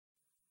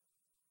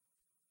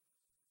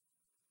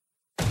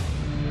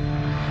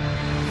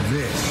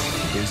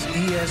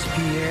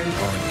ESPN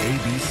on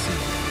ABC.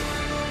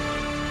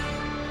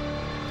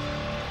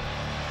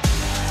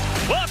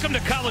 Welcome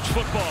to college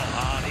football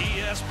on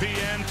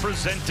ESPN,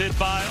 presented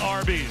by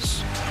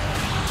Arby's.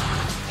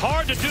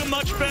 Hard to do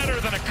much better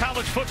than a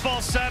college football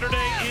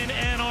Saturday in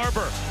Ann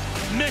Arbor.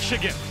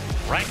 Michigan,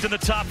 ranked in the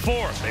top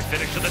 4. They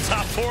finished in the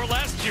top 4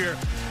 last year,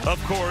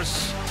 of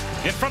course,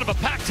 in front of a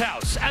packed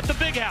house at the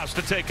Big House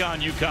to take on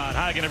UConn.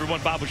 Hi again,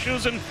 everyone. Bob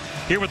Wischusen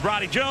here with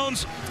Roddy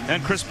Jones,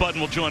 and Chris Budden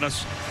will join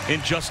us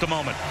in just a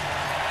moment.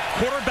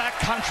 Quarterback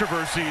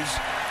controversies.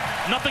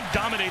 Nothing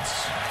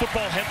dominates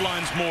football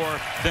headlines more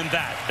than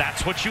that.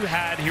 That's what you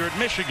had here at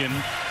Michigan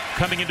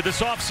coming into this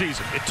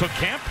offseason. It took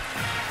camp,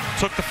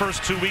 took the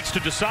first 2 weeks to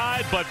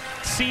decide, but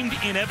seemed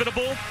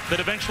inevitable that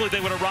eventually they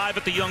would arrive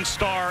at the young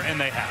star, and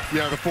they have.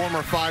 Yeah, the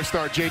former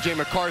 5-star J.J.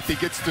 McCarthy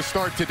gets to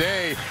start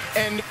today.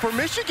 And for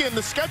Michigan,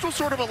 the schedule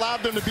sort of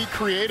allowed them to be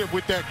creative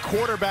with that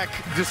quarterback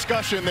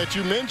discussion that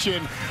you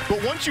mentioned.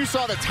 But once you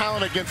saw the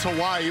talent against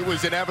Hawaii, it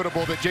was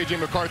inevitable that J.J.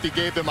 McCarthy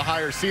gave them a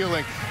higher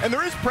ceiling. And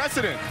there is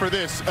precedent for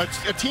this,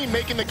 a team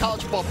making the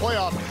college football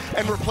playoff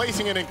and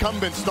replacing an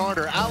incumbent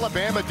starter.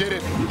 Alabama did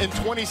it in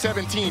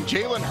 2017.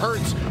 Jalen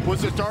Hurts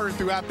was the starter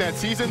throughout that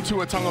season.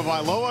 Tua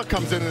Tagovailoa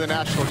comes into the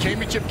national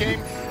championship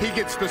game. He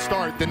gets the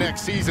start the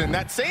next season.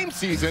 That same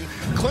season,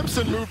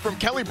 Clemson moved from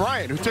Kelly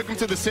Bryant, who took him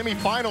to the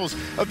semifinals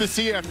of the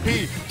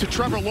CFP, to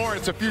Trevor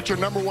Lawrence, a future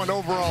 #1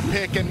 overall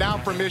pick. And now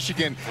for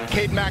Michigan,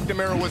 Cade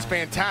McNamara was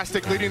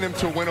fantastic, leading them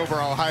to a win over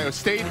Ohio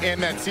State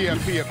and that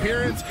CFP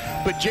appearance.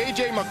 But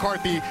J.J.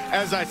 McCarthy,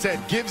 as I said,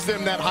 gives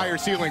them that higher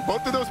ceiling.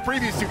 Both of those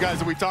previous two guys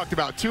that we talked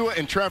about, Tua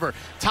and Trevor,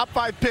 top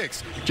 5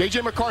 picks.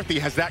 J.J. McCarthy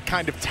has that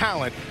kind of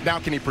talent. Now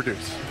can he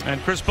produce?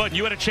 And Chris Budden,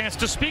 you had a chance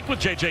to speak with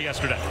J.J.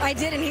 yesterday. I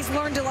did, and he's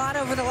learned a lot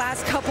over the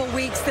last couple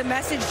weeks. The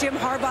message Jim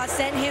Harbaugh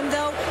sent him,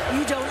 though,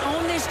 you don't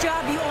own this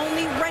job, you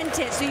only rent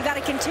it. So you got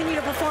to continue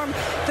to perform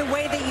the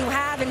way that you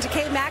have. And to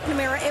Cade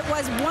McNamara, it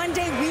was one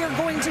day we are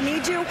going to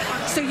need you,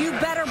 so you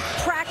better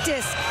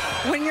practice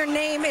when your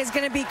name is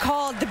going to be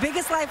called. The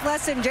biggest life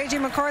lesson J.J.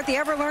 McCarthy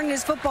ever learned in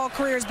his football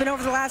career has been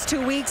over the last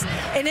 2 weeks,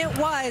 and it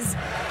was,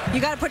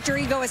 you got to put your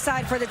ego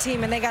aside for the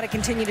team, and they got to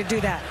continue to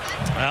do that.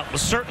 Well, it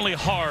was certainly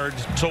hard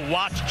to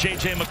watch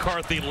J.J.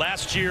 McCarthy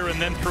last year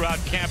and then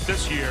throughout camp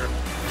this year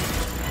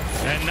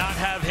and not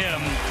have him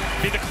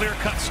be the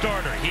clear-cut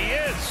starter. He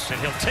is, and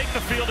he'll take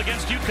the field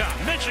against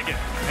UConn, Michigan,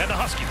 and the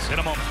Huskies in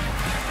a moment.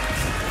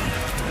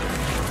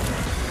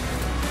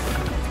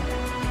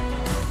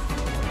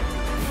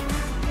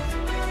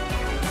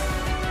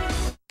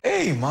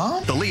 Hey,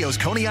 Mom. The Leo's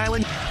Coney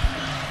Island.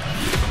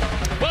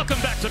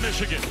 Welcome back to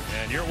Michigan,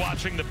 and you're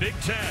watching the Big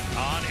Ten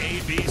on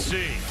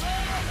ABC.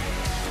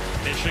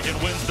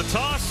 Michigan wins the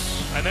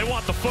toss, and they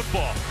want the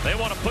football. They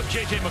want to put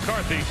J.J.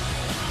 McCarthy,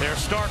 their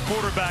star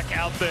quarterback,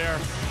 out there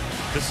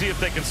to see if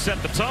they can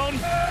set the tone.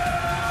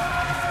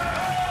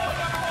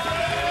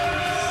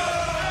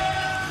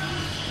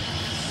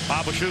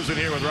 Bob Wischusen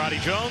here with Roddy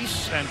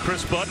Jones and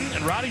Chris Budden.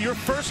 And Roddy, your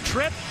first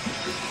trip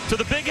to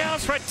the Big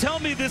House, right? Tell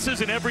me this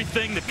isn't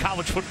everything that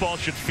college football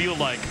should feel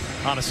like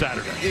on a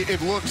Saturday.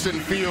 It looks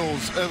and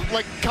feels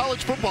like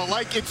college football,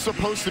 like it's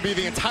supposed to be.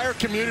 The entire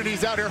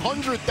community's out here,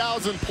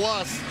 100,000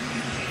 plus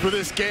for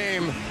this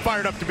game.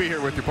 Fired up to be here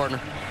with you, partner.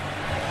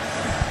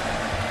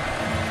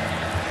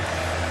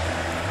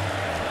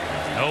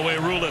 Noe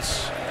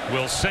Rulis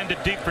will send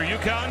it deep for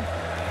UConn.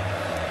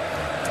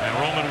 And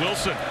Roman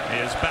Wilson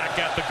is back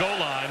at the goal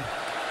line.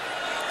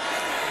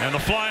 And the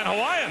Flying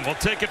Hawaiian will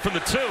take it from the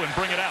 2 and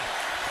bring it out.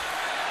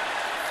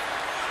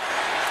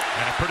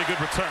 And a pretty good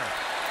return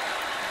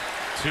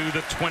to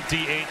the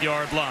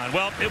 28-yard line.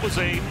 Well, it was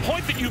a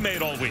point that you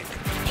made all week.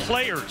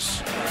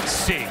 Players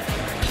see.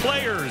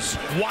 Players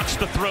watch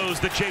the throws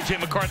that J.J.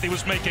 McCarthy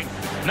was making,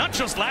 not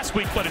just last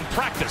week, but in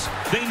practice.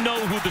 They know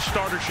who the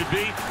starter should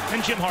be,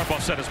 and Jim Harbaugh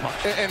said as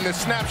much. And the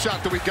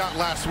snapshot that we got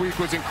last week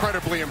was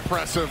incredibly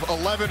impressive.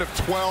 11 of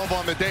 12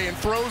 on the day, and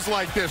throws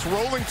like this,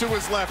 rolling to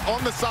his left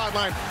on the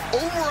sideline,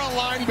 over a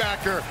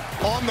linebacker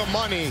on the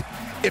money.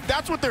 If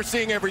that's what they're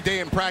seeing every day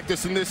in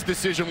practice, and this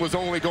decision was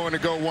only going to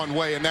go one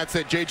way, and that's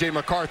that J.J.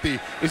 McCarthy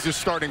is the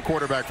starting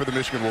quarterback for the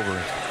Michigan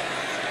Wolverines.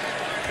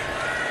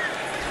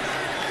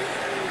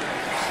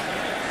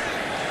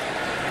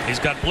 He's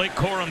got Blake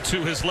Corum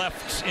to his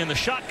left in the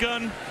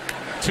shotgun.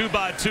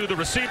 2-by-2 the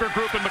receiver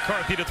group, and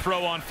McCarthy to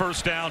throw on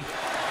first down.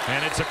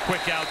 And it's a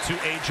quick out to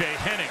A.J.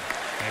 Henning.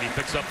 And he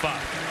picks up 5.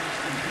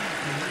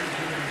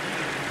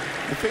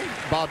 The thing,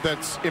 Bob,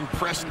 that's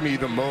impressed me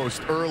the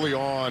most early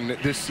on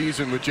this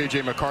season with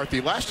J.J.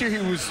 McCarthy. Last year he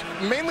was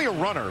mainly a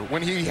runner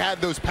when he had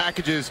those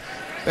packages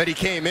that he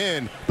came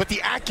in. But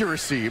the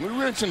accuracy, we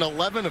mentioned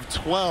 11 of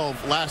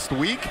 12 last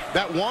week.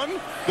 That one,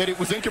 that it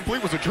was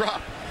incomplete, was a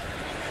drop.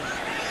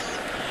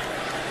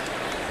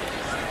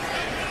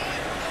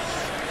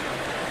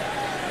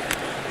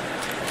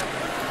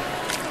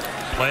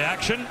 Play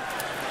action,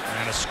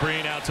 and a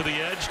screen out to the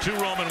edge to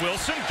Roman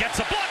Wilson. Gets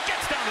a block,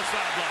 gets down the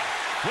sideline.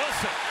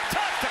 Wilson,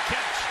 tough to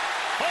catch,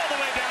 all the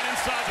way down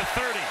inside the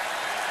 30.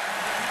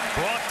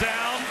 Brought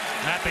down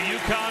at the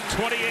UConn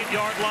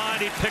 28-yard line.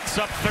 He picks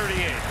up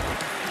 38.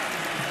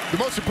 The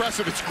most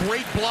impressive, it's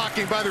great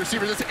blocking by the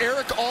receivers. It's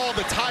Eric All,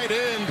 the tight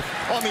end,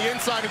 on the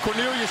inside, and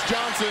Cornelius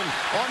Johnson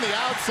on the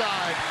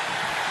outside.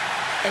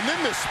 And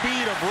then the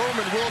speed of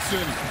Roman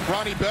Wilson,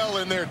 Ronnie Bell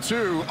in there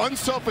too.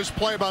 Unselfish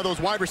play by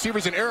those wide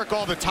receivers, and Eric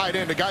All, the tight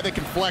end, a guy that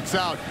can flex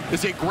out,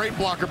 is a great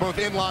blocker both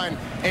in line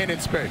and in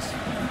space.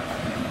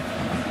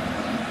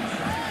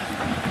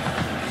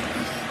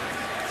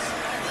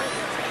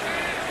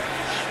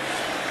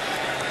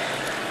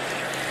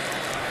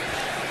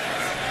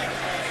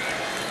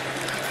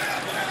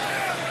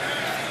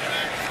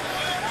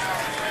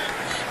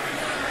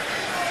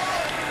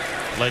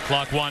 Play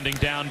clock winding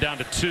down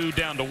to 2,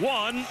 down to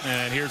 1.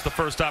 And here's the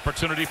first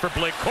opportunity for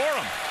Blake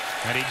Corum.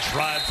 And he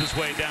drives his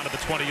way down to the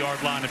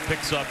 20-yard line and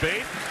picks up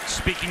 8.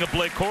 Speaking of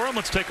Blake Corum,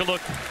 let's take a look,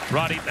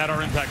 Roddy, at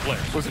our impact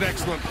players. Was an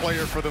excellent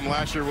player for them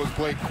last year was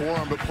Blake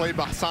Corum, but played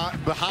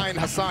behind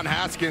Hassan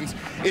Haskins.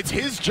 It's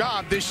his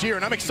job this year,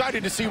 and I'm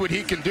excited to see what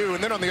he can do.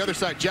 And then on the other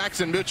side,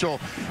 Jackson Mitchell.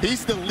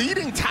 He's the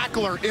leading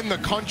tackler in the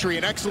country,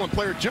 an excellent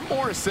player. Jim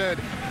Morris said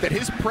that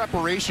his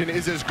preparation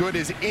is as good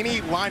as any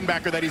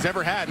linebacker that he's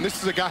ever had. And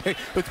this is a guy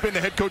that's been the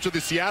head coach of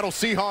the Seattle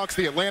Seahawks,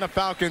 the Atlanta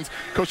Falcons,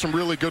 coached some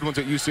really good ones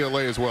at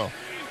UCLA as well.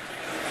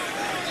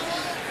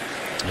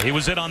 He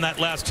was in on that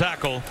last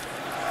tackle.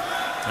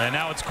 And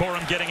now it's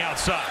Corum getting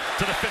outside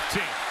to the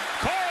 15.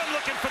 Corum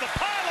looking for the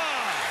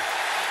pylon.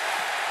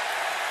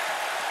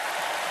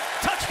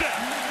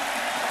 Touchdown.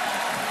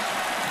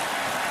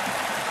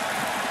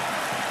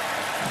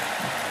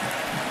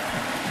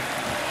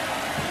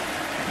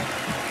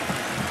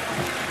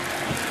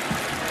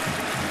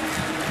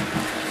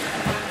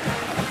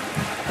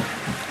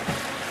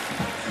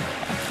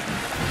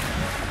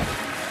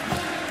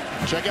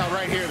 Check out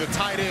right here, the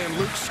tight end,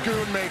 Luke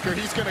Schoonmaker.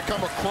 He's going to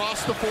come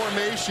across the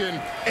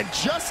formation and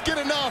just get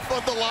enough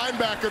of the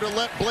linebacker to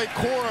let Blake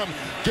Corum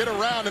get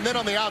around. And then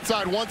on the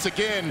outside, once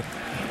again,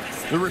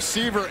 the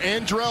receiver,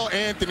 Andrell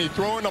Anthony,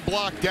 throwing a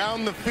block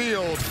down the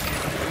field.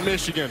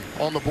 Michigan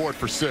on the board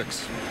for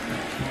 6.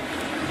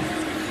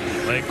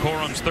 Blake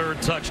Corum's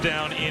 3rd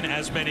touchdown in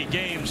as many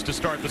games to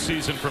start the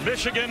season for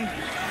Michigan.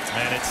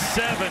 And it's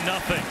 7-0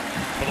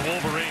 for the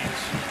Wolverines.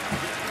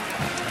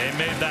 They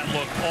made that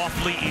look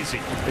awfully easy.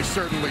 They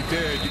certainly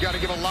did. You got to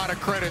give a lot of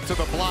credit to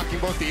the blocking,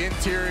 both the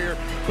interior,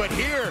 but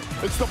here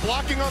it's the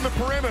blocking on the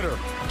perimeter.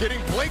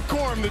 Getting Blake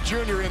Corum, the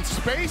junior, in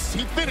space.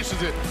 He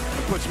finishes it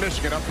and puts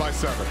Michigan up by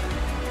 7.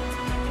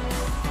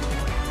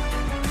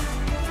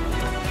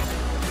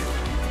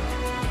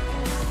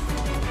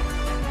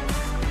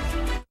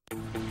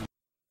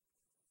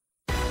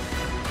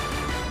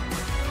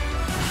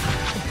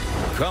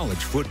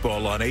 College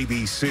football on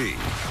ABC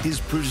is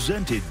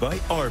presented by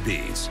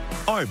Arby's.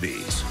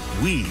 Arby's,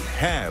 we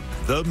have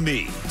the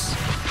meats.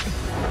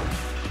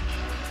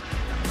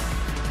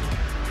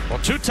 Well,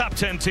 2 top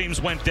 10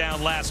 teams went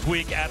down last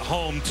week at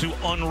home to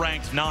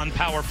unranked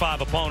non-Power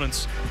 5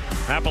 opponents.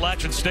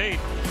 Appalachian State,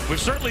 we've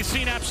certainly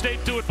seen App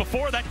State do it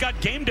before. That got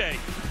game day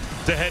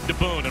to head to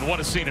Boone, and what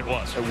a scene it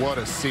was. And what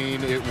a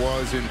scene it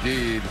was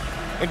indeed.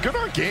 And good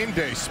on game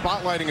day,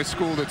 spotlighting a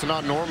school that's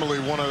not normally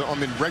on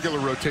the regular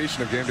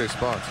rotation of game day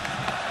spots.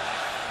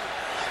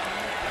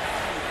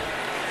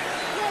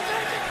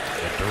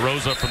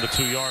 DeRosa from the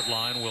 2-yard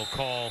line will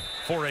call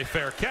for a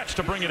fair catch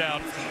to bring it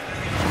out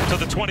to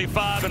the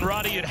 25. And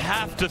Roddy, you'd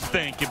have to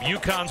think if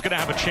UConn's going to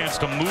have a chance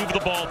to move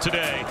the ball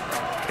today,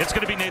 it's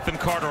going to be Nathan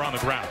Carter on the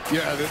ground.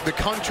 Yeah, the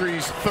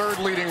country's 3rd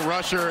leading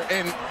rusher,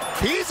 and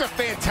he's a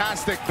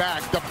fantastic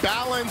back. The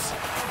balance,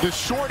 the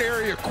short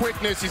area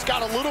quickness, he's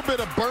got a little bit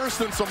of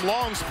burst and some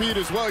long speed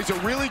as well. He's a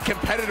really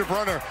competitive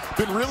runner.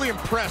 Been really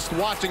impressed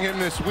watching him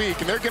this week,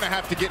 and they're going to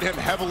have to get him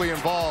heavily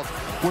involved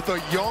with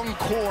a young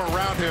core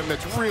around him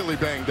that's really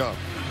banged up.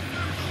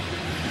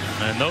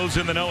 And those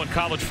in the know in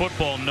college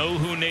football know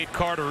who Nate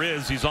Carter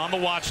is. He's on the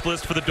watch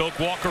list for the Doak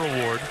Walker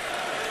Award.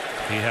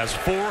 He has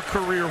 4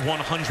 career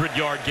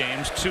 100-yard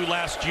games, 2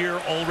 last year,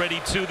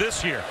 already 2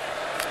 this year.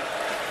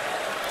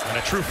 And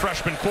a true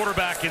freshman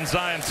quarterback in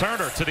Zion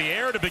Turner to the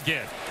air to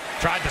begin.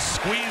 Tried to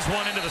squeeze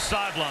one into the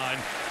sideline.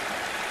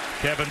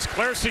 Kevin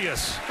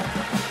Sklercius,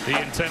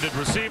 the intended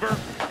receiver,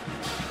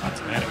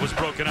 and it was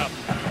broken up.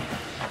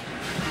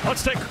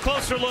 Let's take a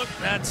closer look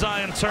at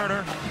Zion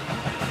Turner.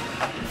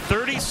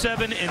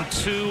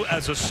 37-2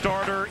 as a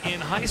starter in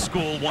high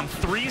school, won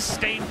 3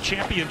 state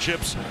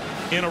championships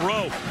in a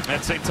row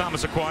at St.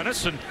 Thomas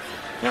Aquinas. And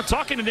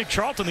talking to Nick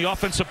Charlton, the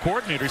offensive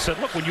coordinator, he said,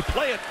 look, when you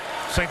play at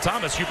St.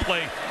 Thomas, you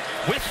play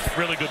with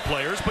really good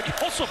players, but you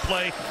also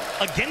play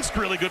against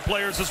really good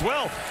players as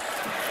well.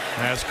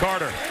 As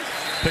Carter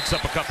picks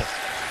up a couple.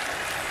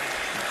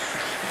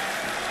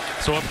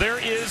 So if there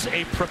is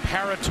a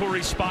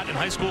preparatory spot in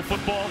high school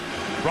football,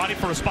 Roddy,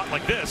 for a spot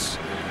like this,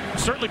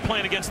 certainly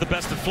playing against the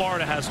best that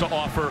Florida has to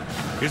offer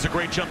is a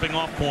great jumping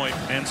off point,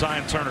 and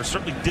Zion Turner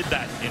certainly did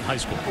that in high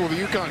school. Well, the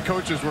UConn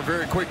coaches were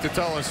very quick to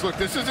tell us, look,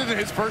 this isn't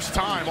his first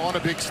time on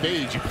a big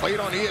stage. He played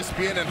on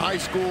ESPN in high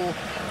school,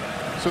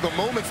 so the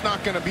moment's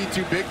not going to be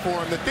too big for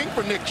him. The thing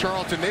for Nick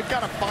Charlton, they've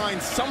got to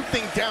find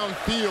something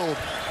downfield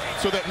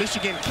so that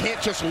Michigan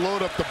can't just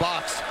load up the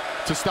box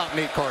to stop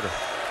Nate Carter.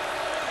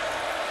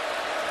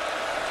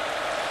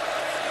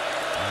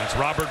 It's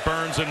Robert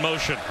Burns in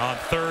motion on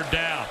third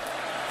down.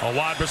 A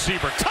wide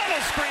receiver. Tunnel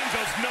screen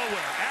goes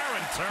nowhere.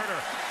 Aaron Turner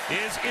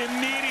is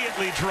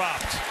immediately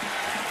dropped.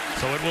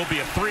 So it will be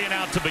a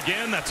 3-and-out to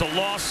begin. That's a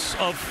loss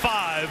of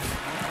 5.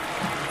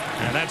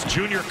 And that's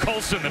Junior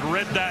Colson that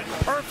read that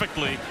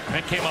perfectly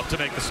and came up to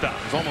make the stop.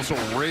 It was almost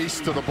a race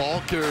to the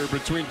ball carrier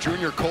between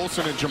Junior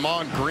Colson and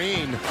Jamon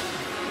Green.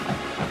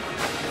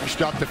 He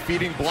stopped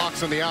defeating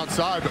blocks on the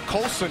outside, but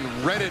Colson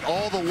read it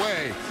all the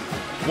way.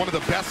 One of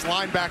the best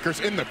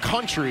linebackers in the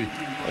country,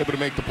 able to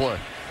make the play.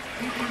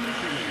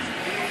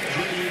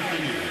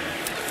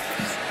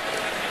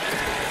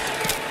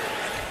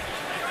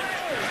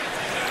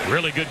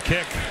 Really good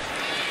kick.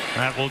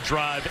 That will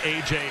drive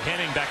A.J.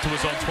 Henning back to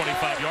his own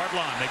 25-yard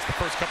line. Makes the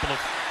first couple of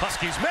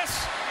Huskies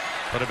miss,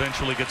 but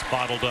eventually gets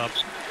bottled up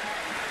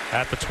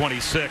at the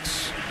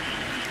 26.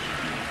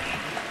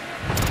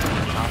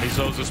 Tommy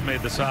Zozas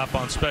made the stop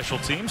on special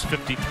teams.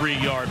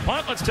 53-yard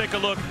punt. Let's take a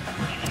look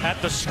at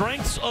the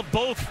strengths of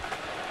both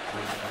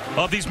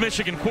of these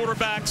Michigan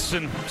quarterbacks,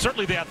 and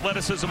certainly the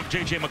athleticism of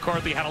J.J.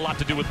 McCarthy had a lot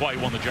to do with why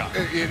he won the job.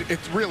 It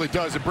really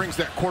does. It brings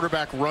that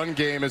quarterback run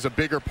game as a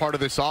bigger part of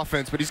this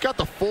offense, but he's got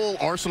the full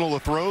arsenal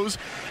of throws,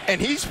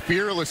 and he's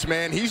fearless,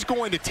 man. He's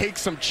going to take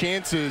some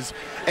chances,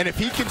 and if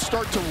he can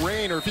start to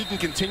reign, or if he can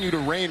continue to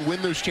reign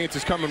when those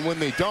chances come and when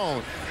they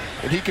don't,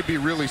 and he could be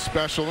really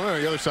special. And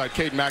on the other side,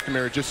 Cade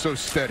McNamara just so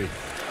steady.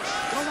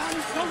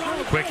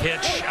 Quick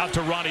hitch out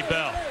to Ronnie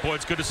Bell. Boy,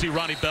 it's good to see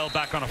Ronnie Bell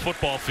back on a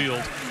football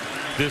field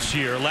this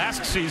year.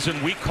 Last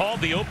season, we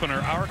called the opener,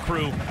 our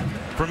crew,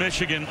 for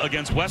Michigan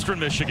against Western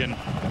Michigan,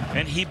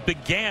 and he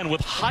began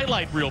with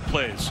highlight reel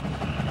plays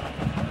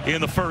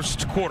in the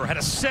first quarter. Had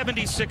a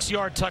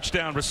 76-yard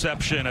touchdown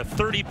reception, a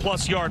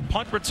 30-plus yard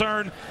punt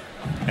return,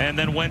 and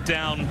then went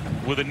down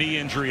with a knee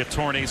injury, a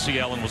torn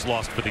ACL, and was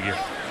lost for the year.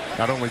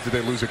 Not only did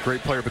they lose a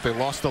great player, but they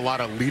lost a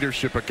lot of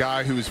leadership, a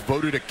guy who was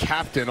voted a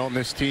captain on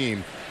this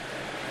team.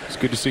 It's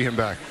good to see him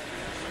back.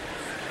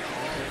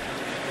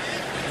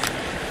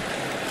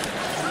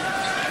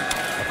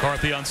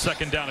 McCarthy on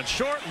second down and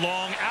short,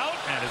 long out,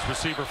 and his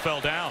receiver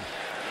fell down.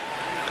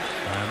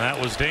 And that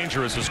was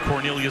dangerous as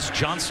Cornelius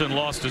Johnson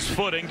lost his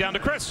footing. Down to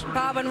Chris.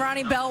 Bob, when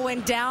Ronnie Bell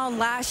went down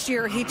last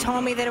year, he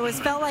told me that it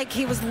felt like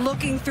he was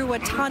looking through a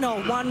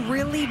tunnel, one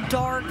really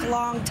dark,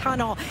 long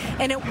tunnel.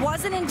 And it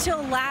wasn't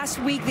until last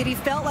week that he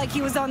felt like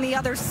he was on the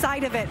other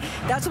side of it.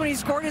 That's when he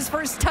scored his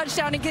first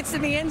touchdown and gets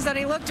in the end zone.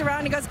 He looked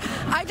around and he goes,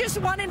 I just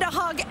wanted to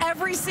hug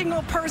every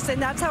single person.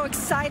 That's how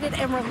excited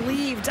and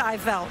relieved I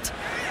felt.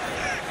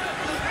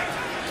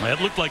 It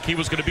looked like he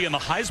was going to be in the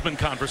Heisman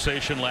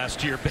conversation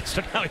last year based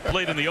on how he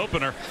played in the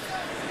opener.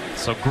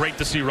 So great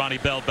to see Ronnie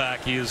Bell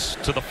back. He is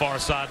to the far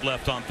side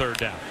left on third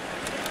down.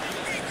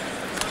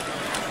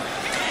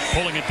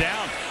 Pulling it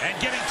down and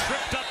getting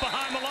tripped up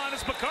behind the line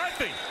is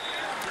McCarthy.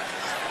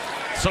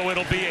 So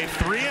it'll be a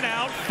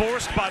 3-and-out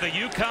forced by the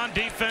UConn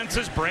defense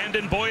as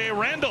Brandon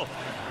Boye-Randall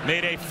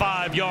made a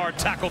 5-yard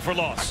tackle for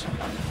loss.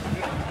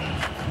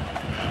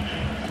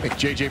 I think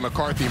J.J.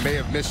 McCarthy may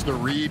have missed the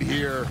read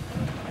here.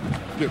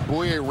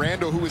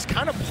 Boye-Randall, who was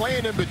kind of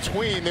playing in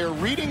between. They're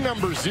reading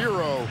number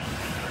 0.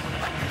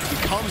 He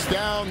comes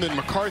down, then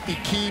McCarthy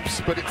keeps,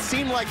 but it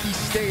seemed like he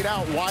stayed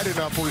out wide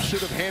enough where he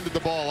should have handed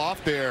the ball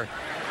off there.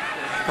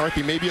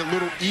 McCarthy maybe a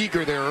little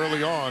eager there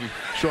early on.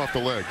 Show off the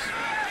legs.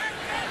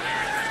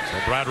 So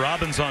Brad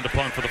Robbins on to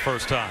punt for the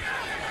first time.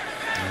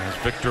 As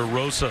Victor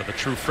Rosa, the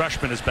true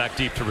freshman, is back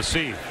deep to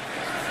receive.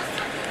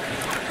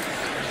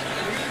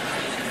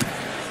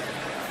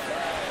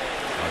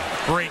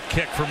 Great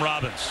kick from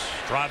Robbins,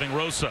 driving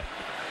Rosa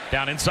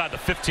down inside the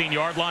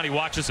 15-yard line. He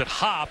watches it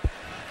hop,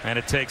 and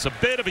it takes a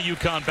bit of a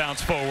UConn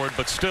bounce forward,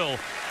 but still,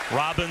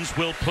 Robbins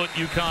will put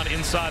UConn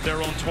inside their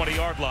own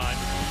 20-yard line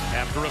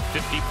after a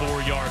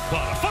 54-yard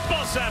punt.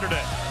 Football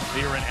Saturday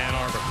here in Ann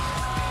Arbor.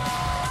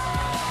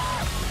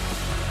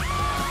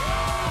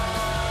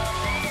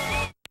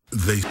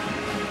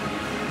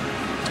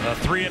 A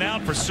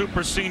 3-and-out for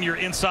super senior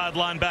inside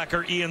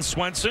linebacker Ian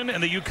Swenson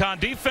and the UConn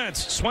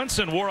defense.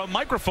 Swenson wore a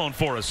microphone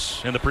for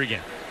us in the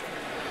pregame.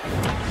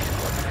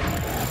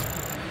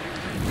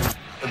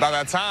 About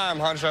that time,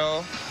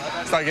 Huncho.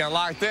 Start getting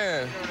locked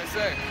in.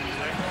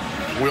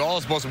 We're all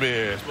supposed to be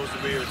here. Supposed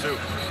to be here too.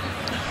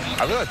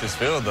 I really like this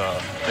field though.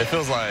 It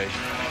feels like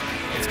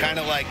it's kind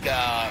of like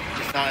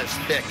it's not as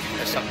thick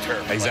as some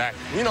turf. Exactly.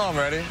 You know I'm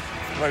ready.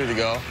 I'm ready to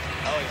go. Oh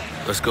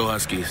yeah. Let's go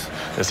Huskies.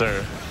 Yes,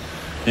 sir.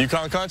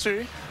 UConn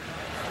country.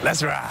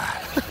 Let's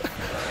ride.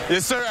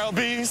 Yes, sir,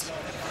 LBs.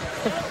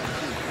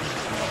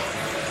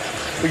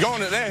 We're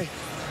going today.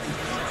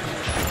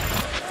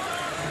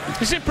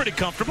 You seem pretty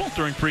comfortable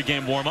during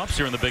pregame warm-ups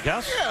here in the Big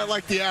House. Yeah, I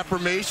like the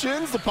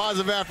affirmations, the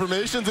positive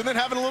affirmations, and then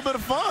having a little bit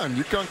of fun.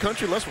 UConn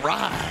country, let's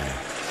ride.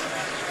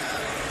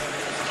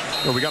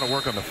 Well, we got to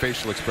work on the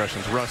facial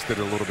expressions. Russ did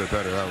it a little bit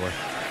better that way.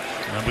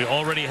 And we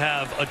already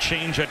have a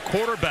change at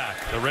quarterback.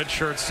 The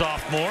redshirt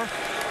sophomore,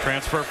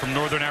 transfer from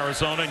Northern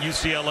Arizona and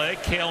UCLA,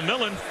 Cale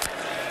Millen,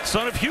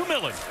 son of Hugh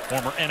Millen,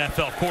 former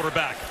NFL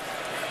quarterback,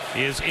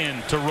 is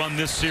in to run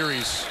this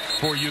series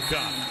for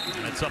UConn.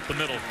 And it's up the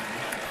middle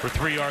for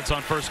 3 yards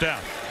on first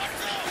down.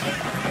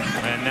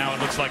 And now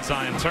it looks like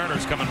Zion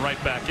Turner's coming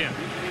right back in.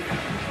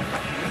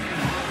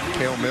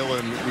 Cale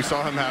Millen, we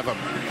saw him have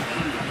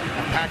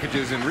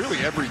packages in really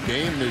every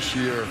game this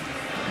year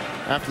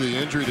after the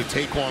injury to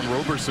Taquan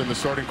Roberson, the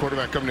starting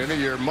quarterback coming in the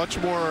year. Much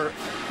more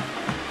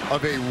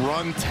of a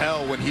run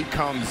tell when he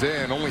comes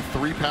in. Only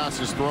 3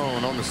 passes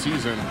thrown on the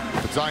season.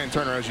 But Zion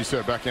Turner, as you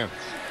said, back in.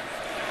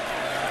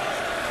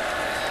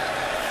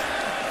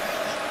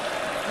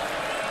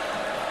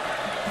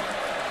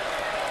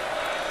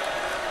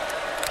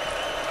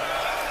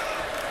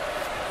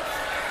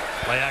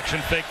 Play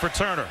action fake for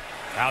Turner.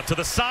 Out to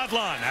the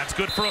sideline. That's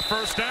good for a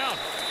first down.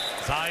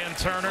 Zion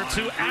Turner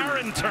to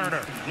Aaron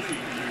Turner.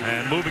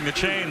 And moving the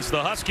chains,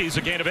 the Huskies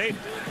a gain of 8.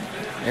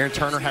 Aaron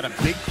Turner had a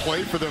big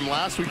play for them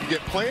last week to get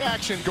play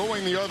action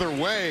going the other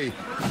way.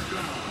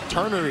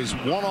 Turner is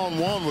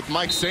one-on-one with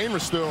Mike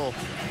Sainristil.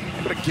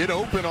 Able to get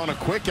open on a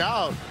quick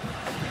out.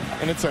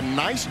 And it's a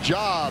nice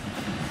job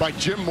by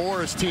Jim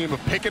Mora's team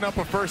of picking up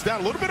a first down.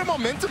 A little bit of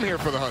momentum here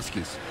for the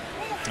Huskies.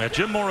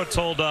 Jim Mora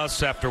told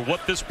us after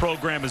what this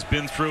program has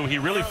been through, he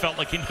really felt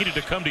like he needed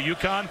to come to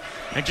UConn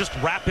and just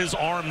wrap his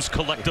arms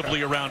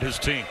collectively around his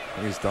team.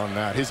 He's done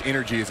that. His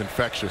energy is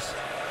infectious.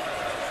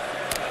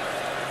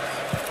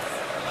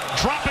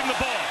 Dropping the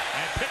ball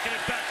and picking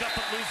it back up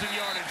and losing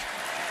yardage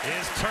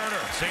is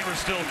Turner.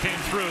 Sainristil came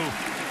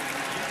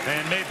through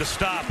and made the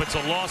stop. It's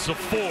a loss of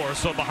 4,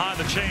 so behind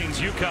the chains,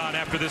 UConn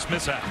after this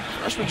mishap.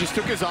 Freshman just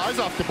took his eyes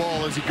off the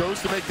ball as he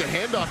goes to make the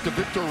handoff to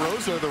Victor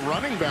Rosa, the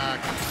running back.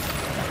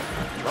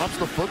 Drops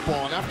the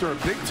football, and after a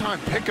big-time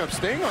pickup,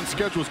 staying on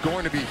schedule is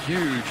going to be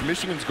huge.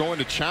 Michigan's going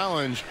to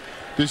challenge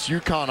this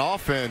UConn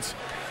offense.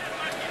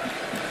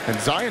 And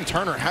Zion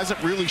Turner hasn't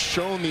really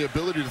shown the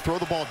ability to throw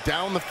the ball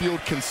down the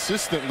field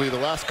consistently the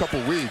last couple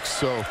weeks,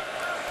 so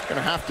he's going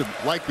to have to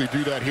likely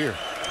do that here.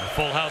 A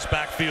full house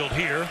backfield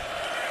here.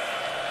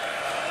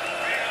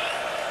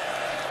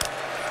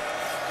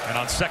 And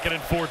on 2nd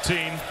and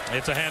 14,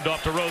 it's a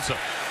handoff to Rosa.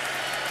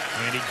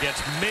 And he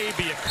gets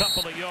maybe a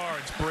couple of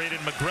yards. Braden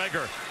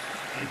McGregor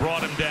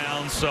brought him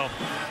down, so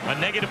a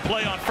negative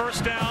play on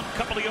first down, a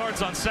couple of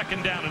yards on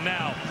second down, and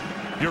now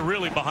you're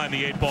really behind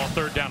the 8 ball,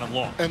 3rd down and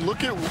long. And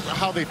look at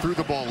how they threw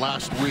the ball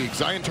last week.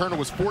 Zion Turner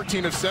was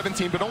 14 of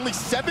 17, but only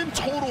 7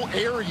 total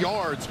air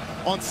yards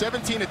on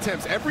 17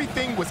 attempts.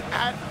 Everything was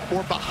at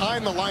or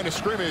behind the line of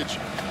scrimmage.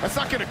 That's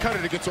not going to cut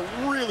it against a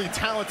really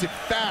talented,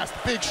 fast,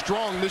 big,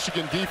 strong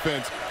Michigan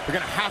defense. They're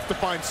going to have to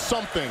find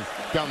something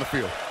down the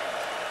field.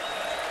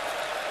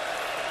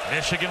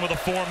 Michigan with a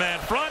 4-man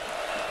front.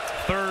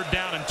 3rd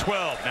down and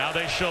 12. Now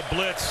they show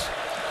blitz.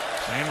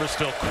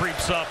 Sainristil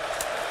creeps up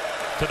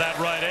to that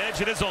right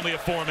edge. It is only a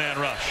 4-man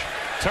rush.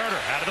 Turner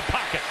out of the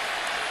pocket,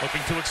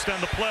 looking to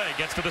extend the play.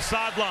 Gets to the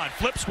sideline,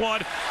 flips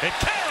one. It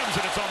caroms,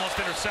 and it's almost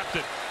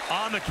intercepted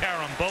on the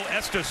carom. Bo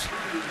Estes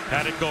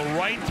had it go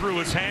right through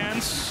his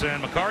hands,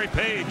 and Makari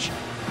Page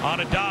on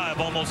a dive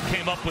almost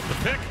came up with the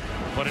pick,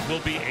 but it will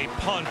be a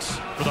punt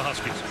for the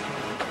Huskies.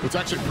 It's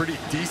actually pretty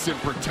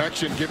decent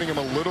protection, giving him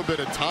a little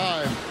bit of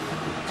time.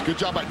 It's a good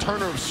job by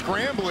Turner of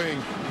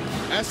scrambling.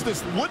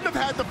 Estes wouldn't have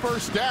had the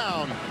first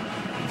down.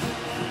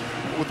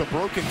 With a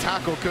broken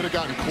tackle, could have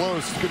gotten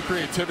close. Good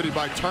creativity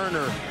by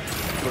Turner.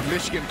 But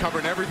Michigan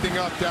covering everything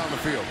up down the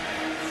field.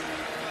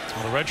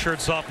 Well, the redshirt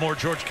sophomore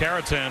George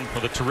Caratan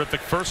with a terrific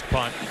first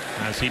punt,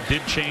 as he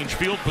did change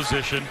field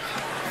position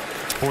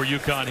for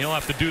UConn. He'll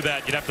have to do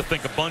that. You'd have to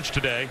think a bunch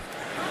today.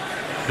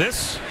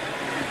 This,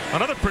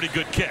 another pretty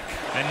good kick,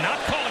 and not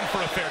calling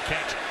for a fair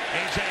catch.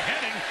 A.J.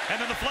 Henning,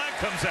 and then the flag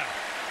comes out.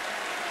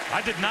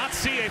 I did not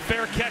see a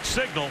fair catch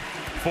signal.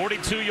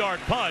 42-yard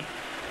punt.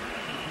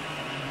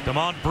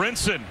 Damon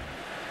Brinson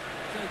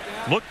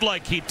looked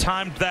like he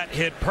timed that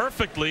hit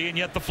perfectly, and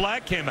yet the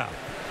flag came out.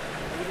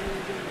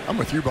 I'm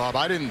with you, Bob.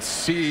 I didn't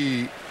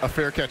see a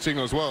fair catch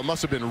signal as well. It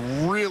must have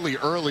been really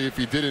early if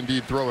he did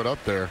indeed throw it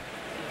up there.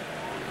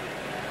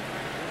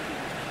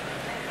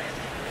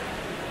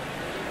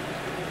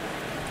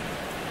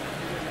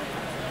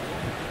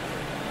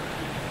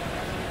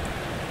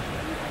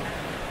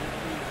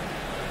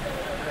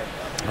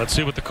 Let's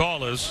see what the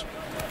call is.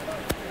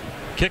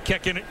 Kick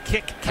catch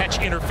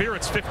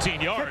interference,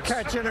 15 yards. Kick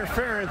catch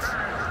interference.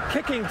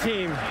 Kicking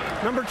team,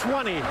 number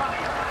 20.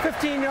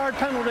 15-yard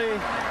penalty.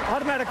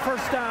 Automatic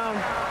first down.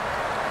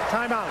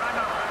 Timeout.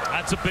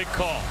 That's a big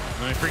call.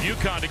 I mean, for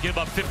UConn to give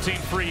up 15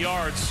 free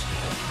yards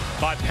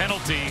by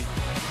penalty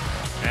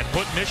and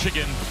put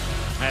Michigan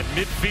at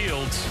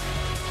midfield.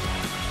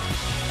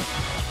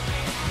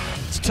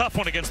 It's a tough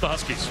one against the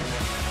Huskies.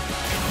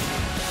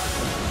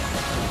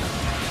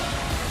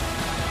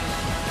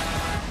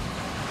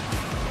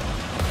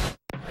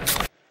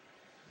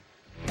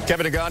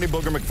 Kevin Agani,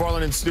 Booger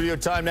McFarland in studio.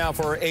 Time now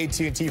for our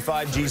AT&T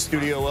 5G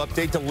studio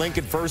update. The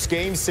Lincoln first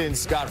game since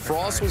Scott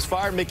Frost was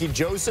fired. Mickey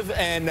Joseph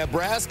and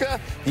Nebraska.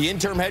 The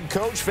interim head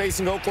coach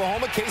facing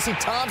Oklahoma. Casey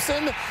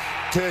Thompson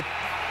to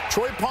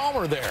Troy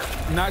Palmer there.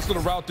 Nice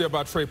little route there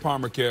by Trey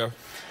Palmer, Kev.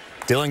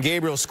 Dylan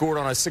Gabriel scored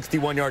on a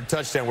 61-yard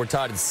touchdown. We're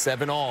tied at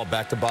 7-all.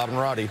 Back to Bob and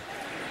Roddy.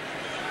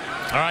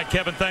 All right,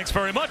 Kevin, thanks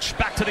very much.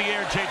 Back to the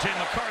air, J.J.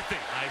 McCarthy.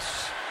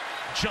 Nice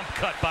jump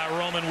cut by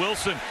Roman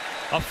Wilson.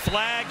 A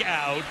flag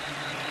out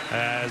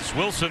as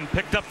Wilson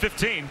picked up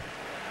 15.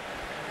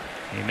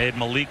 He made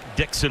Malik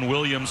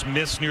Dixon-Williams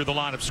miss near the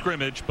line of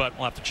scrimmage, but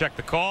we'll have to check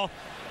the call.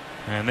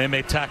 And they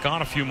may tack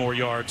on a few more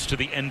yards to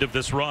the end of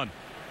this run.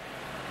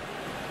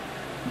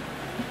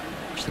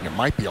 I think it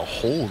might be a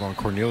hold on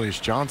Cornelius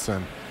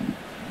Johnson.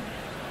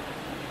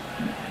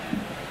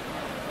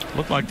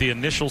 Looked like the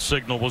initial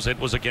signal was it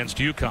was against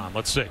UConn.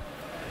 Let's see.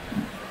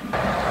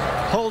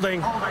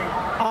 Holding.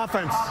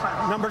 Offense.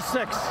 Number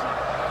 6.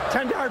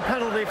 10-yard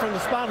penalty from the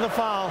spot of the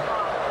foul.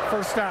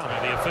 First down.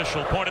 The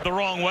official pointed the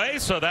wrong way,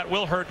 so that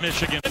will hurt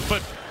Michigan.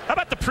 But how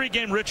about the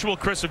pregame ritual,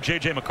 Chris, of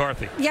J.J.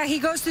 McCarthy? Yeah, he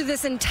goes through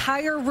this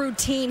entire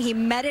routine. He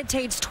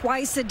meditates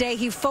twice a day.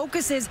 He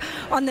focuses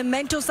on the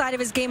mental side of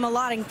his game a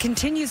lot and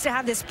continues to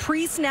have this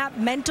pre-snap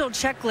mental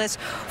checklist.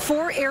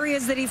 4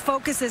 areas that he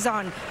focuses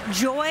on: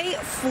 joy,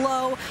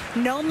 flow,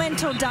 no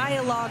mental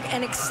dialogue,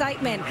 and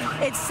excitement.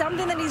 It's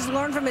something that he's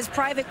learned from his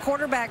private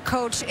quarterback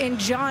coach in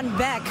John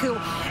Beck, who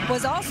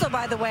was also,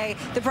 by the way,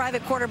 the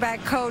private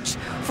quarterback coach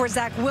for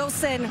Zach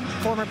Wilson,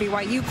 former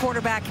BYU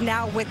quarterback,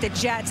 now with the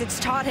Jets. It's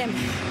taught him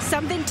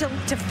something to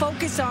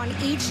focus on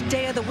each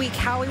day of the week,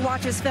 how he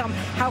watches film,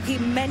 how he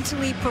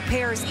mentally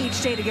prepares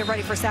each day to get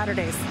ready for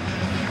Saturdays.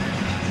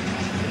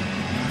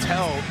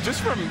 Tell, just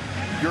from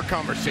your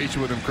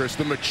conversation with him, Chris,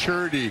 the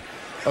maturity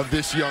of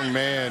this young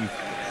man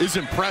is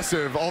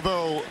impressive,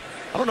 although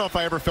I don't know if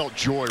I ever felt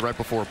joy right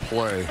before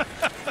play.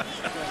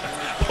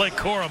 Blake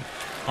Corum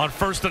on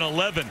 1st and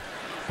 11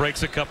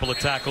 breaks a couple of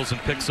tackles and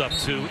picks up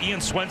 2.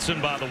 Ian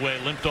Swenson, by the way,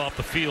 limped off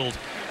the field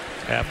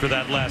after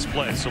that last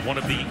play. So one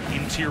of the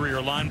interior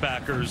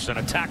linebackers and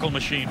a tackle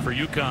machine for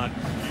UConn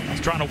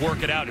is trying to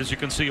work it out, as you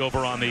can see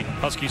over on the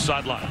Husky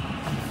sideline.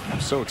 I'm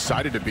so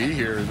excited to be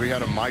here. We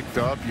had him mic'd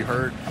up. You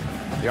heard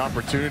the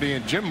opportunity.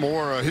 And Jim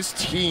Mora, his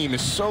team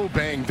is so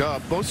banged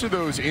up. Most of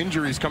those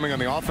injuries coming on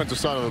the offensive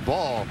side of the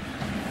ball.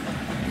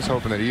 He's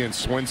hoping that Ian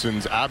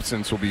Swenson's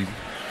absence will be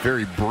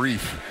very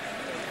brief.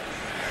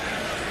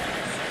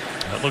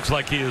 It looks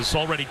like he is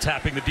already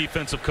tapping the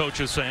defensive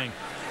coaches, saying,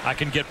 I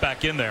can get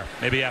back in there.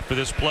 Maybe after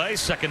this play.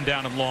 2nd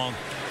down and long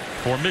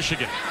for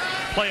Michigan.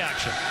 Play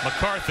action.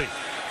 McCarthy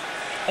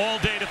all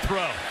day to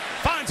throw.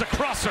 Finds a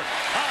crosser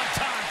on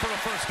time for a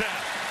first down.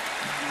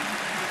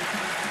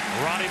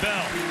 Ronnie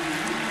Bell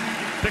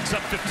picks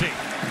up 15.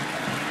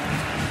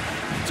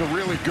 It's a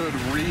really good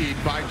read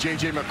by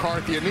J.J.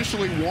 McCarthy.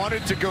 Initially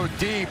wanted to go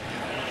deep.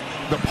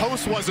 The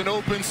post wasn't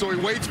open, so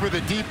he waits for the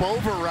deep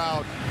over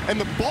route.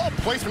 And the ball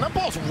placement, that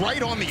ball's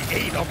right on the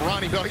 8 of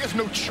Ronnie Bell. He has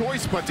no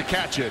choice but to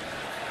catch it.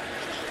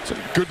 It's a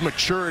good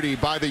maturity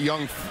by the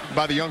young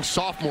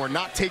sophomore,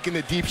 not taking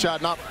the deep shot,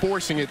 not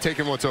forcing it,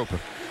 taking what's open.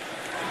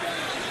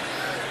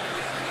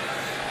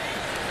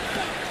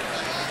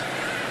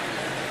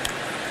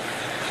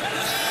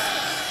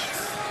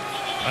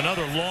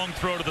 Another long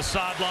throw to the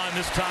sideline,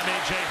 this time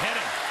A.J.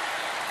 Henning.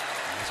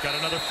 He's got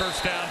another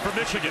first down for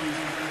Michigan.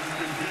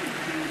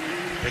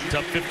 Picked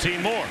up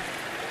 15 more.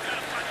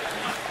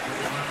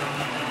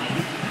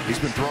 He's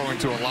been throwing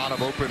to a lot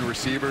of open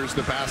receivers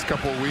the past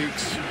couple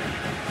weeks.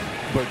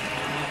 But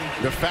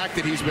the fact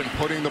that he's been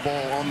putting the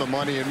ball on the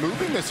money and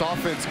moving this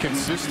offense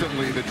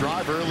consistently, the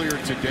drive earlier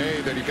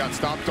today that he got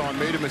stopped on,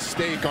 made a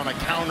mistake on a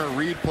counter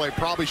read play,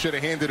 probably should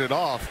have handed it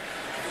off.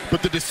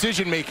 But the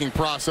decision-making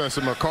process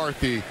of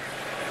McCarthy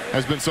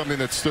has been something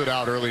that stood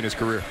out early in his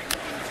career.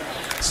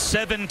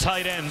 7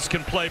 tight ends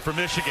can play for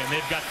Michigan.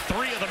 They've got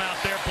 3 of them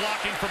out there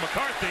blocking for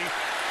McCarthy.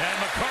 And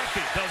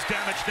McCarthy does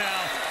damage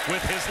now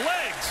with his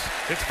legs.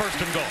 It's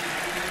 1st and goal.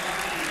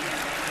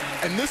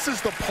 And this is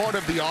the part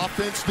of the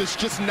offense that's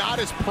just not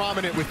as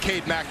prominent with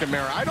Cade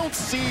McNamara. I don't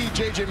see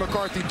J.J.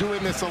 McCarthy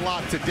doing this a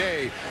lot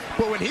today.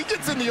 But when he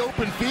gets in the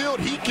open field,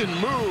 he can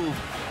move.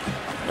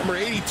 Number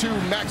 82,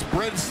 Max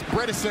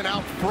Bredesen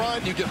out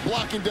front. You get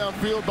blocking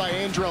downfield by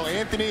Andrell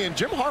Anthony. And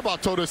Jim Harbaugh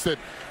told us that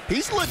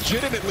he's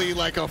legitimately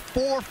like a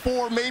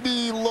 4-4,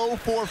 maybe low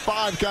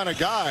 4-5 kind of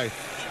guy.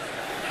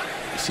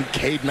 You see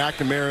Cade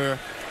McNamara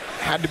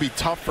had to be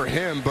tough for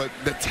him, but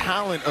the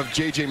talent of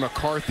J.J.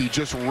 McCarthy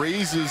just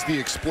raises the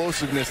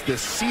explosiveness, the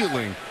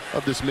ceiling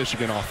of this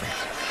Michigan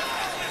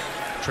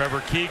offense.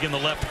 Trevor Keegan, the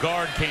left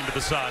guard, came to the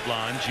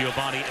sideline.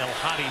 Giovanni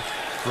El-Hadi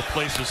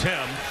replaces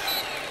him.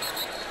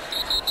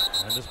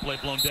 And this play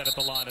blown dead at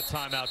the line. A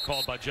timeout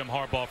called by Jim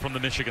Harbaugh from the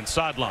Michigan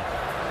sideline.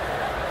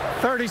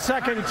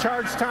 30-second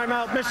charge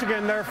timeout,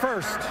 Michigan, their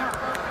first.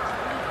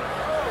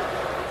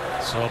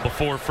 So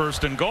before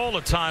 1st and goal,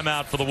 a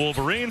timeout for the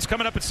Wolverines.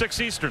 Coming up at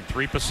 6 Eastern,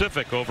 3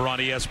 Pacific over on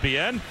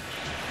ESPN.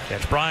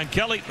 That's Brian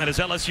Kelly and his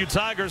LSU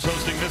Tigers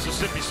hosting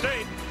Mississippi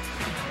State.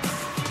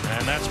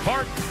 And that's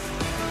part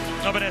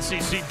of an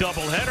SEC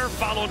doubleheader,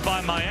 followed by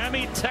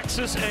Miami,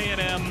 Texas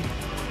A&M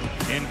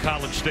in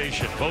College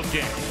Station. Both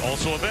games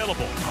also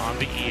available on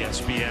the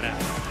ESPN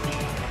app.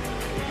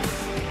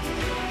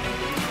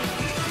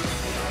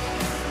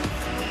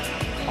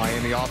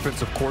 Miami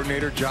offensive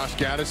coordinator Josh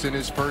Gaddis in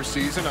his first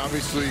season.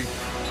 Obviously,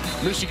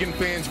 Michigan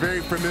fans very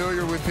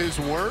familiar with his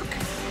work.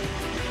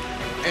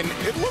 And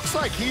it looks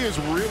like he has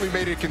really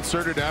made a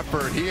concerted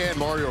effort, he and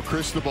Mario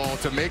Cristobal,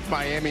 to make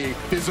Miami a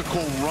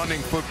physical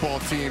running football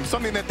team,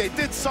 something that they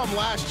did some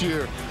last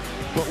year,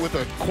 but with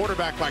a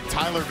quarterback like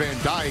Tyler Van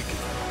Dyke,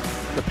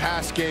 the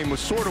pass game was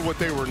sort of what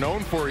they were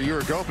known for a year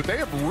ago, but they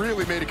have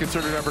really made a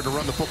concerted effort to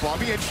run the football. I'll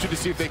be interested to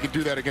see if they can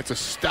do that against a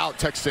stout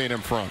Texas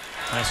A&M front.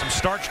 Some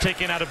starch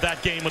taken out of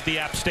that game with the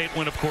App State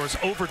win, of course,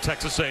 over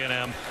Texas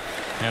A&M.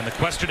 And the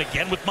question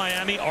again with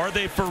Miami, are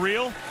they for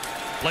real?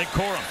 Blake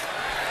Corum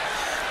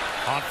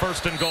on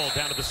 1st and goal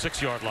down to the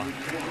 6-yard line.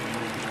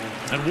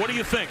 And what do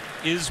you think?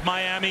 Is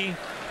Miami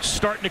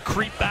starting to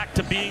creep back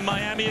to being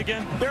Miami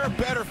again? They're a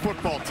better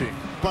football team.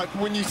 But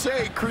when you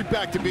say creep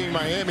back to being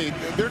Miami,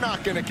 they're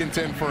not going to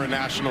contend for a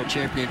national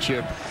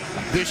championship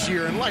this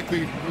year and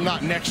likely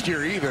not next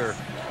year either.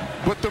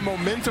 But the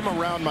momentum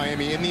around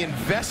Miami and the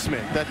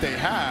investment that they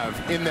have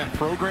in that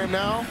program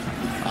now,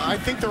 I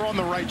think they're on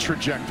the right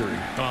trajectory.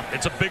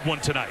 It's a big one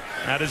tonight.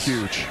 That is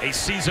huge. A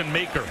season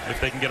maker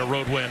if they can get a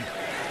road win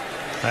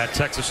at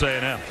Texas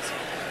A&M.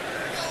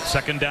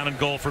 2nd down and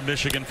goal for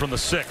Michigan from the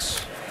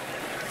 6.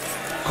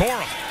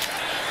 Corum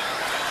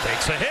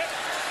takes a hit,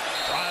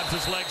 drives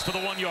his legs to the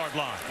 1-yard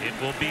line. It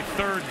will be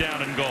 3rd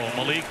down and goal.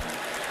 Malik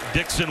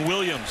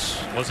Dixon-Williams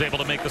was able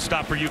to make the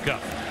stop for UConn.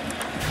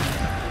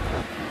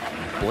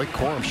 Blake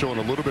Corum showing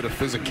a little bit of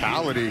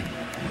physicality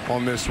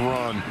on this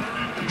run,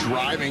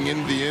 driving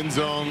into the end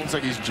zone. Looks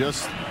like it's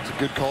a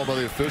good call by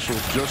the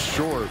officials, just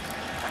short.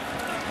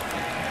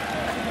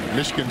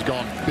 Michigan's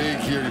gone big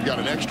here. You've got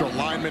an extra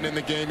lineman in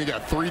the game. You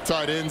got 3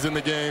 tight ends in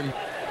the game.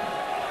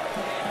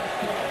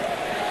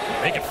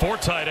 Make it 4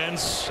 tight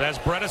ends as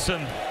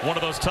Bredesen, one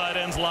of those tight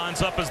ends,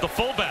 lines up as the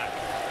fullback.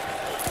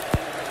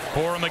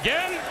 Corum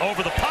again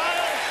over the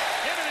pile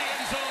into the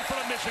end zone for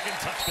a Michigan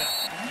touchdown.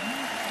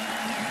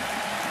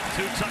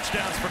 2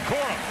 touchdowns for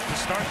Corum to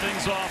start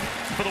things off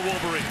for the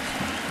Wolverines.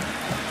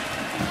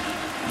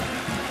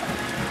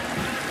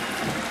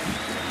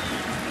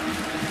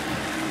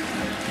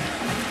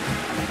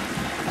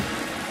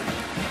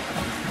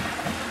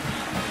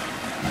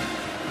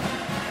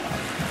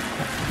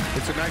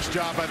 It's a nice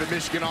job by the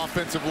Michigan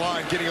offensive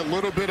line, getting a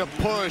little bit of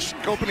push,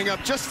 opening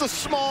up just a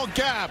small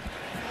gap.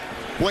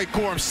 Blake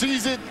Corum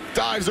sees it,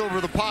 dives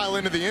over the pile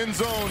into the end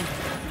zone.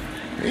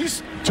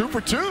 He's 2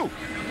 for 2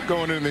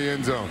 going into the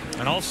end zone.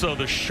 And also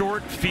the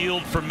short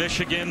field for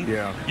Michigan.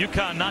 Yeah.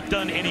 UConn not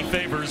done any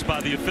favors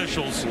by the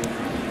officials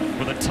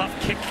with a tough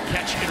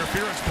kick-catch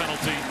interference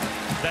penalty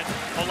that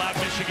allowed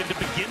Michigan to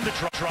begin the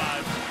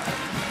drive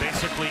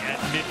basically at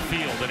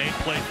midfield. An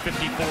 8-play,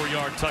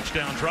 54-yard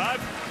touchdown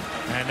drive.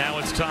 And now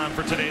it's time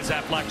for today's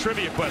Aflac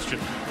Trivia question.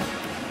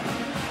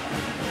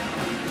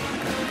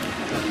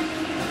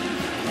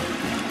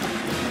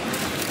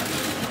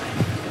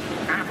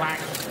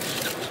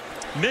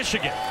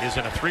 Michigan is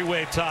in a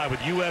 3-way tie with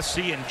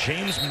USC and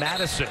James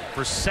Madison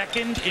for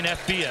 2nd in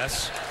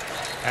FBS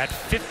at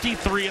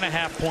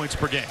 53.5 points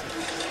per game.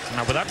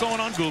 Now, without going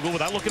on Google,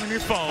 without looking on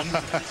your phone,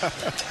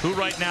 who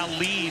right now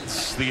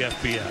leads the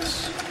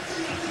FBS?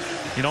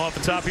 You know off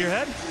the top of your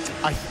head?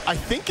 I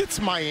think it's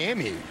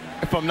Miami,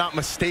 if I'm not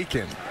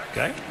mistaken.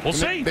 Okay, we'll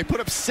see. They put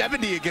up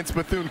 70 against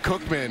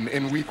Bethune-Cookman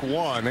in week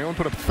 1. They only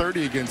put up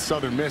 30 against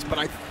Southern Miss, but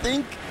I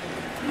think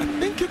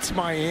it's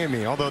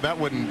Miami. Although that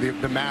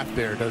wouldn't, the math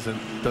there doesn't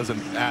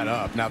add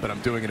up now that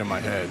I'm doing it in my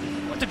head.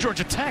 What to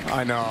Georgia Tech?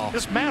 I know.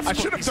 This math. I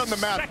should have done the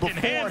math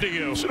before.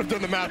 Should have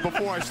done the math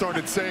before I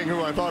started saying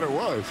who I thought it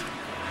was.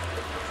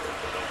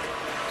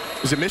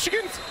 Is it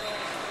Michigan?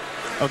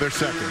 Oh, they're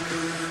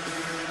 2nd.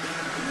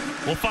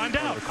 We'll find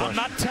out. I'm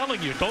not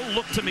telling you. Don't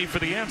look to me for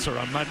the answer.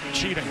 I'm not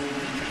cheating.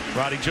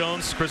 Roddy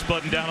Jones, Chris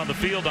Budden down on the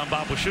field. I'm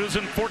Bob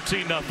Wischusen.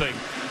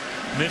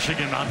 14-0.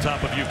 Michigan on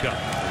top of UConn.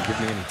 Don't give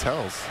me any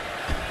tells.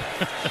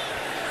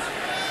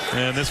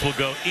 And this will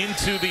go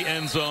into the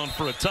end zone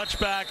for a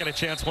touchback and a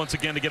chance once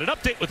again to get an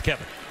update with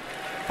Kevin.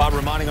 Bob,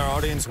 reminding our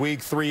audience,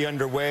 week 3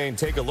 underway, and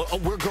take a look. Oh,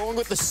 we're going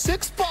with the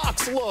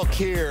 6-box look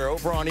here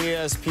over on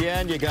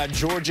ESPN. You got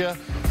Georgia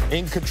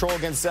in control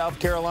against South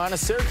Carolina.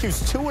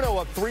 Syracuse 2-0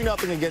 up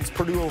 3-0 against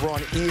Purdue over on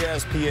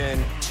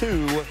ESPN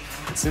 2.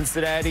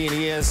 Cincinnati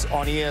and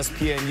on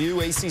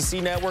ESPNU.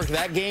 ACC Network,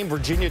 that game,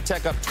 Virginia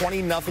Tech up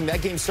 20-0.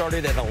 That game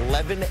started at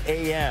 11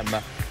 a.m.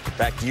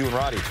 Back to you and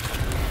Roddy.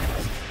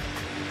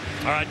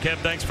 All right, Kev,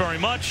 thanks very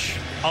much.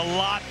 A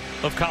lot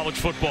of college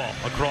football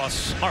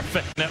across our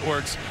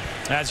networks.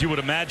 As you would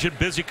imagine,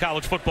 busy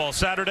college football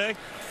Saturday.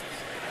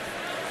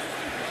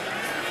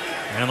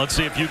 And let's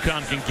see if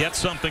UConn can get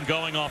something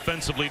going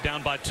offensively,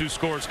 down by 2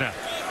 scores now.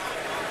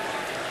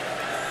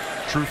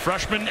 True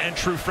freshman and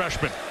true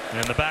freshman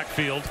in the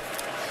backfield.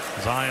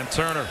 Zion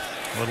Turner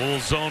with a little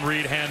zone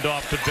read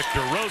handoff to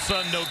Victor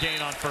Rosa. No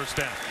gain on 1st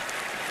down.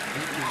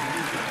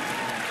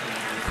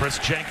 Chris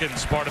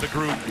Jenkins, part of the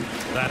group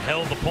that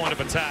held the point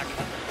of attack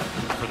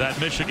for that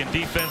Michigan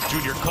defense.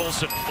 Junior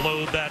Colson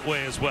flowed that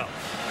way as well.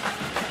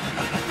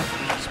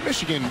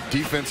 Michigan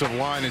defensive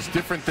line is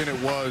different than it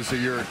was a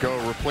year ago,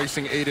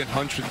 replacing Aiden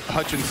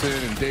Hutchinson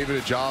and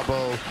David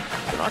Ajabo.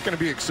 They're not going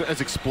to be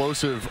as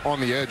explosive on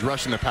the edge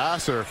rushing the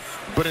passer,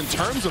 but in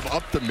terms of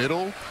up the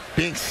middle,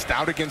 being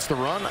stout against the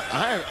run,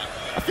 I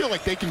feel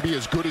like they can be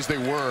as good as they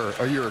were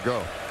a year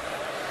ago.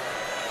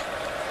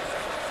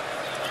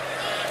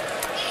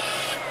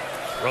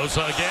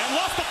 Rosa again,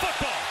 lost the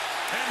football,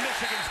 and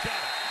Michigan's got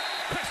it.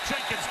 Chris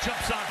Jenkins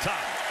jumps on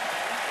top.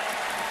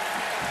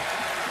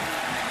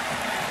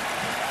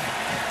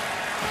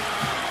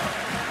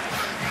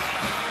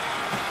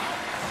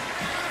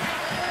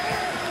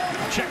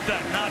 Check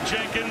that, not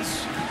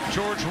Jenkins.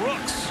 George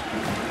Rooks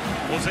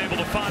was able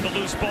to find the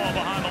loose ball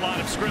behind the line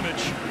of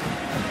scrimmage.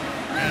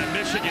 And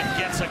Michigan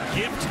gets a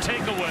gift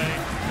takeaway,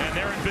 and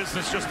they're in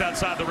business just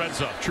outside the red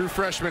zone. True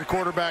freshman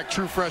quarterback,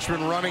 true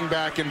freshman running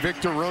back, and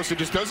Victor Rosa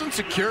just doesn't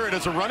secure it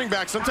as a running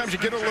back. Sometimes you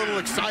get a little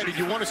excited.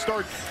 You want to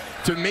start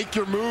to make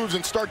your moves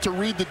and start to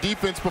read the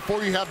defense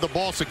before you have the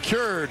ball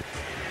secured,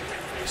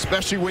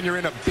 especially when you're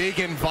in a big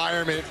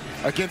environment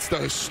against a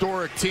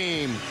historic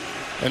team.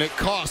 And it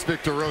cost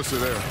Victor Rosa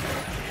there.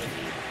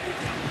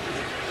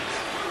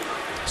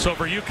 So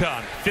for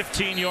UConn,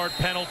 15-yard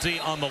penalty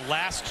on the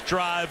last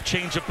drive.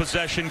 Change of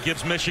possession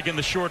gives Michigan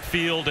the short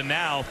field, and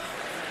now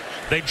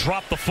they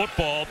drop the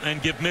football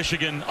and give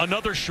Michigan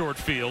another short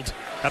field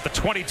at the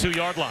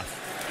 22-yard line.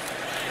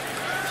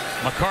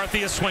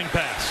 McCarthy a swing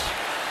pass.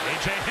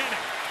 A.J. Henning,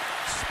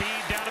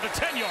 speed down to the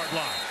 10-yard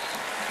line.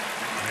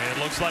 And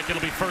it looks like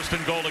it'll be first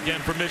and goal again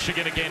for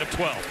Michigan, a gain of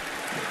 12.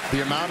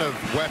 The amount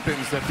of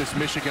weapons that this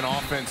Michigan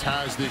offense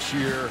has this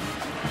year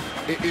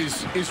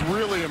is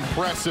really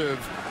impressive.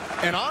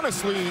 And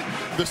honestly,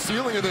 the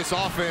ceiling of this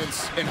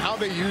offense and how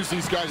they use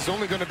these guys is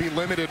only going to be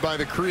limited by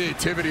the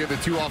creativity of the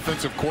two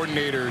offensive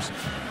coordinators.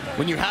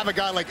 When you have a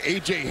guy like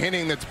A.J.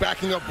 Henning that's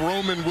backing up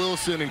Roman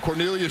Wilson and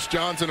Cornelius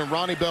Johnson and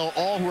Ronnie Bell,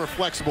 all who are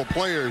flexible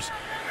players,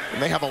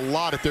 and they have a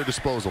lot at their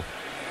disposal.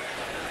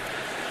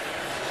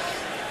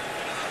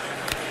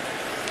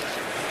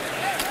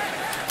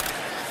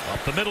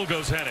 Up the middle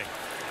goes Henning.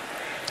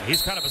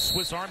 He's kind of a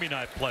Swiss Army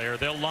knife player.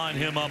 They'll line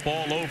him up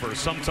all over.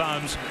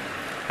 Sometimes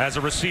as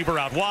a receiver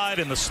out wide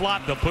in the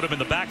slot, they'll put him in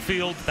the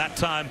backfield. That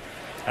time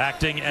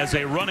acting as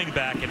a running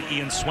back, and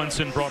Ian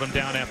Swenson brought him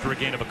down after a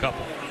gain of a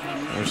couple.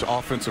 There's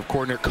offensive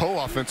coordinator,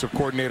 co-offensive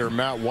coordinator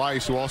Matt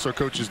Weiss, who also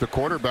coaches the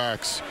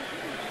quarterbacks.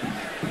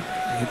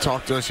 He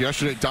talked to us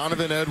yesterday.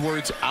 Donovan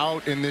Edwards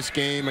out in this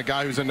game, a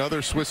guy who's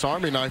another Swiss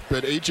Army knife,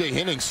 but A.J.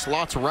 Henning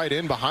slots right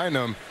in behind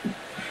him.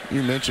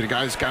 You mentioned a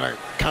guy who's got a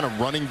kind of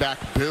running back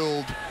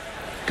build,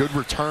 good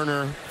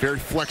returner, very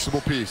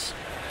flexible piece.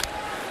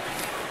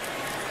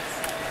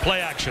 Play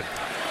action.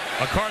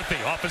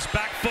 McCarthy off his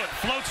back foot,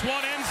 floats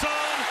one, end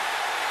zone.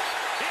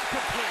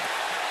 Incomplete.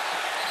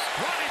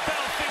 Ronnie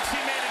Bell thinks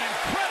he made an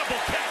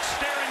incredible catch,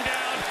 staring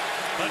down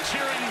a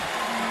cheering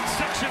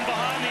section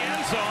behind the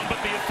end zone,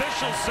 but the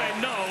officials say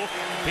no,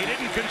 he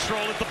didn't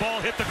control it. The ball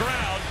hit the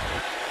ground.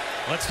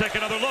 Let's take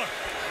another look.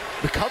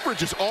 The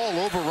coverage is all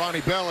over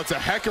Ronnie Bell. It's a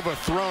heck of a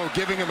throw,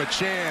 giving him a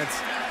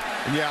chance.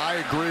 Yeah, I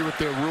agree with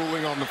the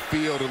ruling on the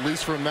field, at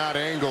least from that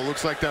angle.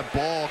 Looks like that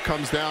ball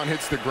comes down,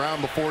 hits the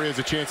ground before he has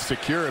a chance to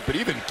secure it. But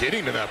even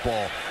getting to that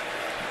ball,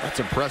 that's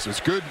impressive.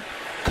 It's good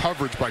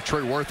coverage by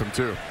Trey Wortham,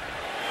 too.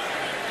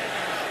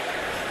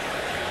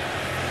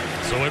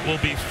 So it will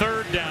be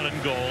third down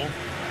and goal,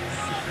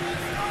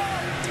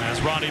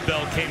 as Ronnie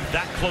Bell came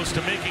that close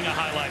to making a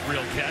highlight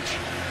reel catch.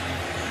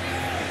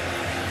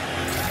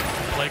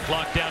 Play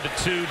clock down to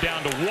 2,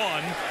 down to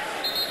 1.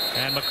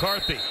 And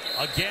McCarthy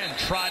again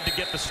tried to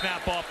get the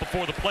snap off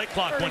before the play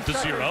clock went to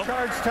 0.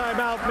 Charge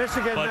timeout,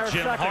 Michigan. But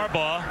Jim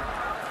Harbaugh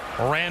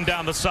ran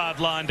down the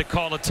sideline to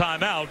call a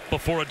timeout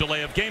before a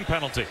delay of game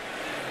penalty.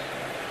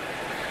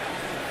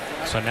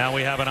 So now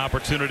we have an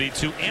opportunity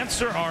to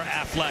answer our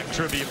Aflac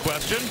trivia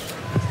question.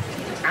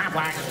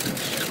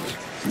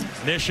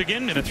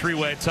 Michigan in a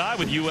three-way tie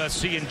with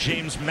USC and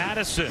James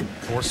Madison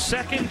for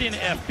second in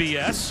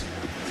FBS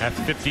at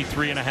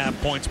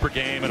 53.5 points per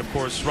game. And of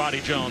course,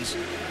 Roddy Jones,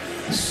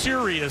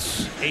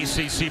 serious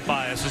ACC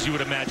bias, as you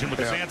would imagine, with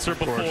his answer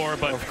before.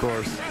 But of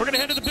course, we're going to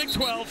head to the Big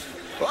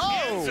 12.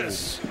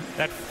 Kansas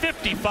at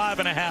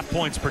 55.5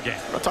 points per game.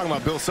 We're not talking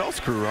about Bill Self's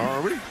crew,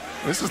 are we?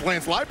 This is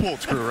Lance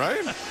Leipold's crew,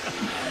 right?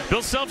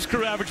 Bill Self's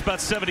crew averaged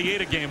about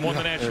 78 a game, won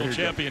the national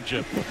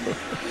championship.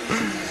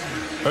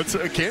 That's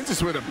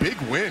Kansas with a big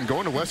win,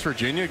 going to West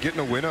Virginia, getting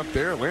a win up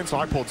there. Lance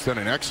Leipold's done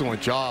an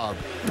excellent job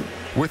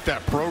with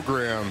that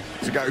program.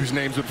 He's a guy whose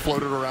name's been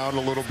floated around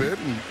a little bit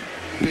in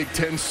Big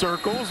Ten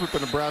circles with the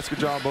Nebraska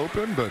job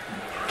open, but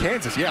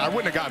Kansas, yeah, I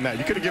wouldn't have gotten that.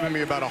 You could have given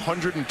me about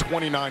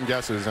 129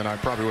 guesses, and I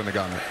probably wouldn't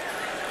have gotten it.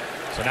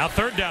 So now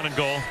third down and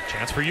goal.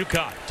 Chance for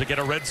UConn to get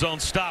a red zone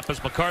stop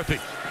as McCarthy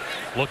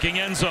looking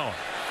end zone.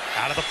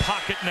 Out of the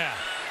pocket now.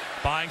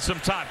 Buying some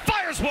time.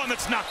 Fires one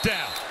that's knocked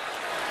down.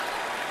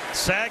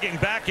 Sagging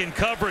back in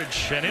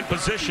coverage and in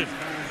position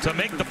to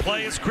make the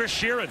play is Chris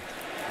Sheeran.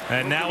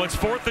 And now it's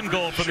fourth and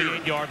goal from the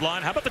 8-yard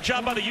line. How about the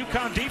job by the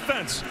UConn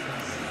defense?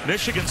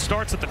 Michigan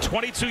starts at the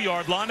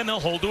 22-yard line, and they'll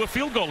hold to a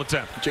field goal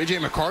attempt. J.J.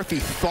 McCarthy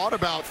thought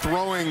about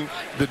throwing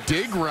the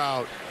dig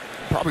route.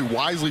 Probably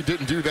wisely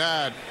didn't do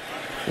that.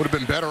 Would have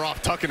been better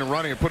off tucking and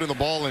running and putting the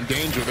ball in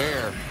danger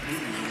there.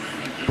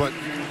 But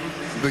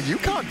the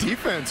UConn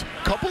defense,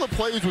 a couple of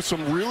plays with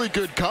some really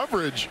good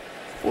coverage,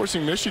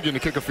 forcing Michigan to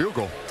kick a field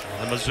goal.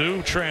 The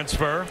Mizzou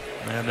transfer,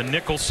 and the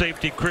nickel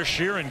safety Chris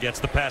Sheeran gets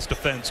the pass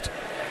defensed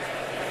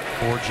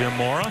for Jim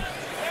Mora.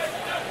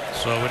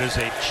 So it is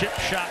a chip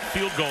shot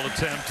field goal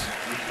attempt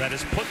that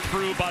is put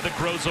through by the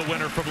Groza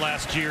winner from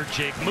last year,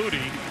 Jake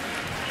Moody.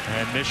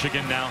 And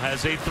Michigan now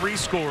has a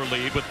 3-score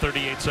lead with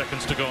 38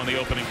 seconds to go in the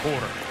opening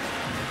quarter.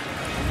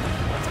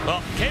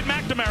 Well, Cade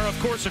McNamara, of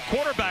course, a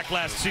quarterback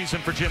last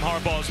season for Jim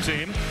Harbaugh's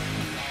team.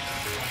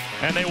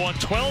 And they won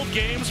 12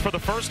 games for the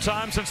first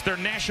time since their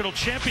national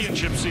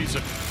championship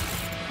season.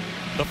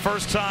 The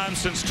first time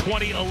since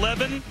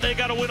 2011, they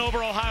got a win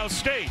over Ohio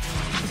State.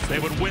 They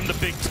would win the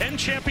Big Ten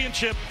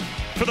championship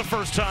for the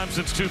first time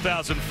since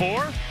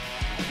 2004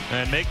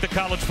 and make the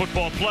college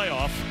football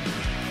playoff,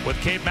 with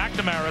Cade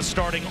McNamara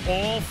starting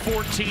all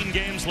 14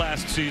 games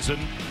last season.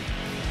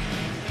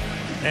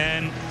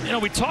 And, you know,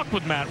 we talked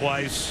with Matt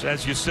Weiss,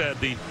 as you said,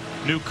 the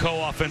new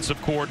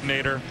co-offensive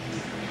coordinator,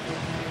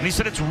 and he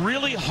said it's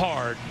really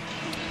hard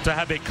to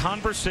have a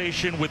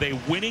conversation with a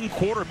winning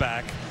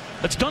quarterback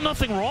that's done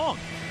nothing wrong.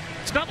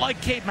 It's not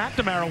like Cade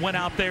McNamara went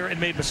out there and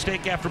made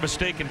mistake after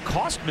mistake and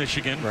cost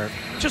Michigan. Right.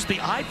 Just the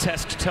eye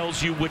test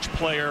tells you which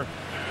player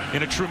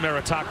in a true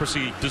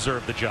meritocracy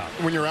deserved the job.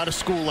 When you're at a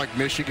school like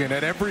Michigan,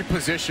 at every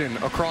position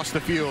across the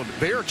field,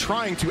 they are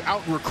trying to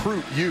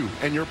out-recruit you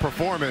and your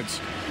performance.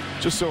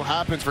 Just so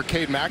happens for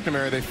Cade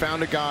McNamara, they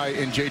found a guy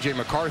in J.J.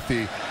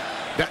 McCarthy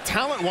that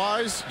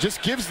talent-wise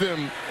just gives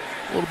them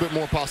a little bit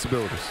more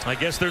possibilities. I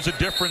guess there's a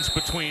difference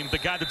between the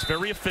guy that's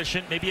very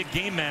efficient, maybe a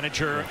game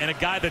manager, and a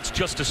guy that's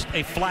just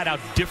a flat-out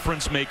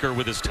difference maker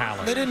with his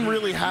talent. They didn't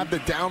really have the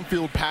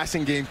downfield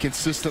passing game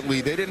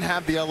consistently. They didn't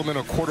have the element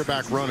of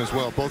quarterback run as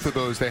well. Both of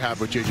those they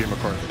have with J.J.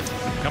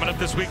 McCarthy. Coming up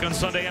this week on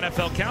Sunday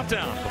NFL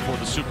Countdown, before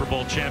the Super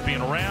Bowl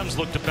champion Rams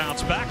look to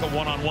bounce back, a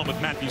one-on-one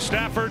with Matthew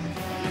Stafford.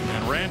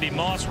 And Randy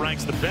Moss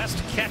ranks the best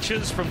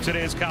catches from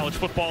today's college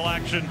football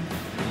action.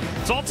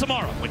 It's all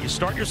tomorrow when you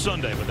start your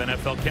Sunday with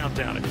NFL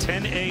Countdown at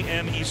 10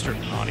 a.m. Eastern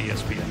on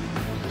ESPN.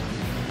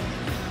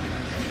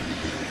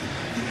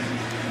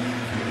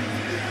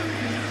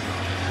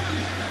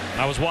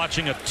 I was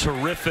watching a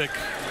terrific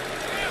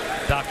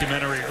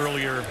documentary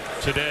earlier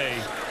today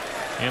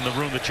in the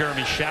room that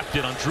Jeremy Schaap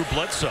did on Drew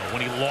Bledsoe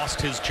when he lost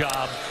his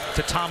job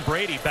to Tom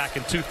Brady back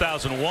in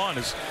 2001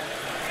 as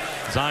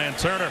Zion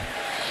Turner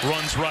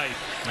runs right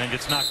and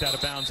gets knocked out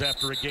of bounds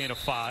after a gain of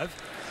 5.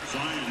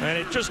 And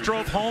it just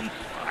drove home,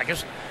 I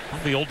guess,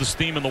 the oldest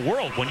theme in the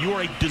world. When you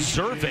are a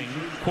deserving,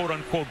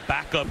 quote-unquote,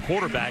 backup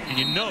quarterback and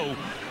you know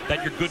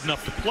that you're good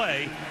enough to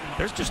play,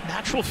 there's just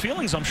natural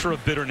feelings, I'm sure,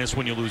 of bitterness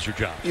when you lose your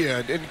job.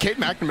 Yeah, and Cade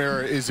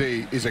McNamara is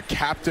a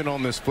captain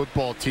on this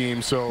football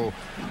team, so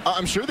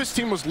I'm sure this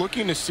team was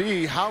looking to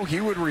see how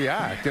he would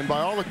react. And by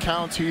all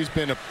accounts, he's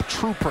been a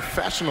true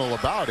professional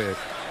about it.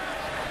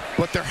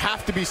 But there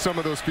have to be some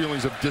of those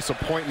feelings of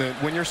disappointment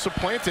when you're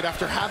supplanted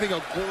after having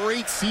a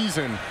great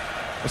season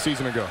a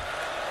season ago.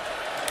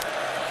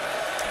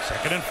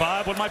 2nd and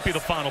 5, what might be the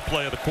final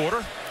play of the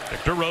quarter.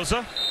 Victor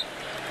Rosa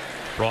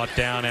brought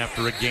down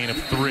after a gain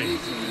of 3.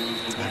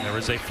 And there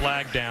is a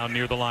flag down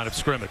near the line of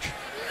scrimmage.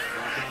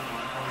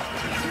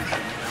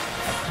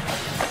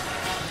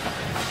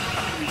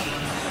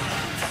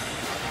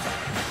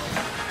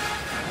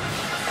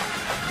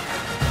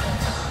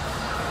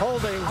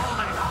 Holding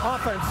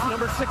offense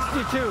number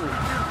 62.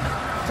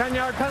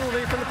 10-yard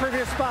penalty from the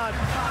previous spot.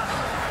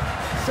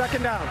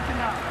 2nd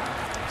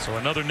down. So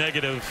another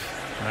negative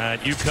that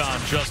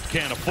UConn just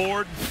can't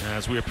afford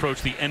as we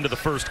approach the end of the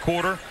first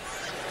quarter.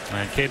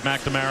 And Cade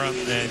McNamara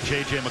and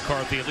J.J.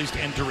 McCarthy, at least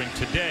entering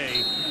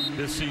today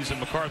this season,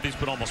 McCarthy's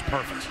been almost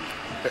perfect.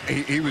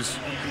 He was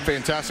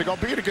fantastic,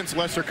 albeit against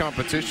lesser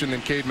competition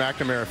than Cade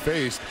McNamara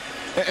faced.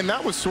 And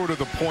that was sort of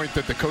the point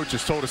that the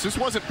coaches told us. This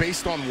wasn't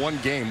based on one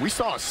game. We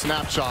saw a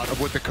snapshot of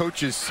what the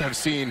coaches have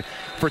seen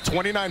for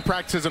 29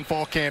 practices in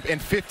fall camp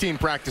and 15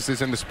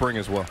 practices in the spring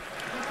as well.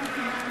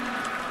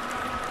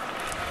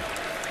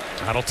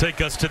 That'll take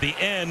us to the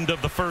end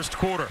of the first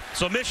quarter.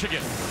 So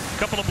Michigan, a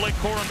couple of Blake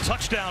Corum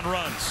touchdown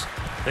runs.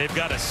 They've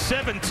got a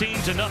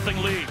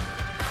 17-0 lead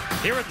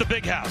here at the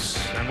Big House.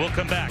 And we'll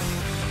come back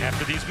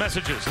after these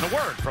messages and a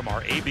word from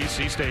our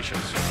ABC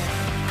stations.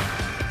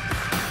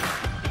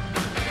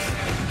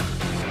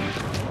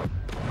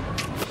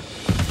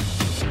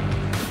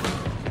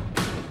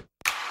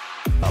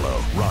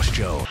 Hello, Ross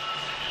Jones.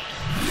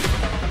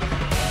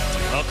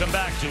 Welcome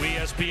back to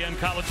ESPN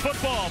College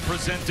Football,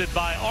 presented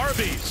by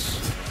Arby's.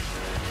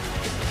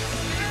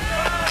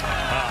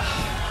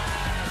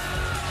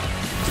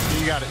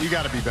 You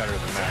got to be better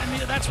than that. I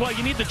mean, that's why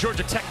you need the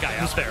Georgia Tech guy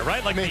out there,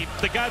 right? Like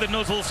the guy that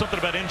knows a little something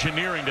about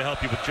engineering to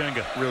help you with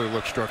Jenga. Really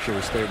looks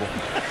structurally stable.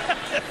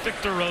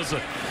 Victor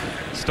Rosa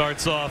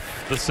starts off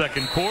the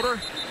second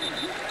quarter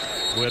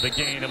with a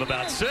gain of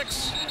about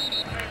 6.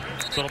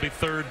 So it'll be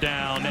 3rd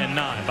down and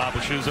 9. Bob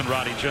Wischusen,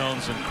 Roddy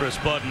Jones, and Chris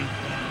Budden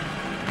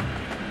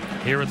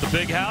here at the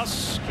Big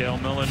House. Cale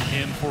Millen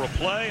in for a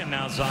play, and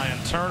now Zion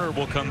Turner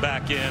will come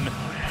back in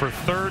for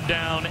 3rd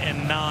down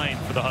and 9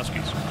 for the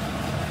Huskies.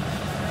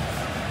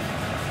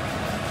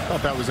 I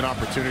thought that was an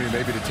opportunity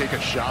maybe to take a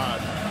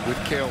shot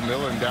with Cale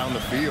Millen down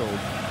the field.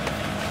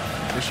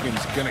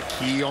 Michigan's going to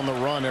key on the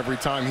run every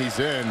time he's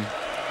in.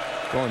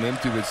 Going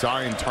empty with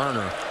Zion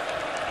Turner.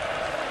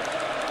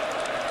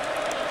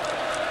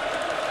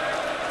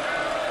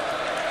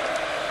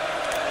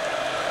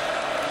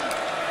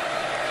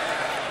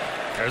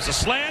 There's a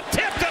slant,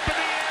 tipped up in the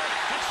air.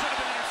 It should have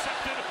been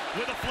intercepted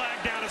with a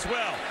flag down as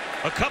well.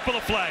 A couple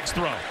of flags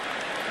thrown.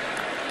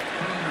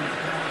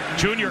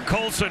 Junior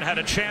Colson had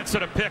a chance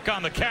at a pick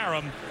on the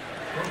carom,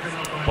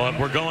 but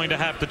we're going to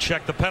have to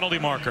check the penalty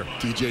marker.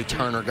 DJ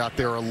Turner got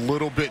there a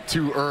little bit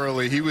too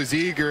early. He was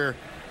eager,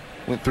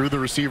 went through the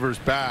receiver's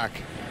back.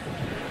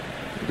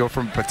 Go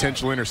from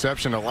potential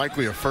interception to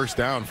likely a 1st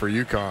down for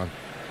UConn.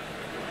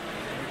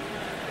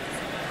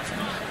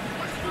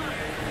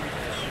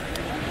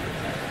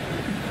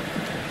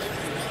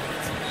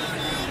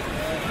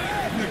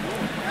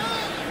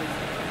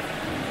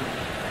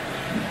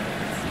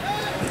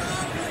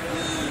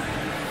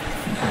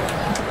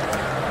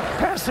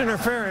 Pass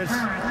interference.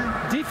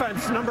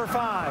 Defense number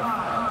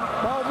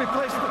 5. Ball will be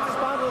placed at the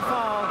spot of the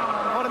foul.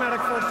 Automatic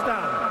 1st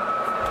down.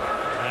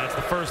 That's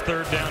the first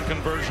 3rd down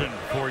conversion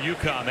for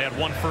UConn. They had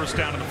 1 1st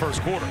down in the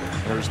 1st quarter.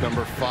 There's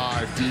number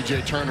 5,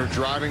 DJ Turner,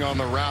 driving on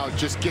the route.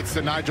 Just gets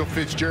to Nigel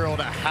Fitzgerald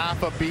a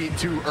half a beat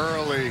too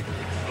early.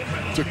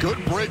 It's a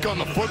good break on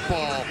the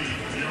football.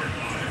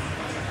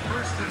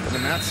 But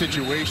in that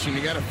situation,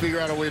 you got to figure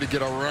out a way to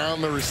get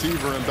around the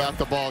receiver and bat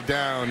the ball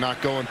down,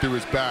 not going through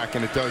his back,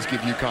 and it does give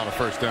UConn a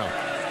 1st down.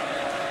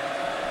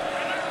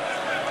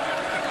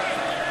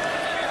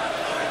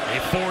 A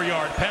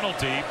 4-yard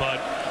penalty,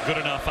 but good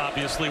enough,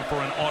 obviously, for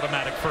an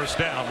automatic 1st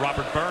down.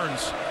 Robert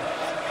Burns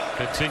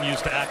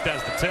continues to act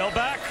as the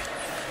tailback.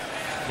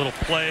 Little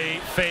play,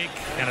 fake,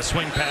 and a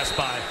swing pass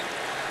by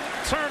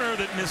Turner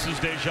that misses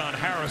Dejon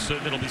Harrison.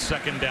 It'll be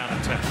 2nd down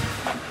and 10.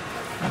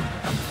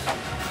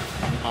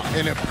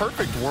 In a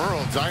perfect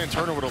world, Zion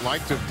Turner would have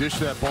liked to have dished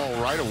that ball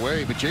right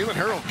away, but Jalen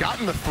Harrell got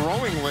in the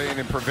throwing lane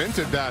and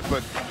prevented that.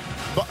 But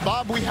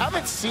Bob, we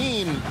haven't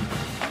seen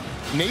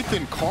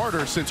Nathan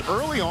Carter since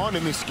early on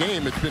in this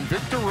game. It's been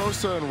Victor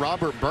Rosa and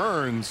Robert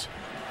Burns.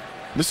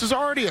 This is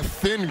already a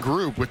thin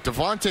group with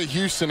Devontae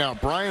Houston out,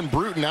 Brian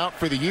Bruton out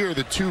for the year,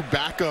 the 2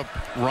 backup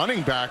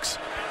running backs.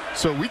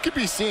 So we could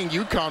be seeing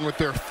UConn with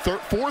their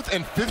 4th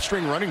and 5th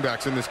string running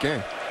backs in this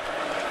game.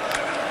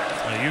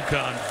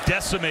 UConn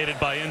decimated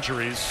by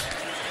injuries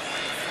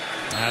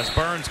as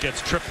Burns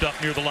gets tripped up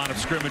near the line of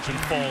scrimmage and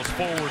falls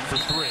forward for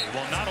 3.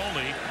 Well, not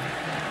only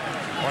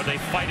are they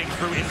fighting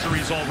through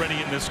injuries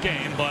already in this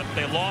game, but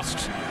they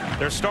lost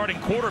their starting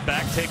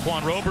quarterback,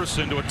 Taquan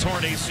Roberson, to a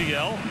torn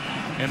ACL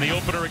in the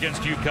opener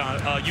against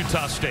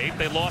Utah State.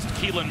 They lost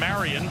Keelan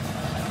Marion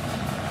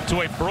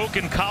to a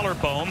broken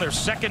collarbone, their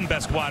 2nd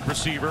best wide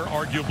receiver,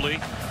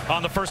 arguably,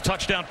 on the first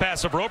touchdown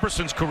pass of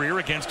Roberson's career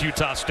against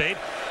Utah State.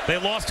 They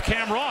lost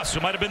Cam Ross,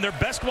 who might have been their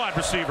best wide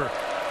receiver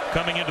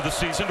coming into the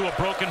season, to a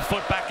broken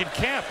foot back in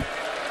camp.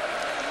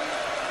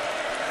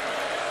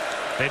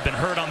 They've been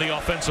hurt on the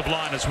offensive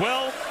line as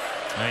well.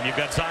 And you've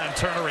got Zion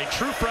Turner, a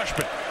true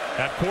freshman,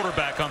 at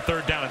quarterback on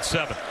 3rd down and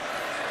 7.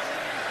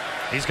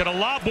 He's going to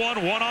lob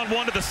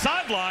one-on-one to the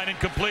sideline, and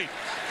complete.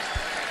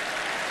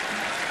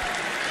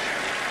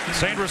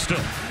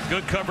 Sainristil,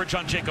 good coverage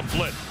on Jacob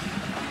Flynn.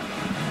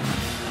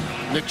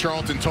 Nick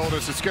Charlton told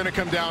us it's going to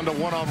come down to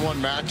one-on-one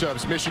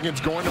matchups. Michigan's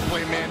going to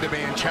play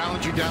man-to-man,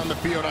 challenge you down the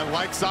field. I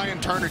like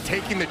Zion Turner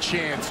taking the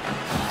chance,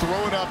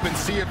 throw it up and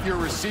see if your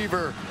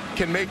receiver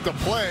can make the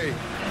play.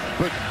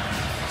 But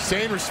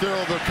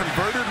Sainristil, the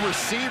converted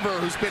receiver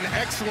who's been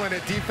excellent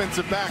at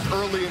defensive back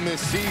early in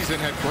this season,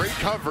 had great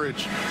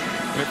coverage,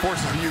 and it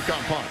forces the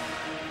UConn punt.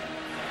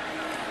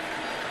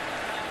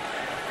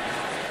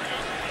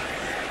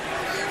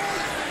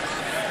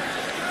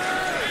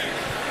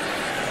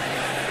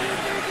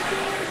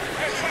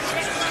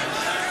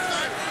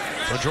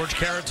 So George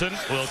Carrington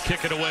will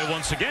kick it away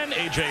once again.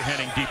 A.J.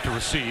 Henning deep to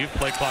receive.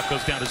 Play clock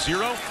goes down to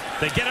 0.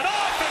 They get it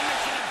off, and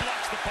Michigan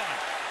blocks the punt.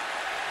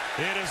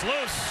 It is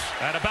loose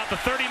at about the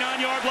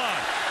 39-yard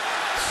line.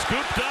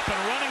 Scooped up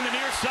and running the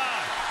near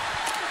side.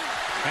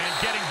 And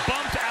getting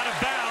bumped out of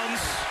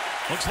bounds.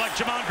 Looks like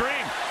Jamon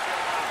Green.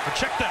 But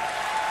check that.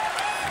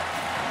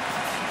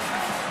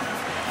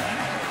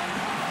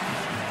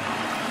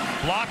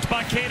 Blocked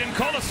by Caden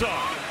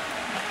Colasar.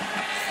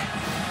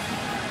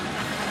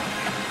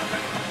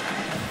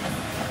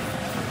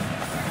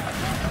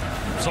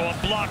 So a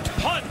blocked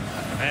punt,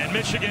 and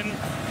Michigan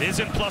is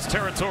in plus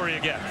territory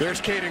again.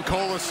 There's Caden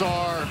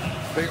Colasar.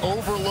 They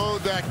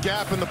overload that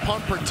gap in the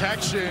punt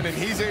protection, and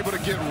he's able to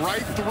get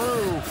right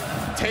through,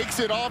 takes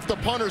it off the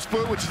punter's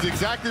foot, which is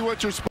exactly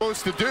what you're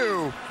supposed to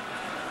do.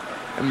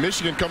 And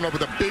Michigan coming up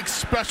with a big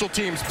special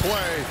teams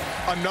play.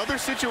 Another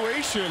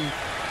situation,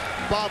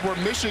 Bob, where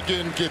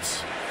Michigan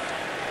gets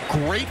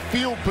great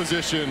field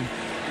position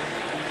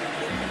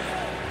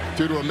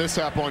due to a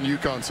mishap on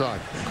UConn's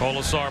side.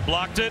 Colasar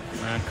blocked it,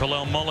 and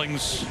Kalel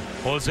Mullings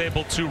was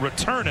able to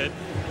return it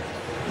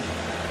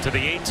to the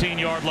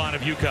 18-yard line of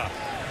UConn.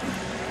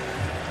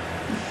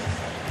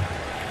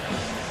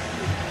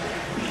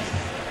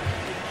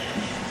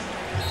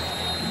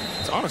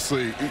 It's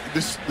honestly,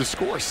 the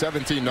score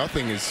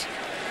 17-0 is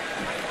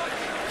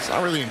it's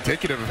not really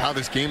indicative of how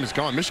this game has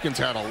gone. Michigan's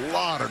had a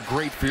lot of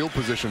great field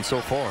position so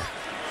far.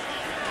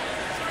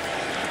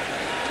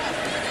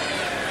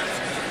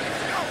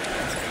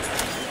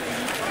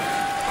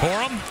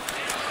 Corum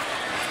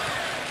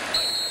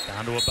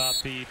down to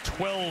about the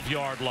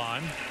 12-yard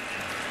line.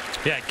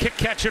 Yeah,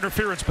 kick-catch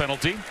interference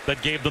penalty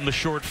that gave them the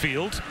short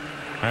field,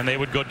 and they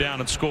would go down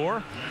and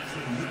score.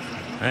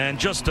 And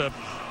just a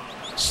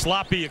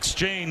sloppy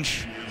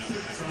exchange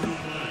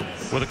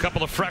with a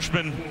couple of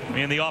freshmen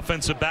in the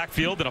offensive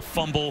backfield, and a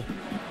fumble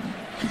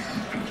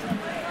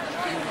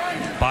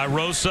by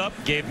Rosa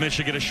gave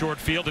Michigan a short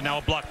field, and now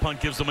a block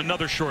punt gives them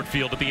another short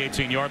field at the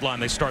 18-yard line.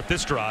 They start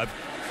this drive,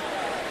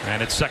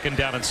 and it's 2nd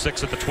down and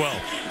 6 at the 12.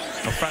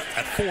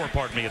 At 4,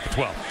 pardon me, at the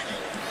 12.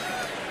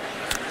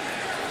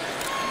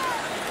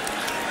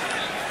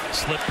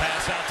 Slip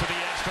pass out to the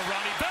edge to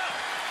Ronnie Bell.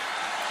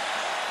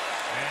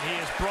 And he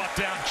is brought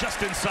down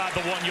just inside the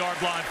 1-yard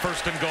line,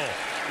 1st and goal.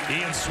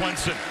 Ian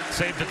Swenson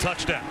saved the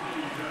touchdown.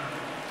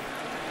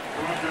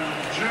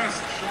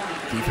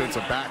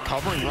 Defensive back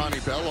covering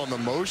Ronnie Bell on the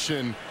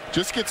motion.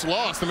 Just gets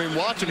lost. I mean,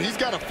 watch him. He's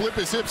got to flip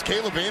his hips.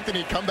 Caleb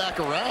Anthony come back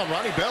around.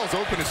 Ronnie Bell's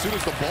open as soon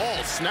as the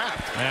ball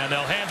snapped. And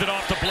they'll hand it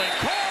off to Blake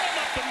Corum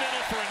up the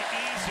middle for an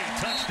easy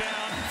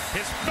touchdown.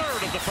 His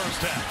 3rd of the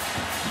first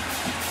half.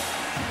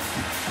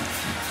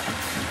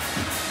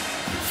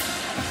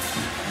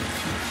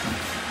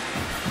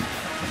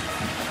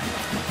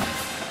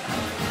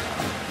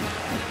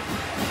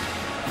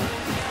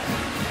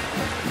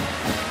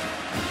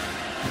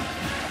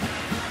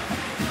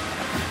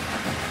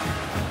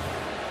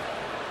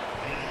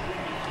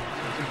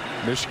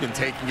 Michigan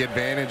taking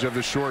advantage of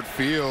the short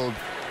field.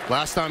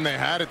 Last time they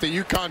had it, the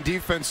UConn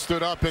defense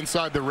stood up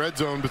inside the red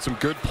zone, but some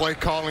good play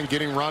calling,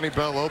 getting Ronnie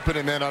Bell open,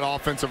 and then an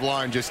offensive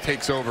line just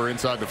takes over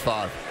inside the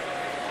 5.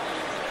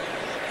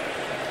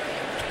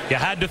 You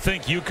had to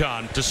think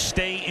UConn, to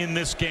stay in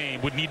this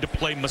game, would need to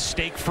play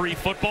mistake-free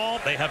football.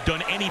 They have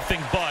done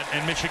anything but,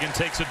 and Michigan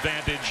takes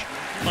advantage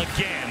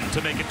again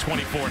to make it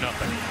 24-0.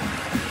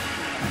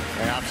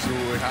 They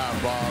absolutely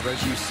have, Bob.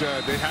 As you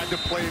said, they had to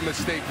play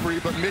mistake-free,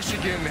 but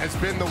Michigan has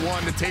been the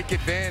one to take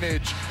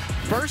advantage.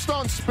 First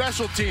on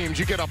special teams,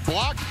 you get a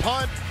blocked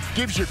punt,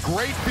 gives you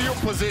great field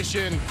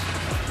position.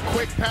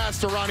 Quick pass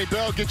to Ronnie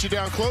Bell, gets you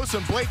down close,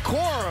 and Blake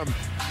Corum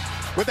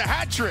with a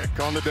hat trick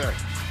on the day.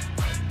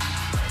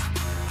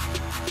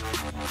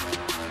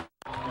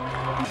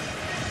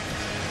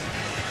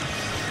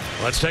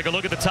 Let's take a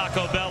look at the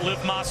Taco Bell Live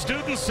Más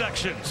student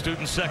section.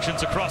 Student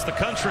sections across the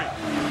country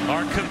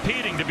are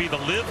competing to be the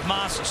Live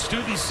Más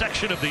student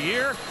section of the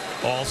year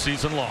all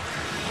season long.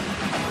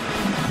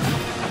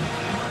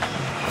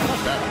 Not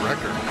a bad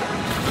record.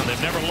 And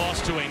they've never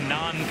lost to a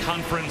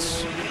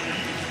non-conference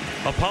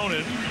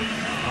opponent.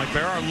 Mike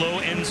Bear, our low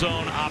end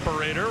zone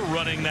operator,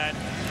 running that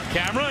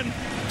camera. And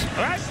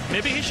all right,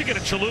 maybe he should get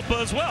a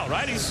chalupa as well,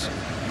 right? He's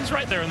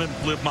right there in the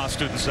Live Más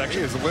student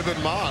section. He is living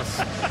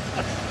Más.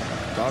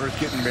 Daughter's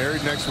getting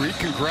married next week.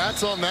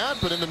 Congrats on that.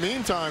 But in the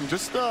meantime,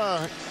 just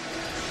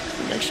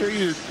make sure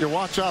you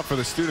watch out for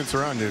the students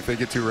around you if they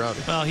get too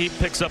rowdy. Well, he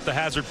picks up the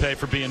hazard pay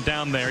for being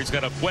down there. He's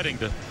got a wedding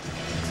to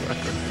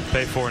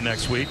pay for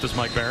next week. Does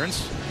Mike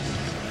Behrens?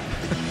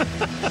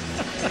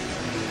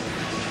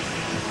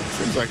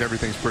 Seems like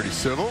everything's pretty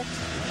civil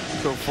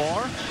so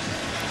far.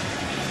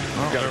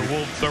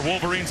 Well, their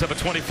Wolverines have a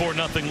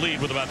 24-0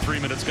 lead with about 3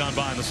 minutes gone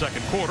by in the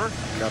 2nd quarter.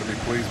 Got to be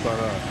pleased by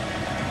that.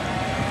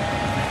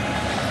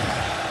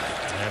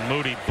 And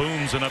Moody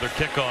booms another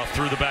kickoff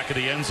through the back of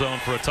the end zone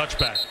for a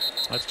touchback.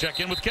 Let's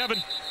check in with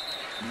Kevin.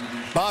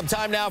 Bob,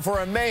 time now for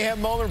a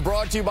mayhem moment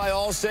brought to you by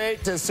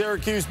Allstate. To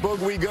Syracuse Boog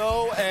we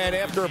go, and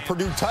after a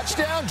Purdue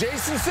touchdown,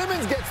 Jason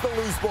Simmons gets the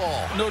loose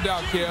ball. No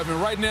doubt,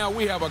 Kevin. Right now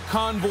we have a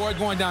convoy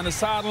going down the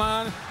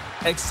sideline,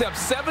 except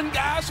 7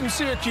 guys from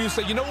Syracuse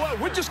say, you know what,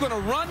 we're just going to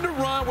run the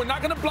run. We're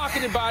not going to block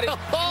anybody.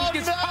 Oh, he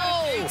gets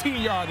past the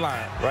 18-yard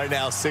line. Right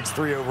now,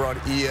 6-3 over on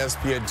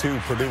ESPN2.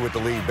 Purdue with the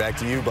lead. Back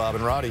to you, Bob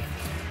and Roddy.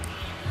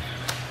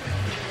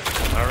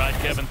 All right,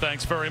 Kevin,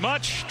 thanks very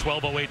much.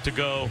 12:08 to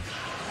go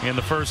in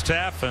the first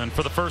half, and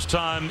for the first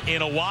time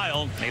in a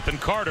while, Nathan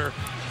Carter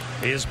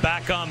is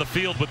back on the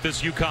field with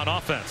this UConn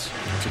offense.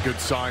 It's a good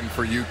sign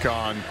for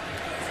UConn.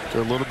 After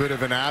a little bit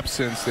of an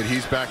absence, that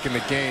he's back in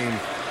the game.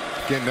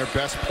 Again, their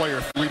best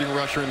player, leading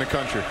rusher in the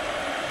country.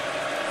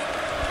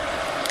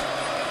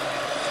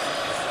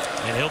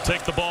 And he'll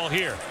take the ball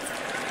here,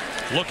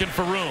 looking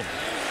for room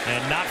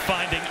and not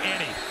finding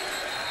any.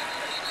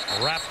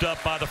 wrapped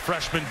up by the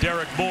freshman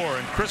Derek Moore.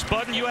 And Chris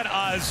Budden, you had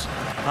eyes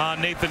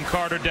on Nathan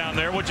Carter down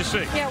there. What'd you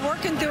see? Yeah,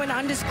 working through an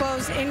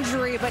undisclosed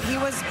injury, but he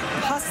was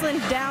hustling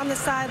down the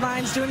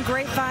sidelines, doing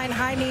grapevine,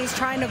 high knees,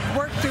 trying to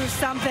work through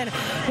something.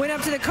 Went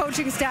up to the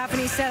coaching staff and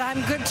he said,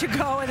 I'm good to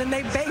go. And then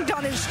they banged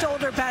on his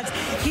shoulder pads.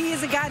 He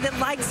is a guy that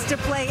likes to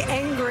play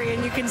angry,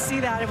 and you can see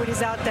that when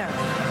he's out there.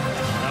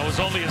 That was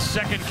only his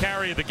second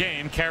carry of the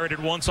game. Carried it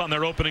once on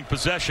their opening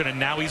possession, and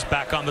now he's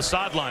back on the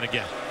sideline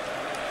again.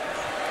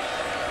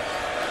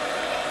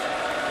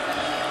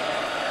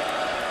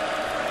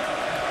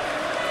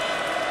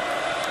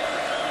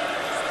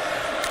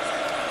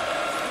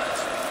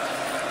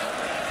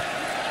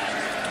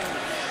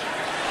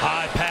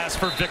 High pass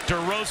for Victor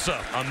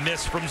Rosa. A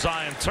miss from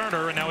Zion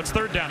Turner, and now it's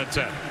 3rd down and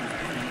 10.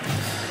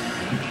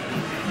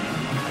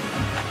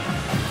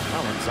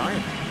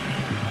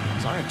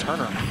 Zion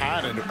Turner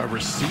had a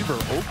receiver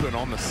open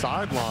on the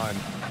sideline.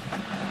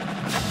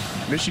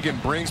 Michigan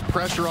brings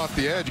pressure off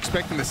the edge,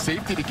 expecting the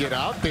safety to get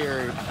out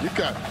there. You've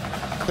got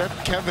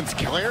Kevin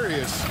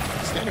Clarius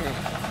standing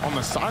on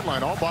the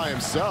sideline all by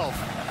himself.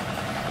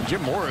 And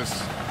Jim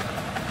Morris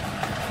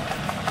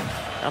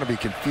got to be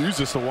confused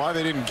as to why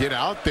they didn't get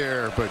out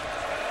there, but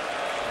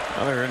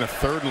now they're in a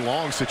 3rd and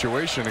long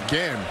situation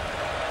again.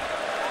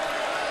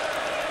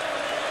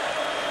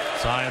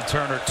 Zion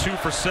Turner 2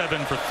 for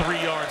 7 for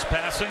 3 yards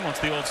passing. What's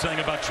the old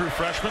saying about true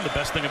freshmen? The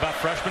best thing about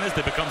freshmen is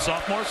they become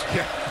sophomores.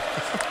 Yeah.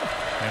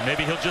 And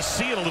maybe he'll just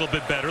see it a little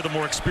bit better the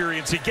more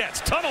experience he gets.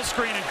 Tunnel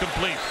screen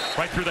incomplete.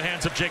 Right through the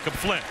hands of Jacob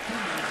Flynn.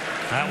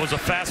 That was a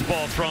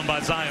fastball thrown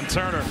by Zion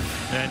Turner.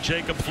 And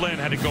Jacob Flynn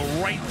had to go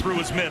right through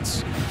his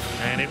mitts.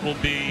 And it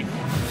will be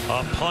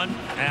a punt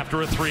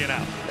after a 3 and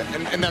out.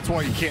 And that's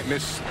why you can't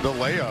miss the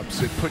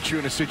layups. It puts you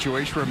in a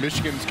situation where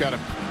Michigan's going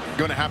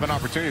to have an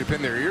opportunity to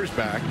pin their ears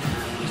back.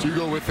 So you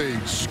go with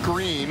a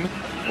screen,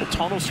 a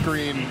tunnel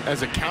screen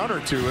as a counter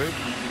to it.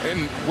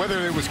 And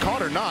whether it was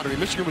caught or not, I mean,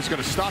 Michigan was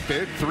going to stop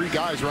it. 3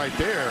 guys right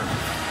there.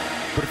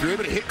 But if you're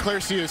able to hit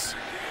Clarius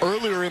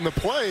earlier in the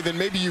play, then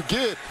maybe you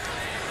get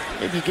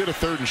a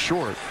 3rd and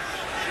short.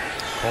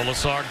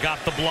 Colasar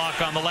got the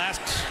block on the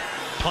last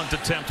punt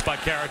attempt by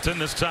Carrington.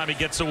 This time he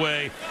gets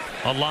away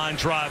a line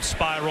drive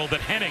spiral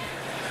that Henning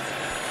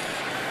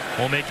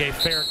will make a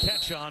fair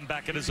catch on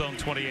back at his own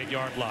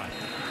 28-yard line.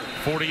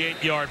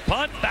 48-yard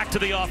punt. Back to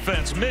the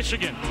offense.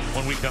 Michigan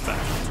when we come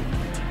back.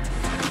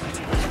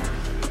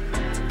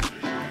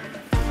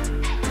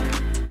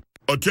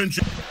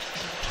 Attention.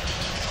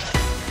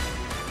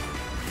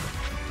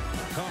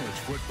 College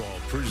football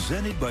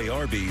presented by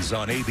Arby's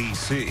on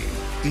ABC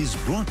is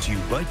brought to you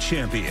by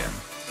Champion,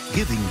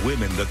 giving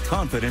women the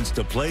confidence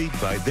to play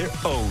by their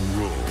own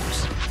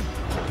rules.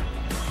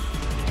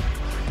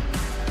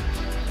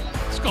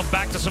 Let's go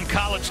back to some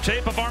college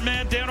tape of our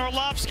man Dan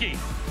Orlovsky.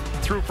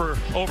 Threw for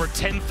over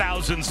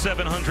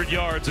 10,700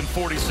 yards in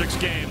 46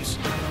 games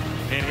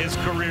in his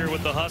career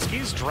with the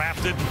Huskies.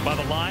 Drafted by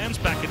the Lions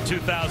back in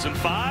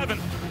 2005, and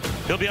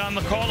he'll be on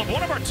the call of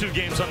one of our 2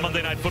 games on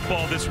Monday Night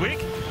Football this week.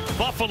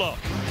 Buffalo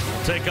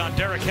take on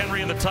Derrick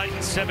Henry and the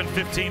Titans,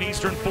 7:15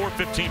 Eastern,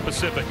 4:15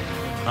 Pacific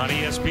on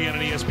ESPN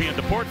and ESPN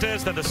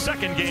Deportes. Then the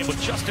second game with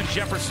Justin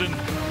Jefferson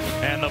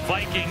and the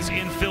Vikings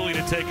in Philly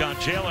to take on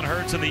Jalen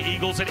Hurts and the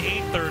Eagles at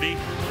 8:30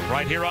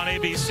 right here on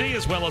ABC,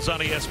 as well as on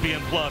ESPN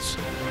Plus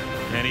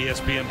and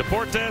ESPN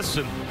Deportes.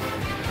 And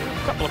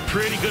a couple of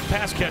pretty good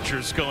pass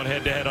catchers going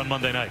head-to-head on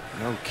Monday night.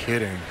 No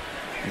kidding.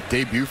 The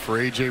debut for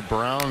A.J.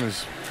 Brown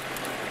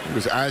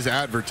was as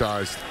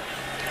advertised.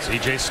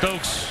 C.J.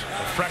 Stokes,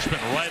 a freshman,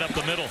 right up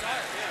the middle.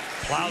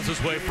 Plows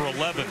his way for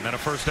 11 and a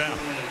first down.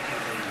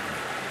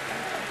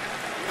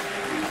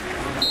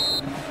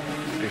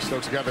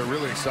 Stokes got they're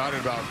really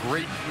excited about.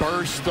 Great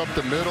burst up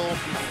the middle.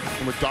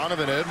 And with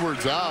Donovan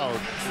Edwards out,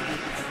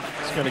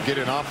 he's going to get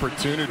an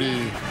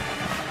opportunity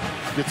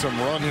to get some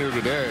run here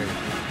today.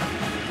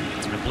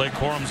 And Blake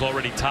Corum's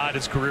already tied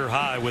his career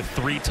high with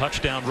 3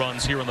 touchdown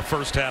runs here in the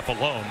first half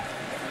alone.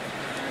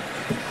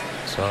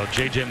 So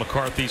J.J.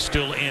 McCarthy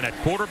still in at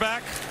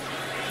quarterback.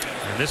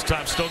 And this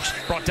time Stokes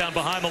brought down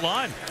behind the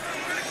line.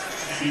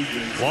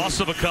 Loss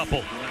of a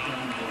couple.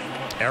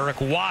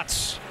 Eric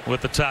Watts with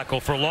the tackle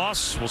for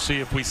loss. We'll see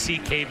if we see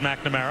Cade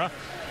McNamara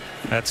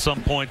at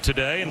some point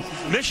today.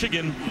 And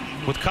Michigan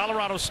with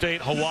Colorado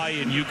State,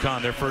 Hawaii, and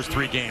UConn, their first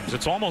 3 games.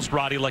 It's almost,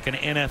 Roddy, like an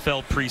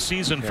NFL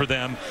preseason for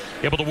them.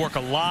 Able to work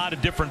a lot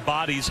of different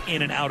bodies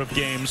in and out of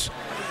games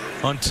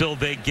until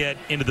they get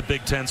into the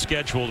Big Ten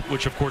schedule,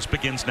 which of course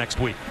begins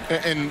next week.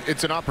 And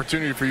it's an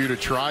opportunity for you to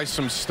try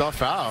some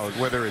stuff out,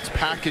 whether it's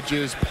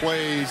packages,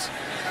 plays.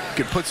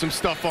 You can put some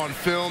stuff on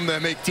film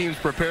that make teams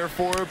prepare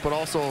for it, but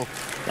also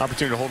an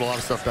opportunity to hold a lot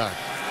of stuff back.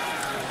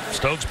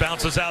 Stokes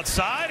bounces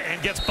outside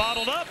and gets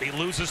bottled up. He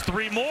loses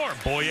 3 more.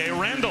 Boye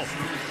Randall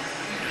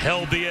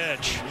held the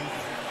edge.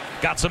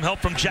 Got some help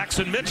from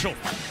Jackson Mitchell.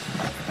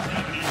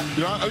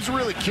 You know, I was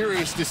really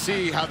curious to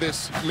see how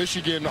this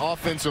Michigan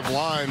offensive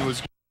line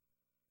was.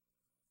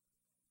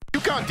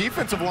 UConn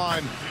defensive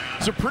line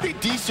is a pretty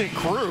decent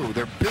crew.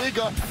 They're big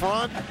up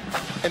front,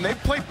 and they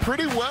play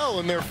pretty well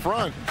in their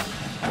front.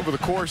 over the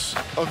course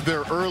of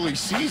their early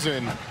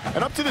season.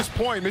 And up to this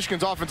point,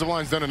 Michigan's offensive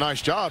line's done a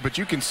nice job, but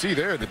you can see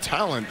there the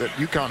talent that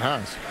UConn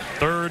has.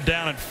 3rd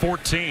down and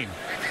 14.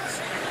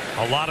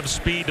 A lot of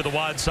speed to the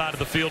wide side of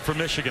the field for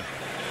Michigan.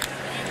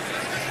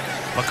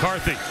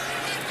 McCarthy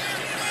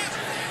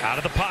out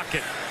of the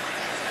pocket.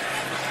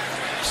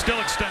 Still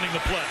extending the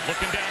play,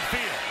 looking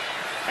downfield.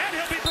 And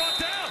he'll be brought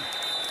down.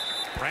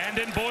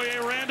 Brandon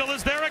Boye-Randall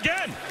is there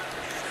again.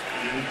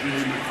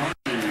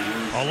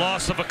 A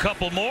loss of a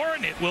couple more,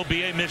 and it will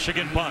be a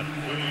Michigan punt.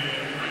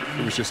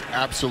 There was just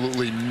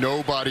absolutely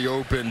nobody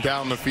open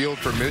down the field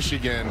for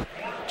Michigan.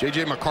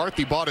 J.J.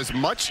 McCarthy bought as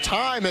much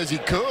time as he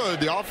could.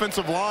 The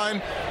offensive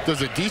line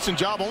does a decent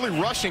job only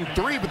rushing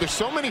 3, but there's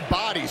so many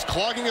bodies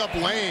clogging up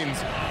lanes.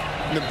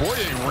 And then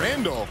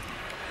Boye-Randall,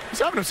 he's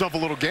having himself a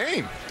little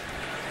game.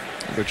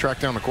 They track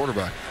down the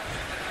quarterback.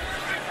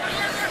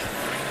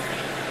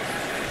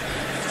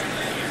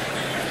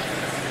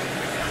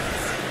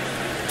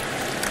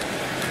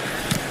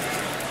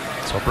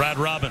 So Brad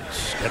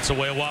Robbins gets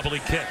away a wobbly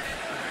kick.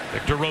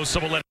 Victor Rosa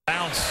will let it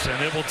bounce,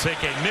 and it will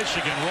take a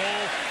Michigan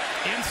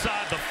roll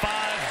inside the 5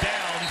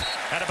 downs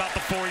at about the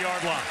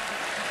 4-yard line.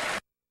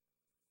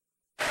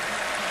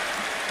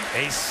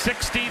 A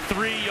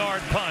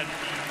 63-yard punt,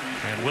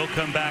 and we'll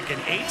come back in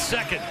 8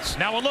 seconds.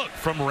 Now a look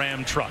from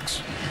Ram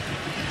Trucks.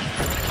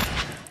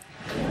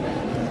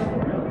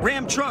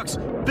 Ram Trucks,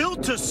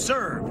 built to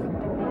serve.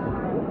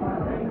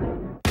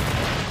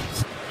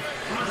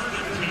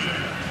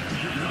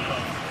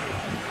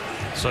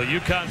 So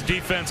UConn's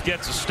defense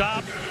gets a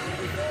stop,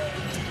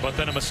 but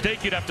then a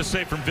mistake you'd have to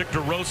say from Victor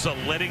Rosa,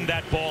 letting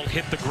that ball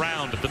hit the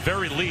ground. At the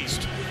very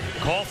least,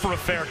 call for a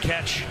fair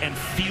catch and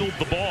field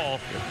the ball.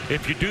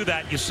 If you do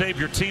that, you save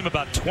your team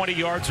about 20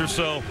 yards or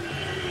so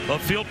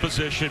of field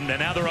position, and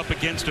now they're up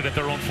against it at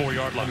their own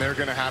 4-yard line. And they're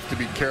going to have to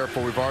be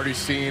careful. We've already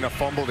seen a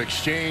fumbled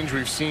exchange.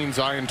 We've seen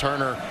Zion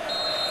Turner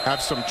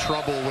have some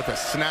trouble with a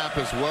snap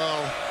as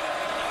well.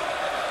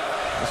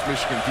 This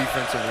Michigan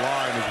defensive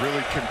line has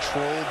really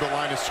controlled the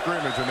line of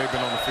scrimmage when they've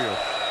been on the field.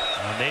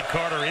 Nate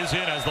Carter is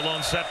in as the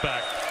lone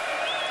setback.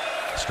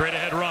 Straight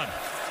ahead run.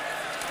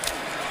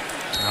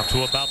 Out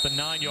to about the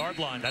 9-yard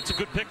line. That's a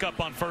good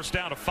pickup on 1st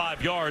down of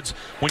 5 yards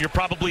when you're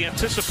probably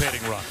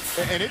anticipating run.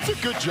 And it's a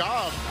good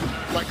job,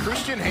 like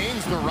Christian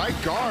Haynes, the right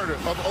guard,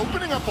 of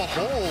opening up a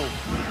hole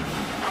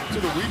to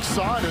the weak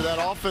side of that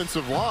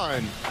offensive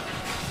line.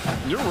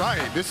 You're right.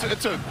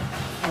 It's a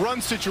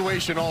run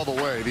situation all the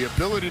way. The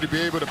ability to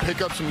be able to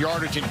pick up some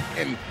yardage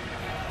and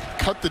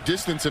cut the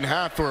distance in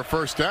half for a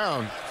 1st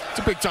down. It's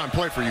a big-time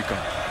play for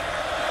UConn.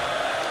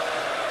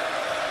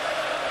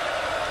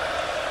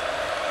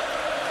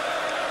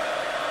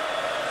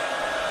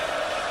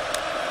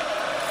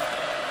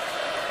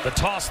 The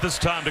toss this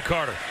time to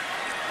Carter.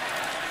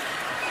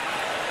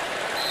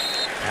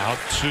 Out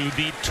to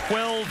the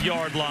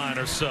 12-yard line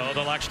or so.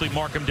 They'll actually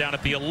mark him down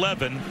at the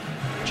 11.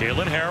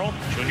 Jalen Harrell,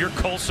 Junior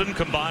Colson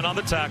combined on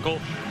the tackle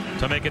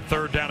to make it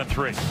 3rd down and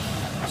 3.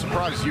 I'm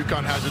surprised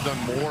UConn hasn't done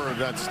more of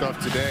that stuff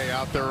today,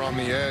 out there on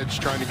the edge,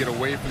 trying to get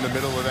away from the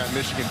middle of that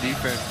Michigan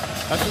defense.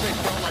 That's when they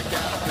felt like they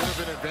had a bit of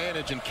an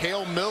advantage. And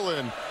Cale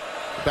Millen,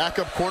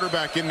 backup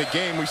quarterback in the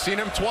game, we've seen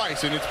him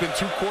twice, and it's been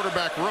 2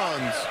 quarterback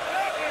runs.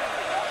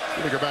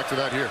 Let me go back to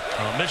that here.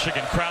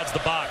 Michigan crowds the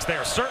box. They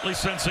are certainly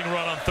sensing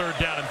run on 3rd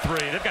down and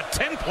 3. They've got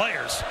 10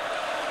 players.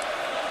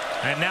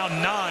 And now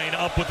 9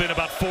 up within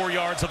about 4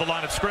 yards of the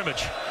line of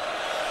scrimmage.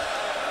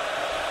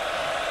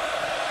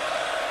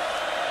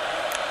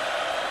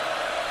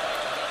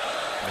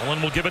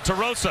 Millen will give it to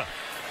Rosa.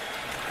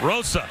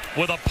 Rosa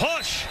with a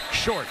push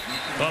short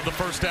of the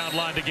 1st down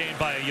line to gain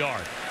by a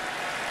yard.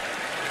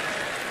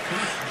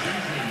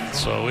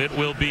 So it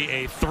will be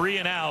a 3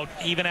 and out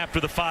even after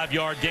the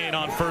 5-yard gain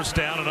on 1st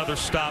down. Another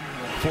stop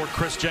for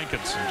Chris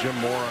Jenkins. Jim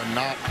Mora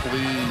not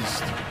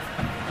pleased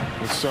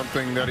with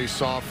something that he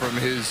saw from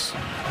his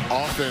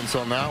offense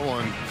on that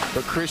one.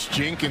 But Chris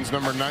Jenkins,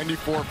 number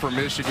 94 for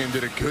Michigan,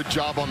 did a good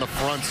job on the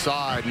front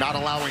side, not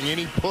allowing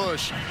any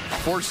push,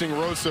 forcing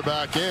Rosa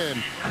back in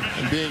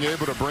and being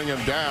able to bring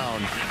him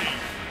down.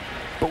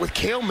 But with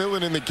Cale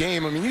Millen in the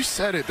game, I mean, you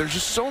said it, there's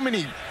just so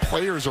many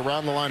players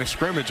around the line of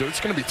scrimmage.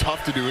 It's going to be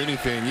tough to do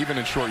anything, even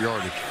in short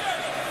yardage.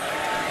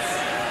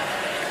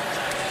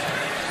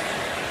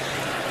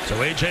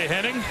 So A.J.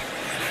 Henning,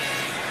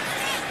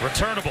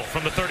 returnable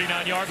from the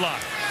 39-yard line.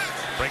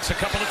 Breaks a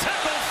couple of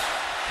tackles.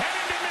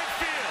 Heading to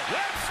midfield.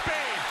 Web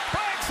Spade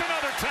breaks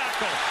another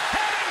tackle.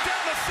 Heading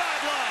down the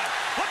sideline.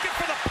 Looking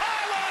for the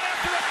pylon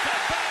after a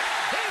cutback.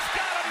 He's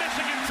got a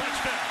Michigan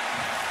touchdown.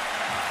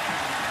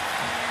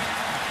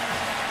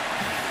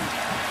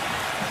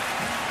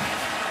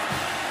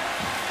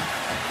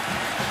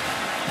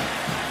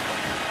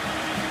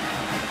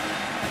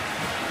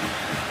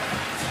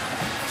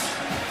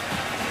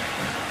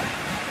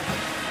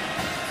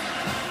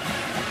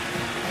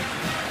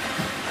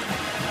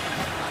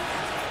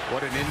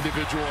 What an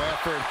individual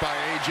effort by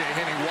A.J.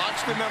 Henning.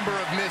 Watch the number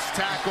of missed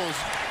tackles.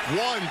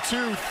 1,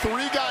 2,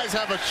 3 guys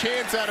have a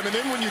chance at him, and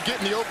then when you get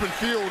in the open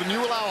field and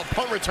you allow a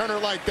punt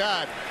returner like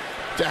that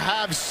to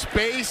have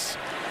space,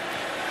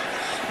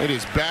 It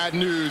is bad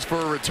news for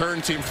a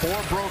return team. 4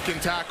 broken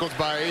tackles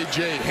by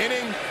A.J.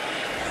 Henning.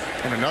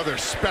 And another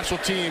special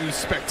teams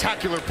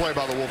spectacular play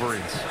by the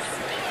Wolverines.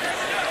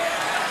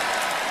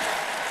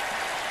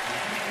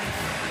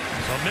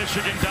 So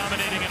Michigan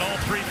dominating in all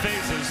 3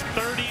 phases,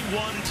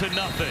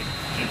 31-0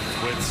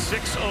 with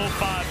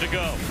 6:05 to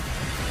go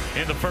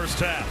in the first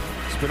half.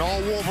 It's been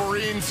all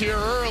Wolverines here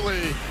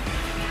early.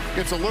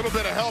 Gets a little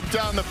bit of help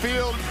down the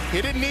field.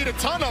 He didn't need a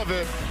ton of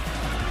it,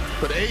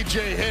 but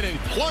A.J. Henning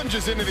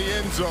plunges into the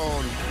end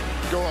zone.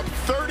 Go up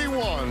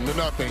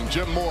 31-0.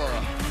 Jim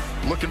Mora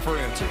looking for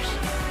answers.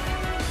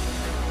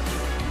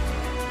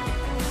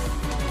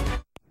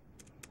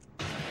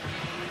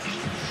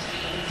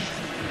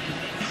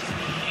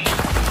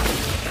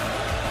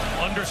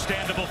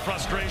 Understandable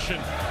frustration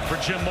for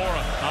Jim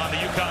Mora on the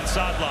UConn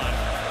sideline.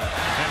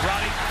 And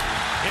Roddy,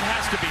 it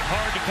has to be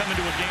hard to come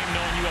into a game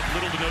knowing you have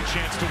little to no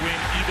chance to win,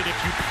 even if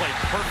you play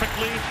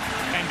perfectly,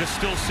 and to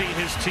still see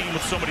his team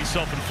with so many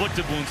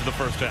self-inflicted wounds in the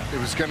first half. It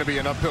was going to be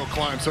an uphill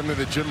climb, something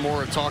that Jim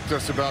Mora talked to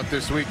us about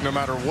this week no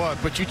matter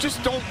what. But you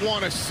just don't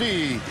want to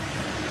see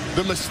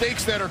the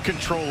mistakes that are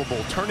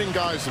controllable. Turning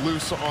guys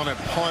loose on a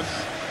punt,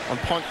 on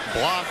punt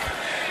block,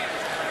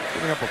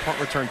 giving up a punt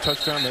return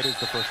touchdown, that is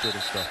the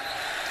frustrating stuff.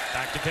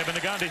 Back to Kevin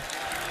Nagandi.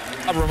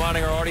 I'm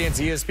reminding our audience,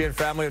 ESPN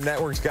Family of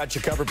Networks got you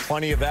covered,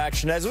 plenty of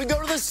action. As we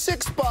go to the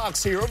 6th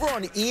box here, over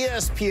on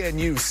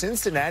ESPNU,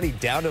 Cincinnati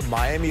down to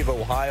Miami of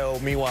Ohio.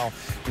 Meanwhile,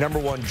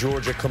 #1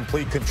 Georgia,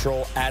 complete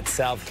control at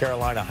South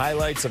Carolina.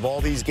 Highlights of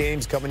all these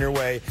games coming your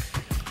way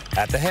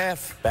at the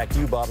half. Back to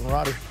you, Bob and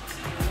Roddy.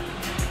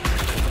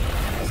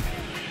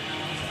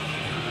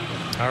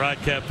 All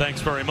right, Kev,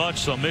 thanks very much.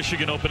 So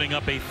Michigan opening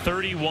up a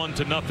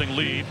 31-0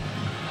 lead.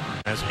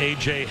 As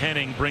A.J.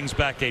 Henning brings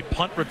back a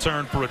punt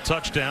return for a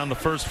touchdown, the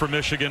first for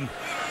Michigan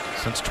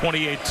since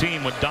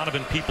 2018 when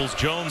Donovan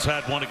Peoples-Jones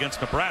had one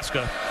against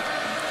Nebraska.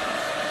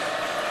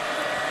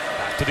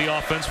 Back to the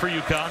offense for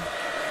UConn.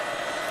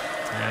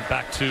 And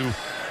back to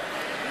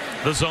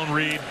the zone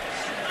read.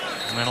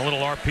 And a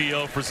little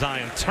RPO for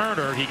Zion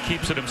Turner. He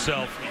keeps it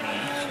himself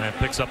and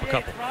picks up a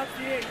couple.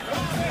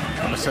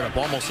 Trying to set up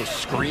almost a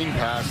screen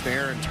pass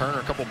there, and Turner,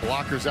 a couple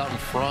blockers out in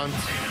front.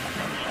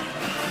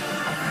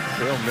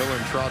 Dale Miller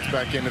trots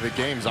back into the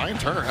game. Zion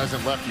Turner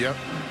hasn't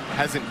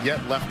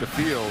yet left the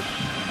field.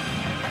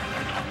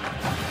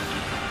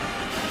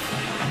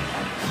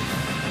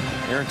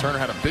 Aaron Turner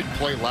had a big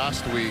play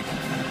last week.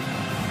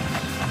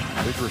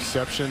 Big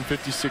reception,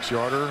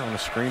 56-yarder on a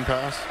screen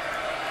pass.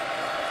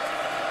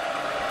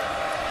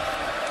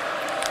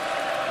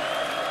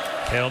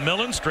 Dale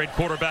Millen, straight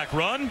quarterback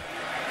run.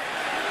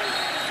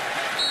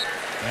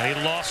 And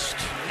he lost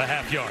a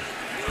half yard.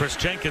 Chris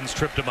Jenkins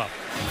tripped him up.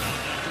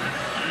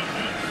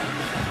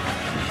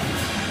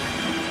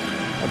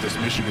 This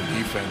Michigan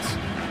defense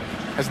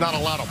has not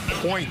allowed a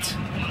point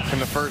in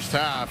the first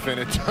half, and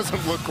it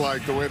doesn't look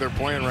like the way they're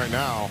playing right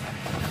now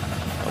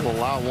they'll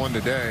allow one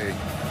today.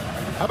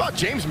 How about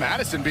James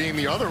Madison being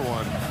the other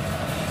one?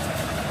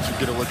 Let's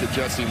get a look at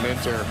Jesse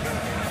Minter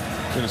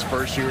in his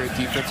first year at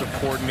defensive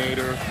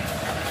coordinator,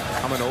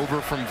 coming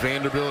over from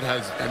Vanderbilt,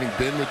 having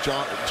been with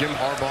Jim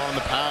Harbaugh in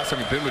the past,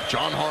 having been with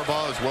John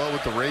Harbaugh as well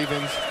with the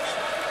Ravens.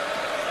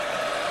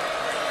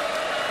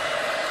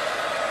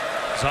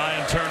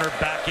 Zion Turner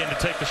back in to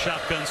take the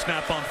shotgun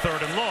snap on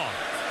 3rd and long.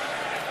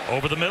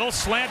 Over the middle,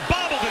 slant,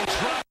 bobbled and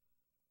dropped.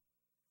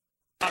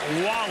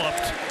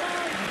 Walloped.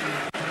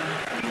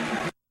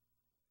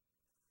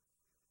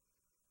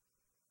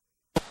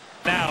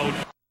 Now,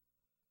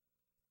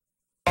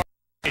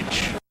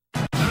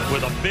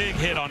 with a big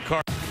hit on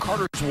Carter.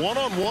 Carter's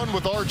one-on-one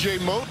with R.J.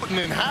 Moten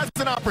and has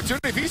an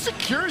opportunity. If he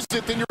secures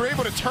it, then you're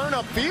able to turn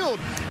upfield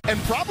and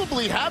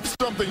probably have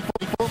something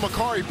for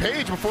Makari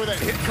Page before that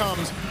hit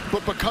comes.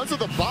 But because of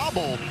the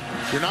bobble,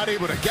 you're not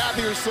able to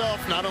gather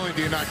yourself. Not only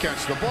do you not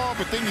catch the ball,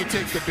 but then you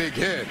take the big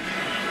hit.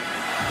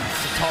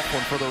 It's a tough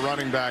one for the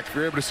running back. If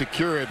you're able to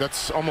secure it,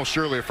 that's almost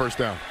surely a first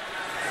down.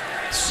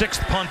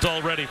 6th punt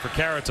already for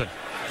Carrington.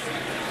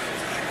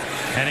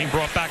 Henning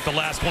brought back the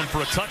last one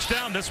for a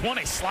touchdown. This one,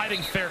 a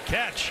sliding fair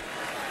catch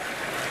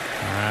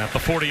at the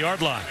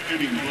 40-yard line.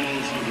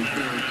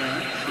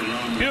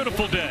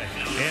 Beautiful day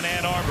in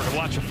Ann Arbor to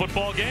watch a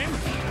football game.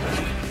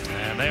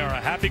 And they are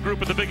a happy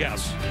group at the Big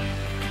House.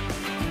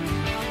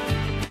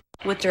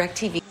 With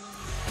DirecTV.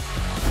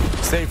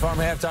 State Farm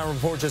halftime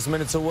report just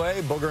minutes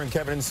away. Booger and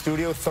Kevin in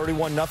studio,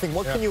 31-0.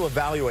 What can you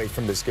evaluate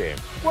from this game?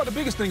 Well, the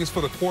biggest thing is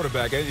for the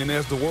quarterback, and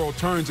as the world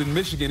turns in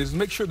Michigan, is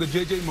make sure that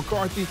J.J.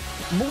 McCarthy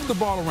move the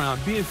ball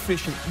around, be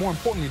efficient. More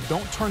importantly,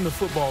 don't turn the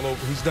football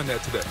over. He's done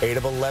that today. 8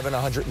 of 11,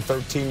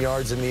 113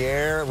 yards in the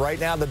air. Right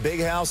now, the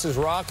Big House is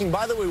rocking.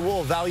 By the way,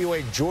 we'll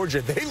evaluate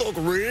Georgia. They look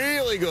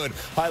really good.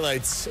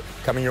 Highlights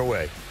coming your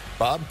way.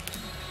 Bob?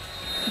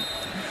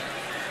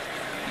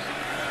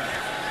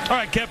 All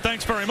right, Kev,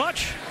 thanks very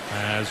much.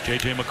 As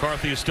J.J.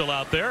 McCarthy is still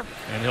out there,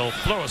 and he'll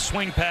throw a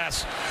swing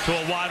pass to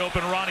a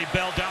wide-open Ronnie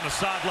Bell down the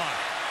sideline.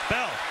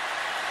 Bell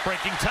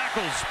breaking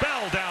tackles.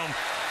 Bell down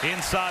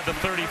inside the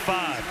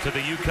 35 to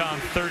the UConn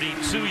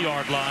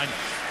 32-yard line.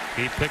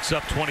 He picks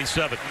up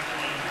 27.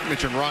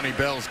 mentioned Ronnie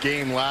Bell's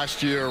game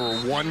last year,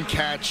 1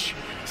 catch,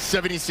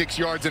 76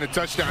 yards and a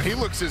touchdown. He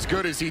looks as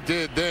good as he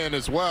did then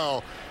as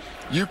well.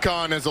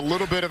 UConn has a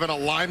little bit of an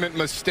alignment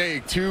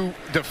mistake. 2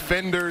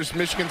 defenders.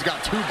 Michigan's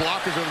got 2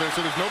 blockers over there,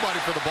 so there's nobody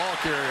for the ball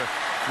carrier.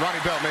 Ronnie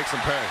Bell makes him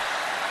pay.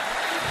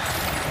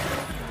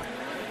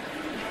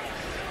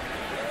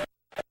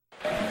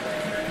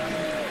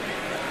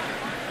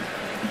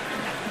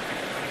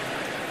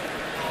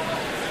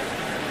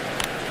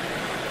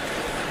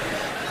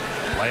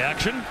 Play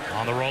action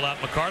on the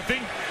rollout. McCarthy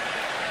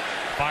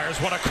fires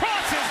one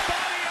across his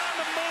body on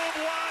the move,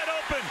 wide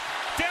open.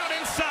 Down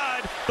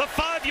inside the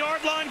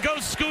 5-yard line goes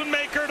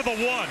Schoonmaker to the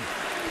 1.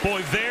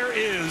 Boy, there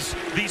is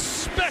the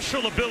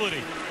special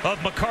ability of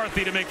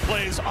McCarthy to make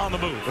plays on the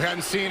move. We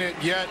hadn't seen it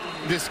yet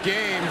this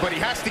game, but he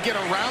has to get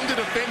around the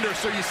defender,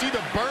 so you see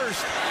the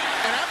burst.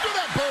 And after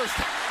that burst,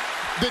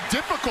 the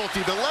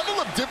difficulty, the level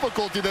of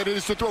difficulty that it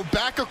is to throw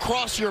back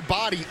across your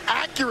body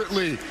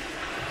accurately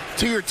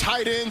to your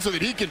tight end so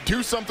that he can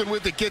do something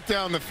with it, get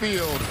down the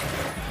field.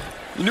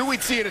 You knew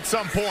we'd see it at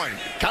some point.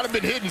 Kind of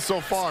been hidden so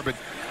far, but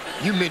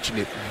you mentioned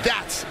it.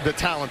 That's the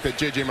talent that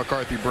J.J.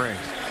 McCarthy brings.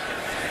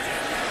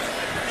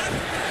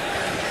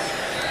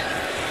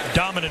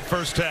 Dominant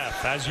first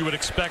half, as you would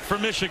expect for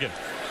Michigan.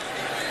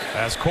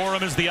 As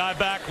Corum is the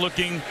I-back,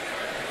 looking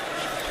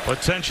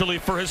potentially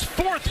for his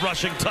 4th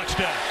rushing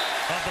touchdown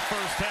of the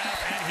first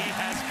half, and he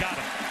has got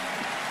it.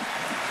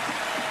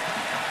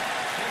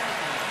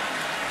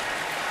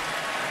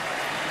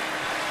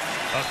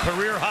 A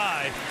career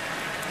high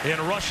in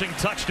rushing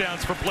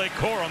touchdowns for Blake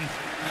Corum,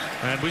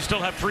 and we still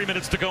have 3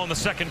 minutes to go in the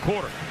second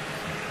quarter.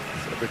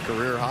 The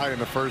career high in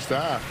the first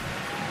half.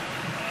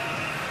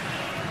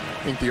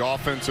 I think the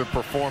offensive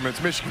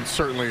performance, Michigan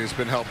certainly has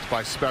been helped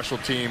by special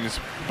teams,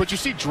 but you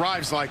see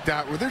drives like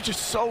that where they're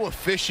just so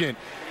efficient.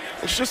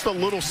 It's just a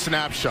little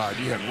snapshot.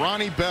 You had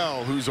Ronnie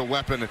Bell, who's a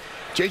weapon,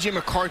 J.J.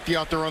 McCarthy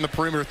out there on the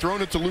perimeter,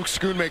 throwing it to Luke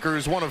Schoonmaker,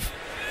 who's one of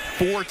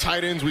 4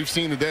 tight ends we've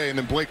seen today, and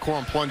then Blake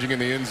Corum plunging in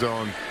the end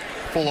zone.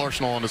 Full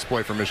arsenal on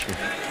display for Michigan.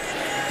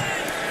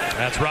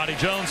 That's Roddy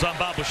Jones. I'm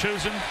Bob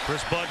Wischusen.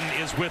 Chris Budden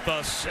is with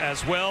us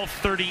as well.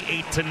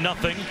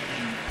 38-0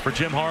 for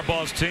Jim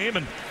Harbaugh's team.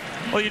 And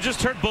well, you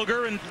just heard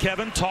Booger and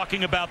Kevin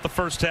talking about the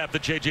first half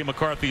that J.J.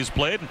 McCarthy has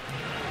played.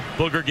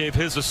 Booger gave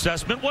his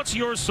assessment. What's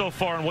yours so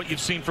far and what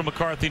you've seen from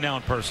McCarthy now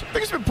in person? I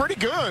think it's been pretty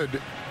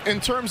good in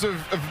terms of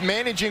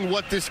managing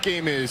what this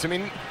game is. I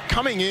mean,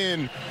 coming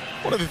in,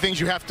 one of the things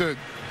you have to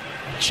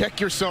check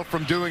yourself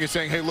from doing is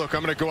saying, hey, look,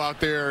 I'm going to go out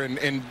there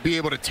and be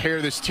able to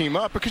tear this team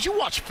up, because you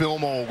watch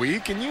film all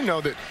week and you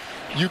know that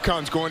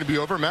UConn's going to be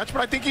overmatched,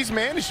 but I think he's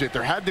managed it.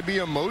 There had to be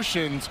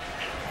emotions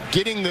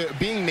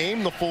being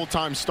named the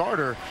full-time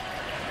starter.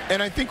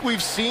 And I think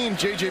we've seen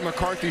J.J.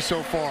 McCarthy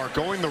so far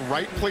going the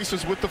right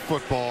places with the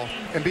football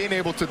and being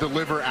able to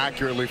deliver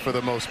accurately for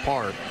the most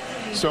part.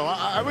 So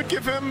I would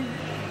give him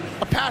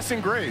a passing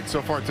grade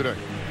so far today.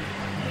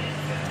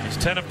 He's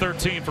 10 of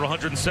 13 for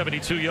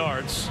 172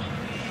 yards.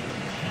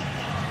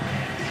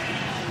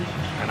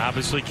 And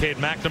obviously, Cade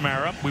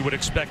McNamara, we would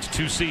expect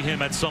to see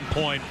him at some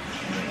point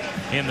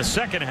in the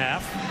second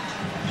half.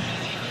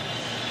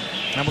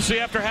 And we'll see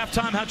after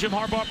halftime how Jim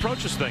Harbaugh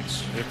approaches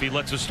things, if he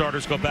lets his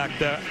starters go back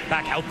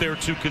out there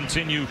to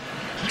continue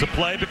to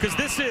play. Because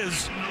this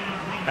is,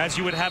 as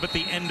you would have at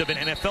the end of an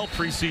NFL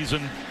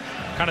preseason,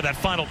 kind of that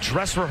final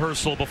dress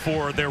rehearsal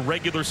before their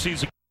regular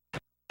season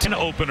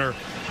opener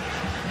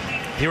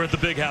here at the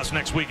Big House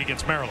next week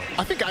against Maryland.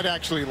 I think I'd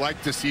actually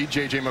like to see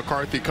J.J.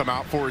 McCarthy come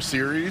out for a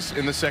series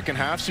in the second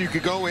half, so you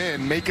could go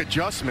in, make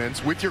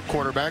adjustments with your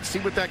quarterback, see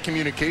what that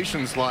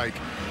communication's like,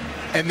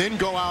 and then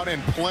go out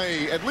and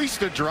play at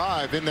least a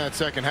drive in that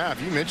second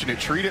half. You mentioned it.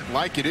 Treat it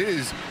like it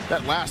is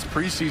that last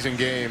preseason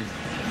game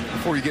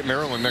before you get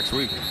Maryland next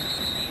week.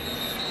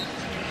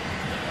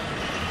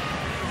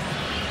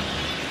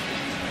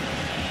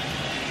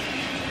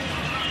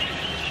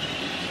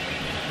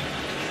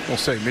 We'll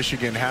say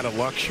Michigan had a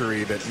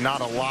luxury that not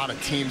a lot of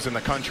teams in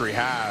the country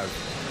have.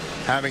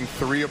 Having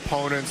 3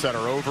 opponents that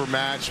are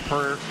overmatched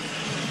per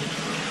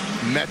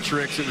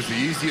metrics. It was the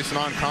easiest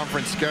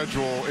non-conference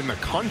schedule in the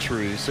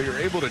country, so you're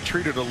able to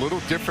treat it a little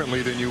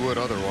differently than you would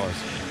otherwise.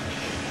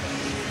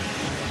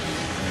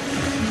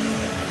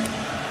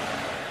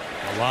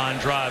 A line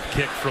drive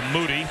kick from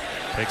Moody.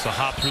 Takes a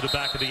hop through the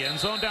back of the end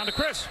zone, down to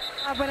Chris.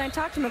 When I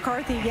talked to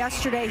McCarthy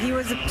yesterday, he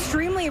was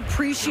extremely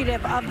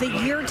appreciative of the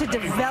year to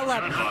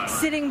develop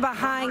sitting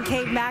behind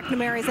Cade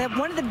McNamara. He said,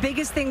 one of the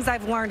biggest things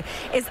I've learned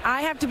is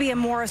I have to be a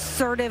more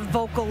assertive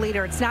vocal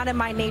leader. It's not in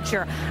my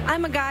nature.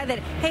 I'm a guy that,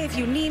 hey, if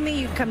you need me,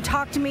 you can come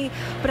talk to me,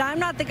 but I'm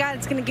not the guy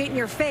that's going to get in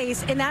your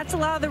face, and that's a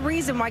lot of the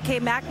reason why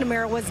Cade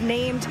McNamara was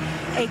named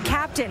a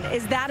captain,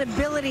 is that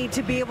ability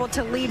to be able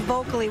to lead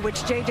vocally, which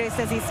JJ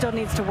says he still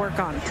needs to work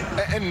on.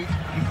 And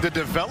the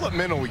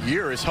developmental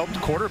year has helped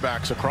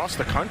quarterbacks across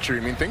the country. I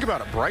mean, think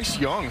about it. Bryce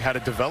Young had a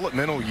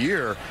developmental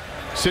year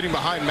sitting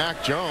behind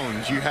Mac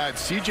Jones. You had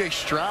C.J.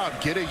 Stroud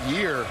get a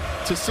year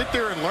to sit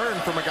there and learn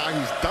from a guy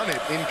who's done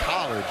it in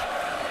college.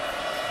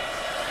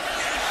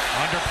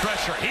 Under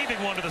pressure,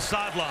 heaving one to the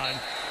sideline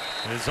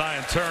is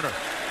Zion Turner.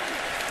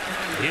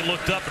 He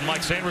looked up and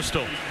Mike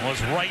Sainristil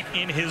was right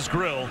in his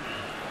grill.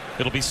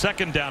 It'll be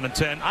 2nd down and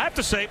 10. I have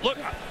to say, look,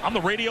 I'm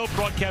the radio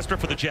broadcaster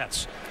for the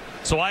Jets.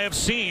 So I have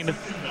seen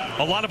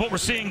a lot of what we're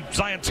seeing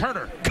Zion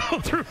Turner go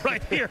through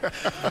right here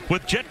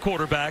with Jet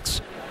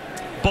quarterbacks.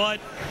 But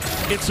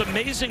it's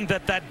amazing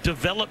that that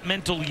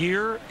developmental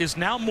year is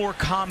now more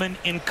common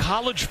in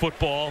college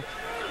football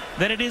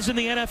than it is in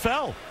the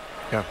NFL.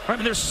 Yeah. I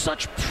mean, there's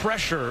such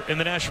pressure in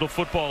the National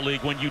Football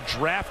League when you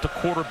draft a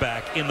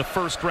quarterback in the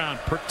 1st round,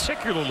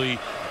 particularly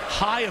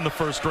high in the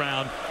 1st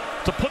round,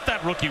 to put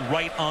that rookie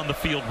right on the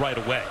field right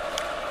away.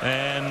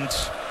 And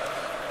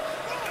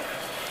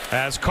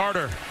as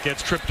Carter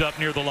gets tripped up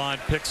near the line,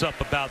 picks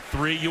up about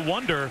 3, you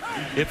wonder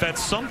if at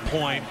some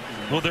point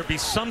will there be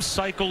some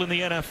cycle in the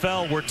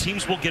NFL where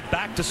teams will get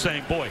back to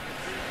saying, boy,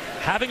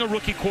 having a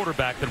rookie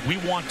quarterback that we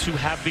want to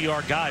have be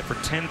our guy for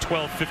 10,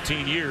 12,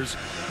 15 years,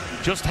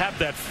 just have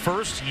that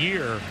first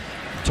year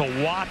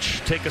to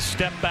watch, take a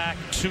step back,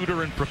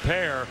 tutor, and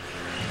prepare.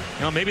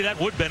 You know, maybe that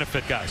would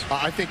benefit guys.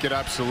 I think it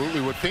absolutely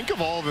would. Think of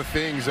all the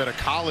things that a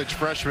college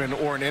freshman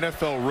or an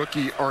NFL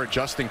rookie are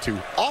adjusting to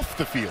off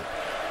the field.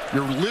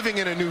 You're living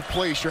in a new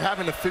place. You're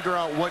having to figure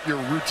out what your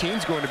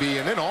routine's going to be.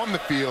 And then on the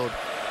field,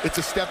 it's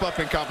a step up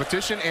in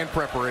competition and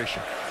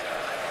preparation.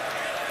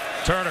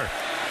 Turner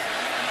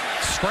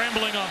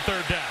scrambling on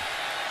 3rd down.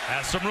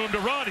 Has some room to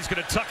run. He's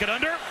going to tuck it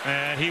under,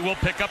 and he will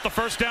pick up the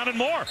 1st down and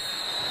more.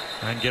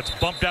 And gets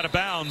bumped out of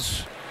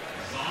bounds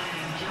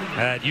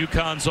at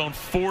UConn's own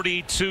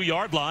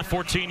 42-yard line.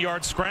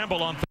 14-yard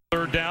scramble on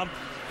 3rd down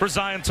for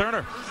Zion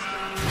Turner.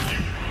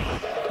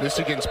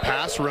 Michigan's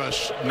pass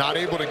rush not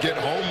able to get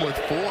home with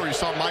 4. You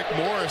saw Mike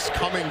Morris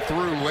coming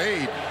through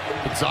late.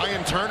 But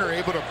Zion Turner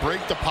able to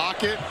break the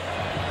pocket,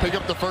 pick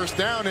up the 1st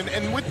down.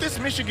 And with this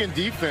Michigan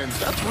defense,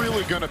 that's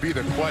really going to be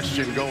the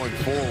question going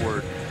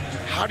forward.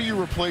 How do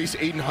you replace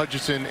Aiden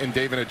Hutchinson and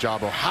David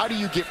Ajabo? How do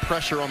you get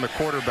pressure on the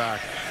quarterback?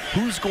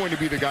 Who's going to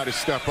be the guy to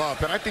step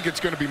up? And I think it's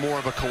going to be more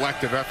of a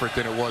collective effort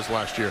than it was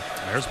last year.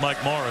 There's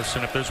Mike Morris,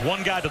 and if there's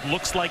one guy that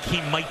looks like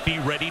he might be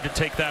ready to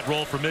take that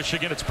role for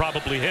Michigan, it's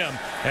probably him.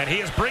 And he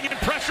is bringing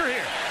pressure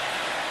here.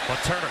 But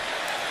Turner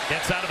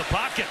gets out of the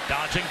pocket,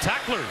 dodging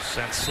tacklers,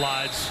 and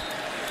slides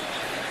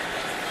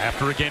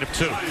after a gain of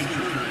 2.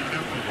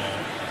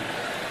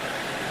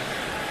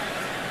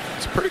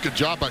 It's a pretty good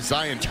job by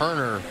Zion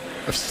Turner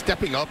of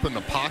stepping up in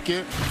the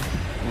pocket,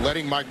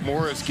 letting Mike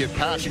Morris get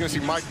past. You're going to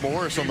see Mike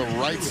Morris on the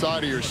right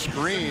side of your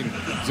screen.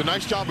 It's a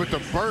nice job with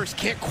the burst.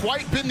 Can't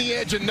quite bend the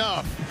edge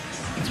enough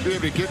to be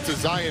able to get to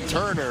Zion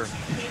Turner.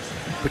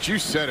 But you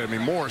said it. I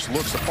mean, Morris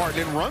looks the part.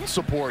 And in run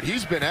support,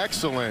 he's been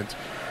excellent.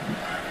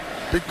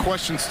 Big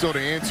question still to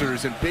answer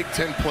is in Big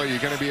Ten play, you're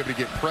going to be able to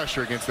get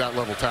pressure against that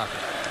level tackle.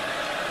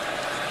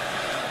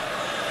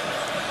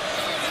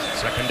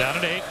 2nd down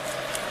and 8.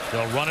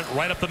 They'll run it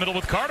right up the middle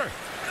with Carter.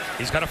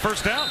 He's got a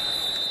 1st down.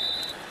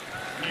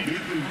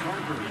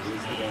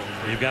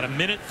 You've got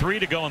 1:03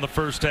 to go in the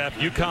 1st half.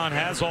 UConn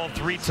has all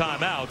 3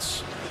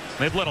 timeouts.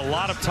 They've let a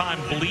lot of time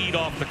bleed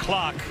off the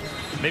clock.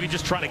 Maybe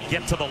just try to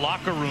get to the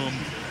locker room.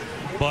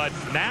 But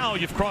now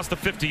you've crossed the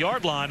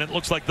 50-yard line. It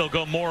looks like they'll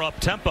go more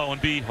up-tempo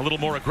and be a little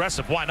more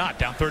aggressive. Why not?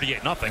 Down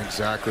 38-0.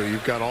 Exactly.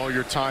 You've got all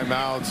your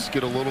timeouts.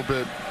 Get a little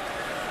bit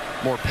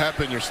more pep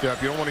in your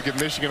step. You don't want to give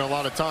Michigan a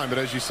lot of time, but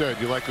as you said,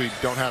 you likely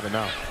don't have it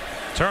now.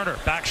 Turner,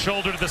 back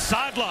shoulder to the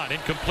sideline,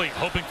 incomplete,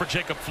 hoping for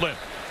Jacob Flynn.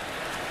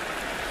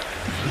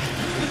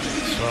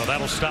 So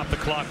that'll stop the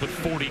clock with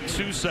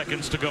 42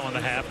 seconds to go in the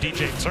half.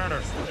 DJ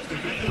Turner,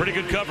 pretty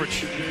good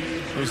coverage.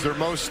 He's their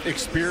most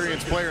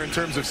experienced player in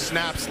terms of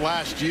snaps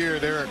last year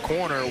there at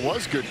corner. It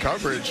was good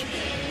coverage,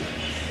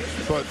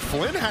 but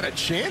Flynn had a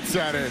chance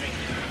at it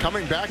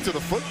coming back to the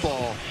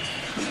football.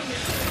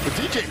 But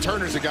DJ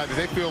Turner's a guy that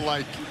they feel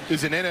like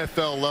is an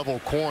NFL-level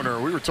corner.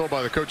 We were told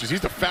by the coaches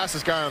he's the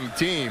fastest guy on the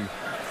team.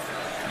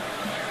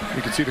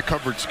 You can see the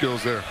coverage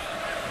skills there.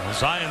 Well,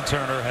 Zion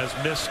Turner has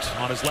missed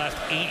on his last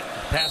 8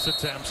 pass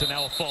attempts and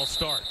now a false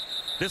start.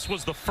 This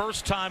was the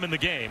first time in the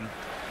game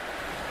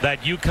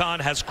that UConn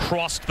has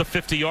crossed the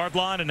 50-yard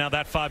line, and now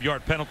that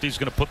 5-yard penalty is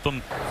going to put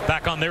them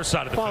back on their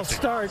side of the false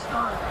 50. Start.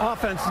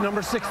 Offense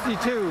number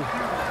 62.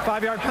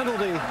 5-yard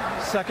penalty.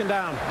 2nd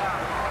down.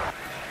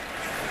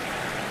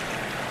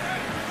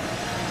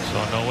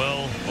 So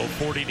Noel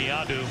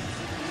Ofordi-Niadu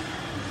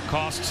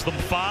costs them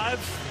 5.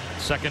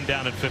 2nd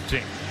down and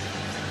 15.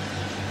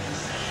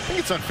 I think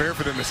it's unfair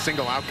for them to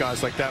single out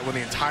guys like that when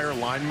the entire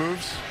line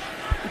moves.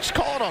 Just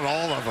call it on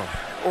all of them,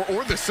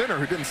 or the center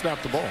who didn't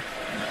snap the ball.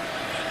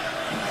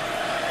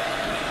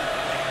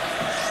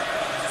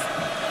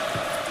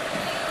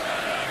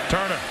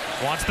 Turner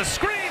wants the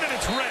screen, and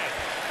it's red.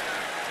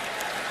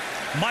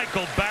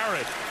 Michael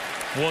Barrett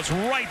was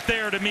right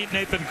there to meet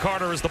Nathan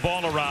Carter as the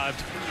ball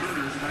arrived.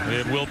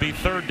 It will be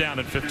 3rd down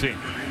and 15.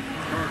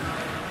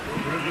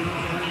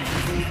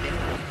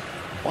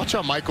 Watch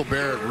how Michael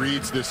Barrett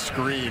reads this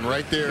screen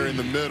right there in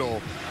the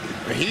middle.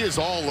 And he is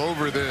all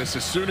over this.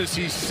 As soon as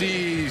he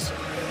sees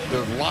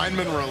the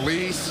lineman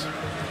release,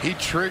 he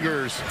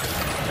triggers,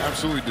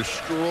 absolutely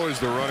destroys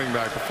the running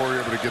back before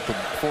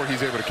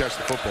he's able to catch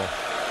the football.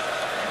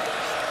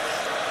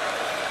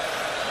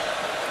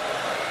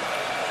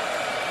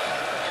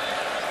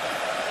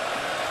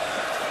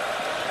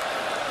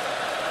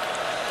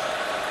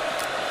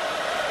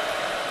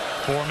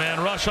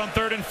 Four-man rush on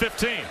 3rd and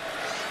 15.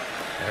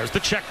 There's the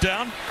check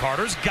down.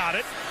 Carter's got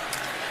it.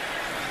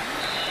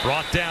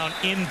 Brought down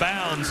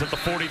inbounds at the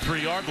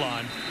 43-yard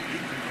line.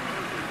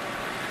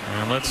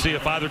 And let's see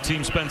if either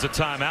team spends a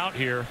timeout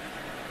here.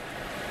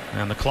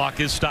 And the clock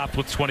is stopped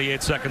with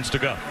 28 seconds to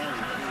go.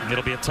 And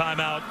it'll be a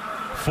timeout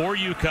for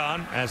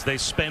UConn as they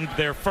spend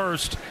their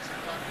first.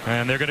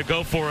 And they're going to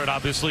go for it,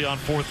 obviously, on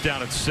 4th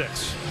down and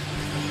 6.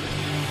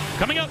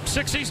 Coming up,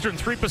 6 Eastern,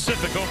 3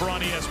 Pacific over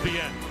on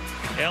ESPN.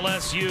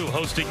 LSU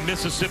hosting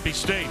Mississippi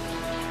State.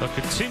 A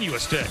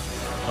continuous day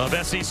of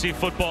SEC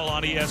football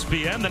on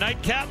ESPN. The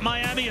nightcap,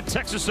 Miami and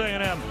Texas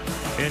A&M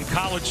in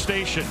College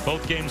Station.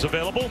 Both games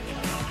available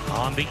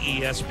on the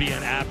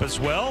ESPN app as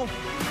well.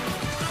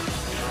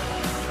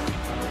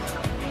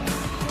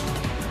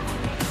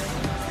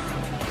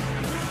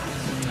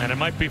 And it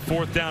might be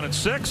 4th down and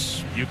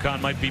 6.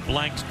 UConn might be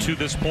blanked to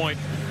this point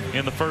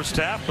in the first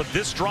half, but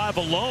this drive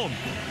alone,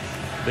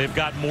 they've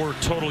got more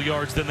total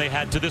yards than they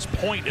had to this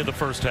point in the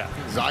first half.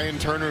 Zion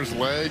Turner's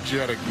ledge, you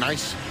had a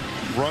nice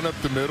run up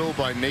the middle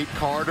by Nate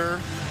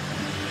Carter.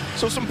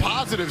 So some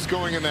positives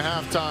going into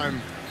halftime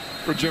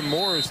for Jim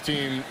Mora's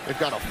team. They've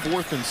got a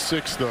 4th and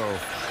 6 though.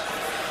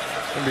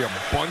 It's going to be a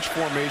bunch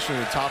formation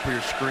at the top of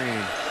your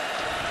screen.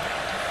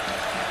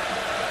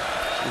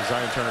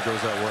 Zion Turner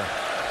goes that way.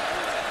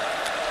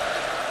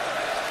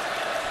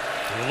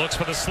 He looks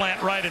for the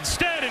slant right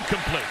instead,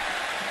 incomplete.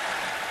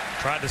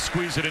 Tried to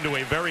squeeze it into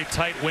a very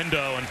tight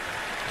window, and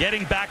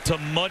getting back to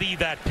muddy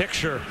that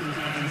picture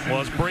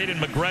was Braden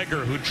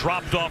McGregor, who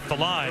dropped off the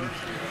line.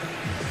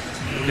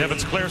 Devin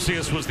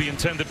Sclercius was the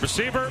intended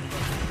receiver.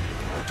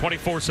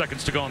 24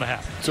 seconds to go in the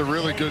half. It's a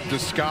really good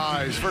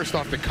disguise. First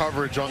off, the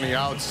coverage on the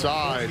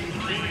outside.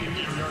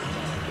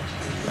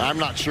 I'm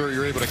not sure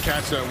you're able to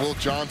catch that. Will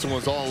Johnson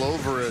was all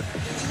over it.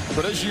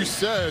 But as you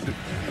said,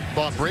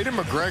 Braden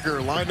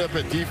McGregor lined up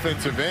at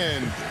defensive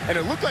end, and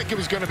it looked like it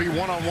was going to be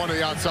one-on-one to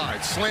the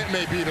outside. Slant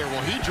may be there.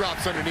 Well, he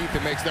drops underneath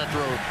and makes that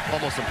throw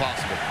almost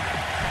impossible.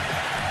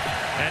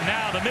 And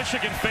now the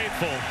Michigan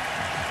faithful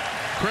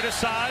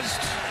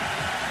criticized,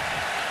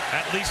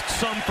 at least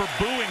some for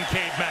booing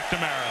Cade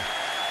McNamara.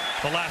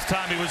 The last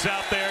time he was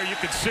out there, you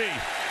could see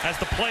as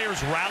the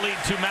players rallied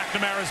to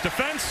McNamara's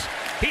defense,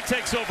 he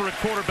takes over at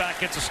quarterback,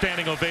 gets a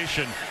standing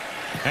ovation,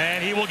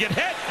 and he will get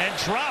hit and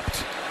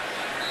dropped.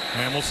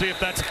 And we'll see if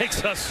that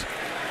takes us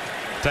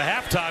to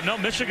halftime. No,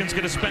 Michigan's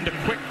going to spend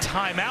a quick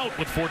timeout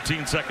with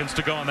 14 seconds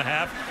to go in the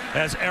half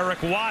as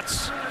Eric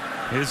Watts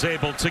is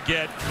able to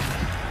get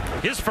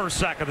his first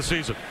sack of the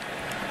season.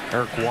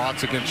 Eric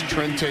Watts against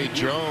Trente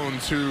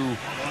Jones, who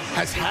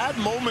has had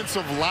moments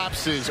of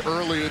lapses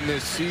early in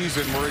this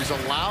season where he's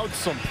allowed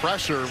some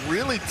pressure.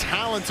 Really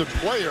talented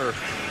player.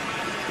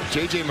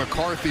 J.J.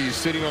 McCarthy is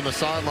sitting on the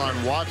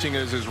sideline watching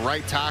as his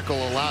right tackle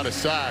allowed a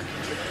sack.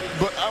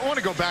 But I want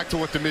to go back to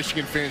what the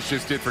Michigan fans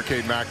just did for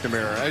Cade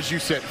McNamara. As you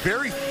said,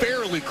 very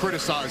fairly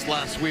criticized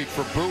last week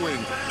for booing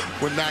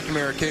when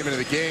McNamara came into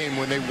the game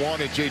when they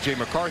wanted J.J.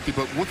 McCarthy.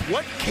 But with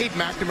what Cade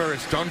McNamara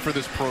has done for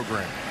this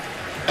program,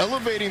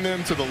 elevating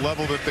them to the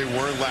level that they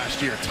were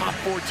last year, top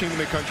 14 in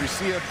the country,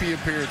 CFP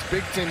appearance,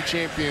 Big Ten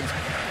champions,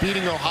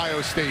 beating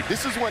Ohio State.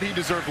 This is what he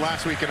deserved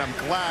last week, and I'm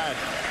glad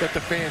that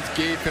the fans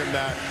gave him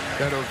that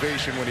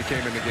ovation when he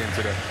came in the game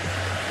today.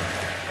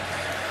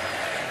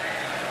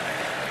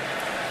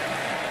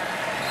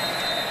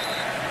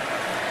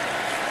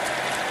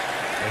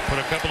 Put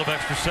a couple of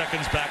extra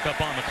seconds back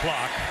up on the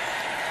clock.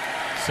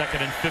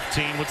 2nd and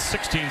 15 with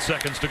 16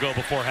 seconds to go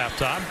before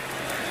halftime.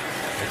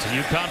 It's a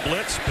UConn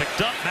blitz.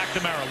 Picked up.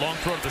 McNamara, long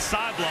throw to the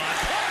sideline.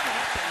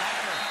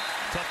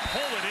 To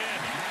pull it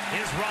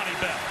in is Ronnie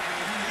Bell.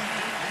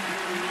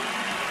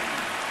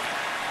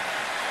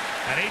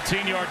 An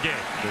 18-yard gain.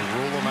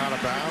 They rule them out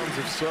of bounds.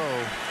 If so,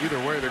 either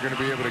way, they're going to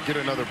be able to get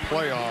another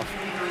playoff.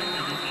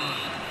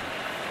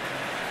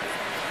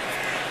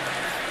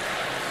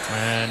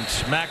 And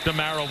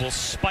McNamara will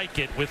spike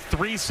it with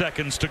 3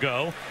 seconds to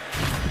go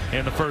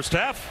in the first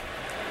half.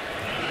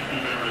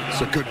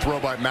 It's a good throw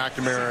by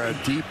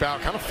McNamara, deep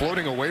out, kind of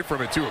floating away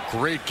from it too. A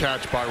great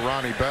catch by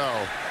Ronnie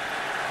Bell.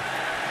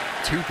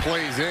 2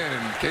 plays in,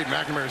 and Cade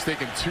McNamara's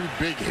taking 2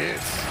 big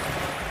hits.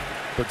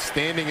 But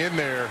standing in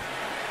there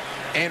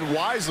and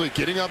wisely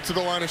getting up to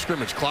the line of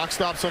scrimmage. Clock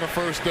stops on a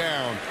 1st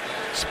down,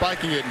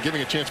 spiking it and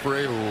giving a chance for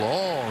a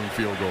long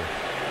field goal.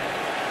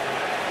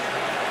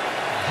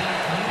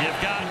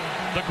 You've got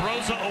the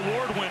Groza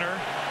Award winner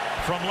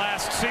from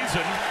last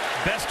season,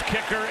 best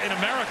kicker in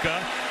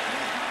America.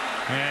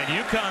 And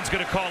UConn's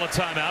going to call a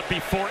timeout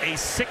before a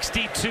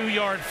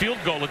 62-yard field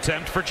goal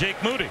attempt for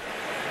Jake Moody.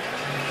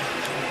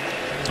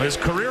 His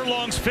career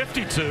long's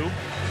 52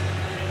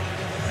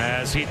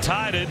 as he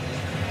tied it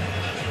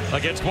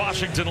against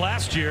Washington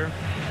last year.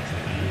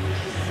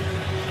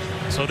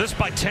 So this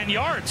by 10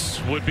 yards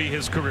would be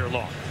his career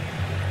long.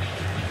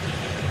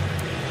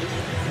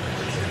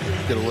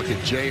 Get a look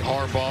at Jay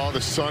Harbaugh,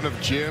 the son of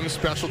Jim,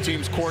 special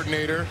teams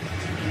coordinator.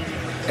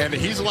 And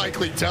he's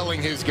likely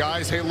telling his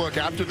guys, hey, look,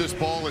 after this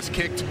ball is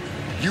kicked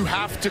You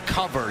have to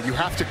cover. You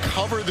have to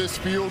cover this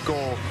field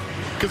goal.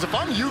 Because if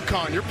I'm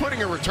UConn, you're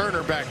putting a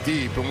returner back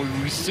deep. And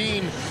we've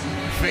seen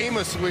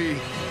famously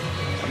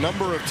a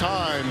number of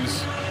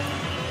times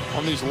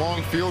on these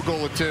long field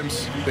goal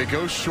attempts, they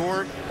go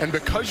short. And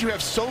because you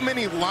have so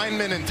many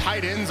linemen and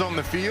tight ends on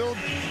the field,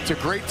 it's a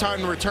great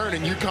time to return.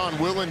 And UConn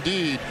will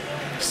indeed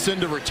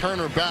send a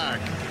returner back.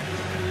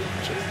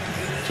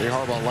 Jay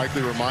Harbaugh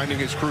likely reminding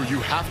his crew, you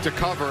have to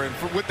cover. And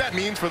for what that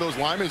means for those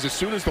linemen is as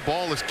soon as the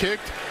ball is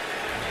kicked,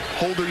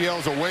 holder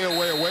yells away,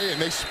 away, away,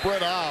 and they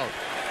spread out,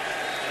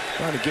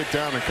 trying to get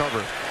down and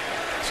cover.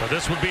 So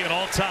this would be an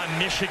all-time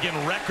Michigan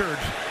record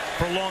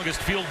for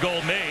longest field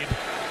goal made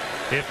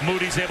if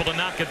Moody's able to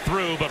knock it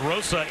through, but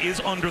Rosa is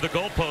under the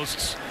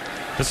goalposts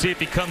to see if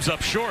he comes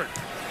up short.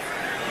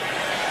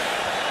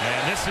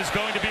 And this is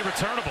going to be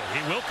returnable.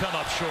 He will come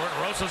up short.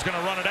 Rosa's going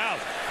to run it out.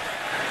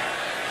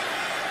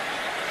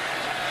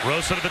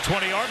 Rosa to the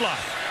 20-yard line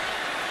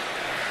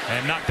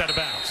and knocked out of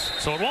bounds.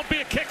 So it won't be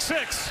a kick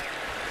six,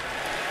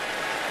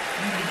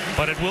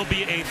 but it will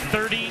be a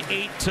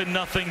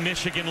 38-0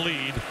 Michigan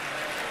lead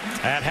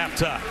at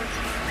halftime.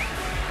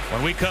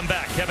 When we come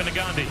back, Kevin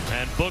Nagandi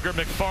and Booger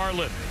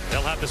McFarland,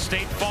 they'll have the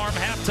State Farm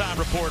halftime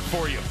report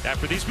for you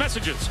after these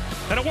messages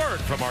and a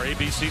word from our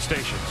ABC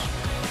stations.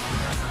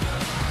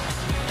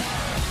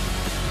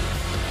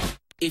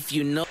 If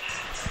you know.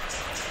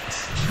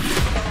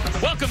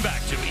 Welcome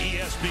back to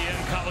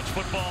ESPN College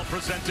Football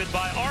presented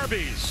by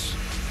Arby's.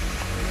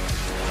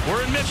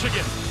 We're in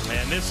Michigan,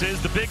 and this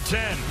is the Big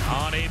Ten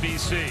on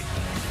ABC.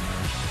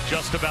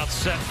 Just about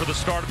set for the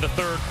start of the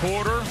third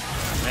quarter,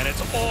 and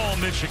it's all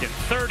Michigan,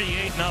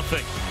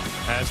 38-0,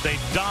 as they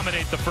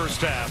dominate the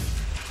first half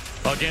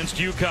against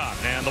UConn.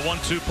 And the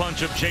 1-2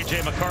 punch of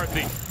J.J.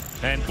 McCarthy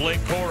and Blake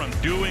Corum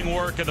doing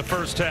work in the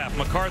first half.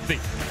 McCarthy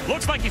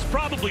looks like he's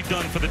probably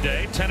done for the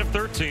day, 10 of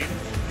 13,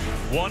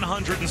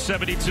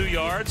 172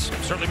 yards,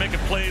 certainly making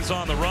plays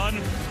on the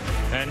run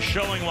and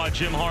showing why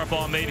Jim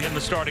Harbaugh made him the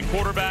starting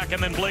quarterback.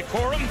 And then Blake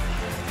Corum,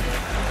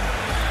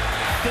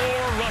 4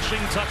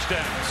 rushing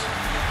touchdowns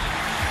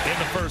in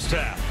the first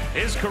half,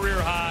 his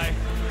career high.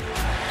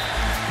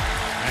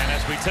 And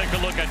as we take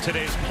a look at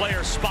today's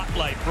player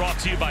spotlight brought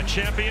to you by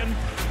Champion,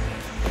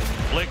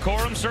 Blake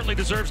Corum certainly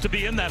deserves to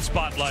be in that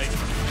spotlight,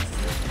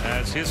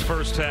 as his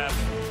first half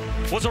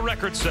was a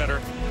record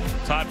setter,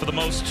 tied for the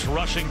most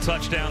rushing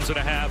touchdowns in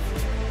a half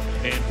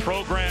in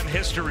program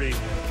history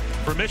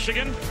for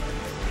Michigan.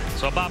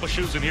 So Bob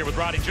Wischusen here with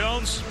Roddy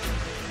Jones.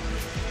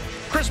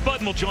 Chris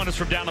Budden will join us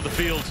from down on the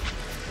field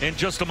in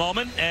just a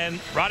moment. And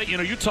Roddy, you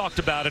know, you talked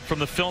about it from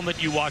the film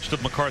that you watched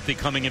of McCarthy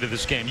coming into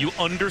this game. You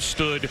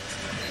understood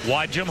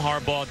why Jim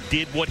Harbaugh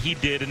did what he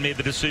did and made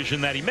the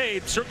decision that he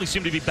made. Certainly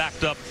seemed to be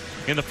backed up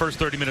in the first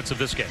 30 minutes of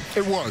this game.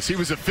 It was. He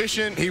was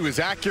efficient. He was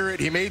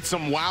accurate. He made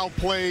some wow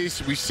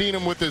plays. We've seen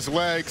him with his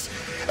legs.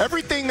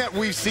 Everything that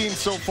we've seen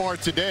so far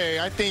today,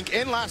 I think,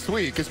 and last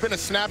week, has been a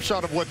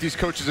snapshot of what these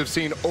coaches have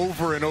seen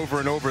over and over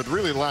and over,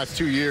 really the last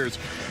 2 years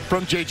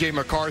from J.J.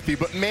 McCarthy.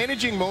 But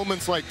managing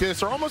moments like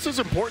this are almost as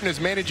important as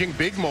managing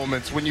big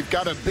moments when you've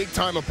got a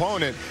big-time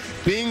opponent.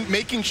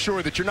 Making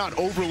sure that you're not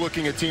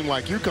overlooking a team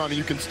like UConn and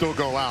you can still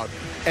go out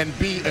and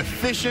be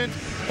efficient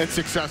and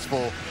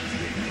successful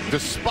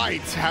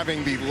despite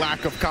having the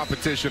lack of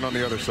competition on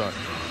the other side.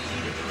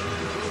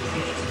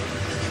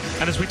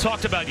 And as we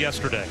talked about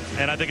yesterday,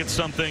 and I think it's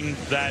something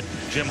that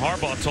Jim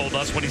Harbaugh told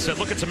us when he said,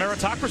 look, it's a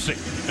meritocracy.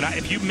 And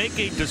if you make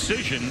a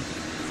decision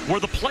where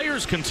the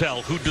players can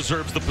tell who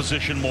deserves the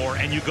position more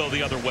and you go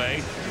the other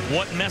way,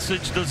 what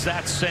message does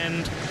that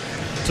send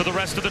to the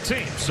rest of the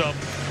team? So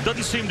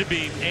doesn't seem to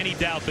be any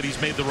doubt that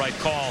he's made the right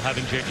call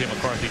having J.J.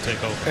 McCarthy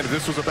take over. And if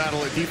this was a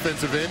battle at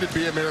defensive end, it'd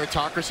be a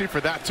meritocracy.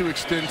 For that to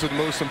extend to the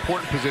most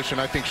important position,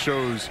 I think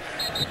shows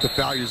the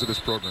values of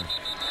this program.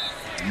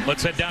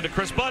 Let's head down to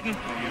Chris Budden.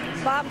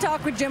 Bob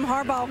talked with Jim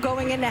Harbaugh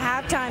going into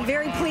halftime.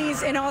 Very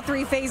pleased in all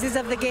 3 phases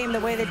of the game, the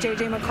way that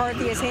J.J.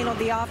 McCarthy has handled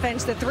the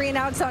offense, the 3 and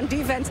outs on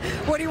defense.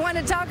 What he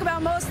wanted to talk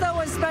about most, though,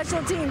 was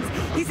special teams.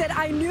 He said,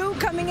 I knew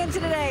coming into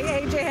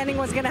today, A.J. Henning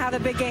was going to have a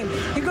big game.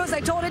 He goes,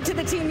 I told it to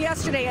the team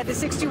yesterday at the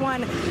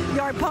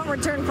 61-yard punt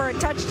return for a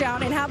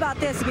touchdown. And how about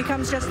this? He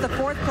becomes just the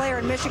 4th player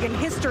in Michigan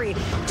history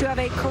to have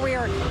a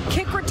career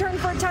kick return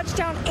for a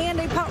touchdown and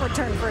a punt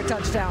return for a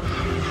touchdown.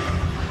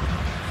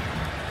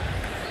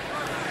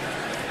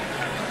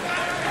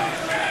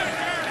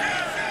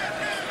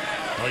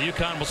 Well,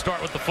 UConn will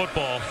start with the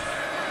football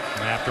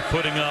after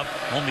putting up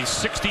only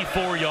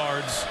 64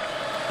 yards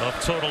of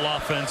total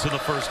offense in the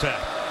first half.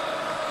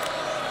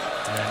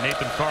 And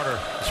Nathan Carter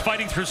is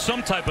fighting through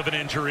some type of an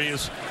injury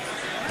as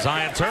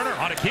Zion Turner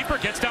on a keeper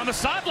gets down the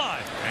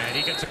sideline. And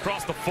he gets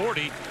across the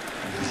 40,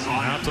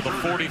 out to the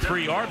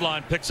 43-yard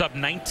line, picks up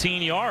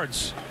 19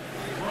 yards.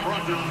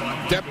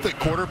 Depth at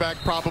quarterback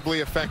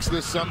probably affects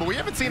this some, but we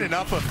haven't seen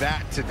enough of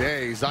that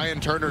today.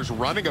 Zion Turner's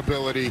running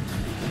ability,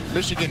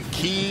 Michigan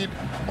keyed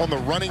on the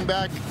running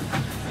back.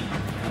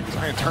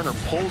 Zion Turner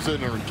pulls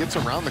in or gets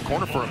around the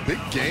corner for a big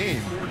gain.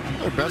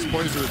 One of the best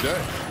plays of the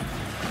day.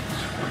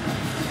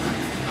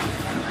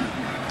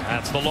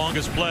 That's the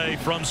longest play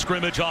from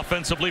scrimmage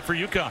offensively for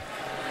UConn.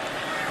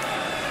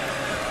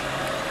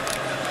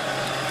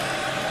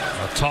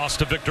 toss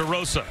to Victor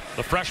Rosa,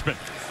 the freshman.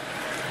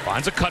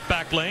 Finds a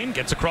cutback lane,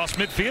 gets across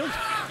midfield.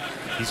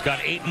 He's got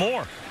 8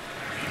 more.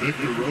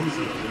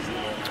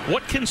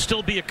 What can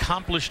still be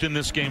accomplished in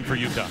this game for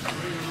UConn?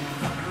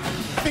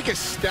 I think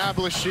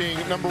establishing,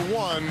 number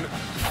one,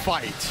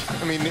 fight.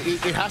 I mean,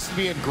 it has to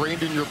be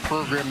ingrained in your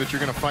program that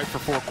you're going to fight for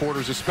 4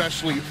 quarters,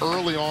 especially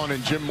early on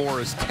in Jim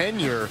Mora's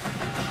tenure.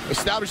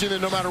 Establishing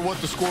that no matter what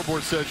the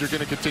scoreboard says, you're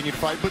going to continue to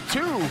fight. But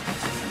 2,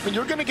 I mean,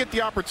 you're going to get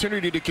the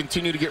opportunity to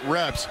continue to get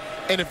reps.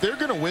 And if they're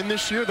going to win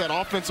this year, that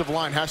offensive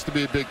line has to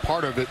be a big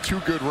part of it. 2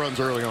 good runs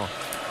early on.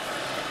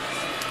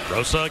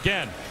 Rosa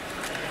again,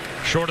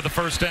 short of the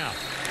first down.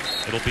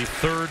 It'll be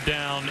 3rd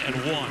down and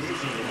 1.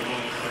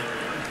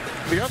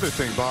 The other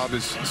thing, Bob,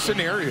 is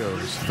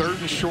scenarios. 3rd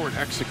and short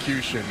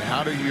execution.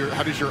 How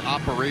does your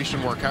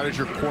operation work? How does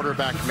your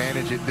quarterback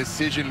manage it?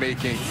 Decision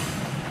making.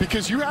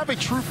 Because you have a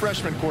true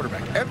freshman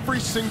quarterback. Every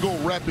single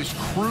rep is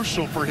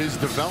crucial for his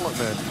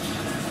development.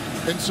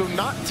 And so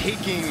not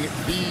taking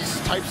these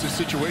types of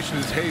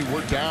situations as, hey,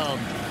 we're down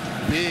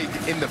big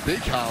in the big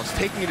house,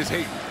 taking it as,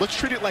 hey, let's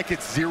treat it like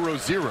it's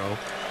 0-0,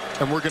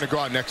 and we're going to go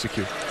out and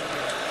execute.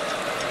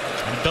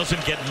 And it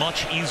doesn't get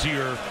much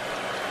easier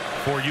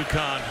for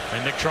UConn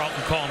and Nick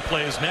Charlton calling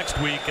plays next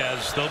week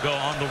as they'll go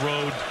on the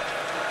road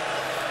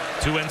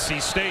to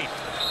NC State.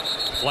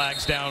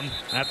 Flags down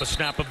at the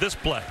snap of this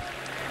play.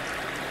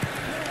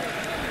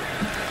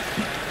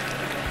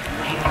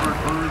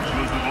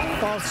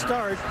 False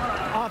start.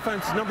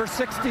 Offense number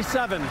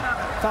 67.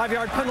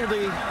 5-yard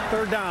penalty.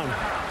 3rd down.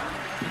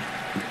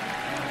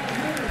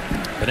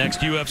 The next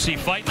UFC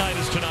Fight Night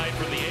is tonight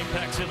from the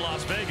Apex in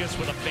Las Vegas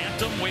with a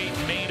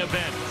bantamweight main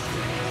event.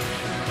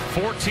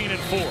 14-4.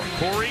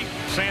 Corey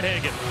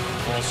Sandhagen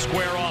will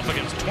square off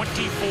against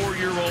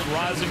 24-year-old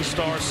rising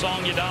star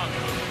Song Yadong.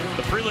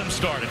 The prelims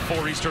start at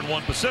 4 Eastern,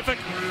 1 Pacific,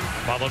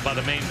 followed by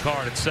the main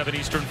card at 7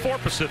 Eastern, 4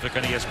 Pacific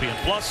on ESPN+.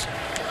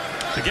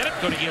 To get it,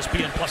 go to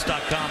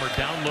ESPNplus.com or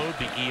download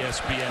the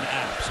ESPN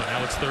app. So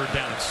now it's 3rd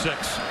down and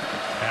 6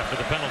 after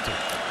the penalty.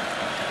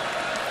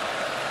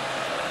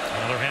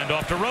 Another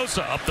handoff to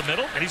Rosa up the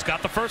middle, and he's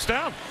got the first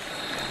down.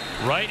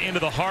 Right into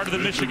the heart of the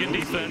Michigan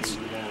defense.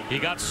 He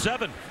got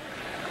 7.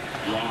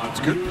 It's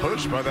a good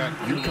push by that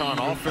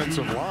UConn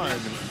offensive line.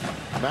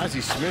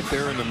 Mazzie Smith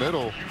there in the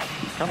middle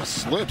kind of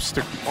slips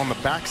on the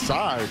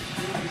backside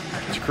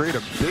to create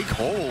a big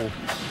hole.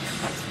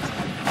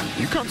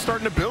 UConn's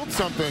starting to build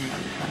something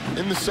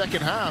in the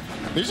second half.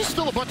 There's just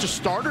still a bunch of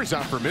starters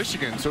out for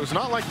Michigan, so it's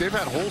not like they've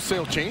had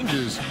wholesale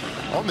changes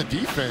on the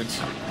defense.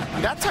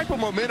 That type of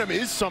momentum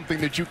is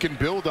something that you can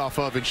build off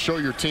of and show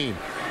your team.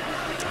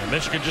 And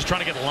Michigan just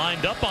trying to get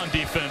lined up on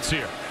defense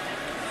here.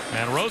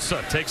 And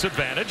Rosa takes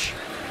advantage.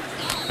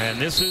 And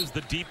this is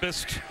the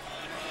deepest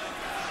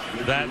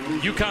that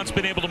UConn's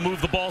been able to move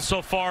the ball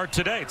so far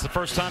today. It's the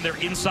first time they're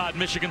inside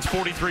Michigan's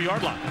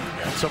 43-yard line.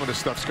 Yeah, some of this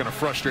stuff's going to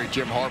frustrate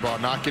Jim Harbaugh,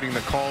 not getting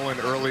the call in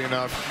early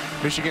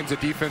enough. Michigan's a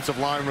defensive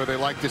line where they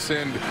like to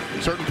send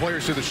certain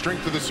players to the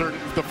strength of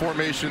the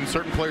formation,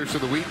 certain players to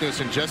the weakness,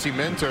 and Jesse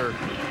Minter,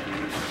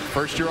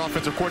 first-year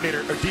offensive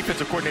coordinator or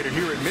defensive coordinator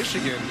here at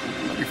Michigan,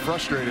 will be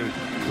frustrated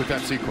with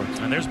that sequence.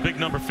 And there's big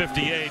number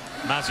 58,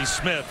 Mazzie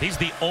Smith. He's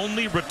the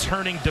only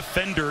returning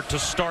defender to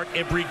start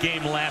every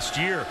game last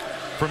year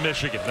for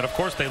Michigan. And of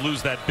course they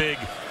lose that big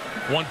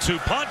 1-2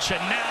 punch,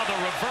 and now the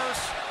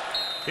reverse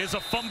is a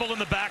fumble in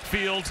the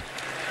backfield.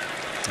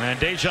 And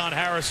Dejon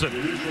Harrison,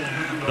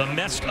 the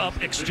messed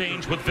up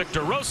exchange with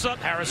Victor Rosa.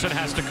 Harrison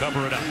has to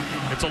cover it up.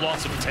 It's a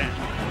loss of 10.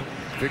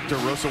 Victor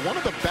Rosa, one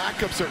of the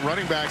backups at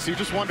running backs. You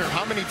just wonder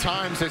how many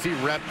times has he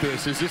repped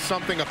this? Is this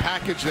something, a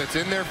package that's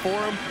in there for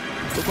him?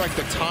 Looked like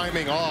the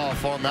timing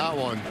off on that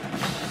one.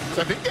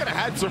 So I think they'd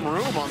have had some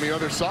room on the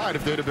other side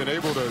if they'd have been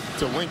able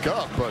to link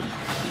up, but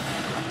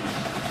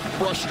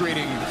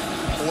frustrating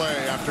play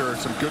after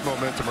some good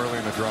momentum early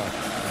in the drive.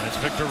 And it's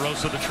Victor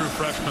Rosa, the true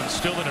freshman,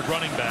 still in at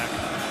running back.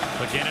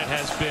 Again, it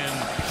has been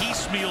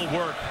piecemeal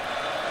work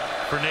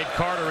for Nate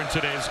Carter in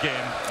today's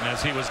game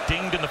as he was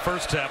dinged in the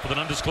first half with an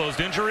undisclosed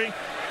injury.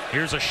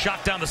 Here's a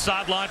shot down the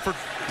sideline for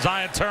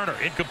Zion Turner,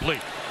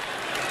 incomplete.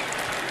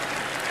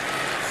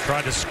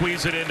 Tried to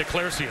squeeze it into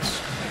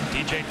Clercius.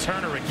 DJ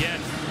Turner again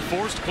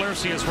forced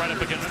Clercius right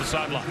up against the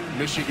sideline.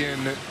 Michigan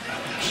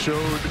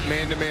showed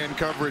man-to-man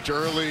coverage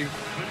early.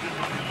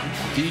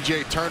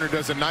 DJ Turner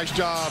does a nice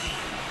job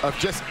of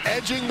just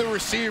edging the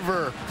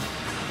receiver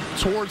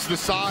towards the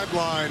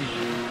sideline.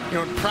 You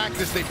know, in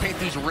practice, they paint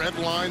these red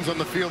lines on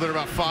the field that are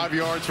about 5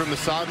 yards from the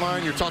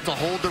sideline. You're taught to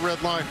hold the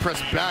red line,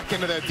 press back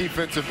into that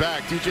defensive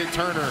back. DJ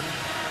Turner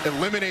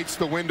eliminates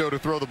the window to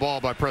throw the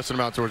ball by pressing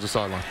him out towards the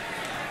sideline.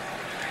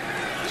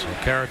 So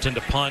Carrington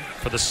to punt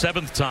for the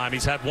 7th time.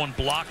 He's had one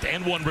blocked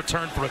and one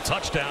returned for a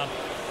touchdown,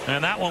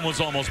 and that one was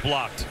almost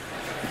blocked.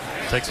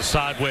 Takes a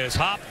sideways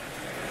hop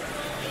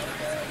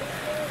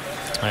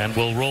and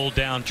will roll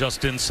down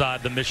just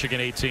inside the Michigan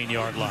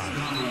 18-yard line.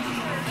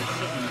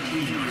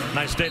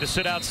 Nice day to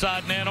sit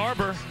outside in Ann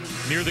Arbor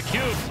near the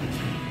Cube.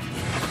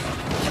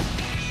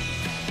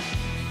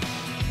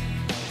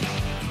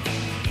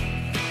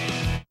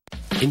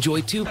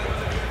 Enjoy 2.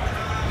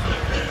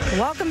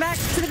 Welcome back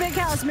to the Big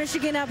House.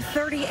 Michigan up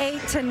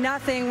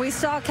 38-0. We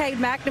saw Cade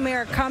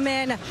McNamara come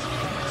in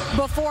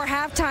before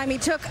halftime. He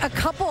took a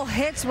couple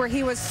hits where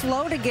he was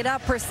slow to get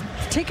up,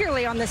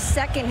 particularly on the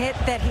second hit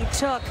that he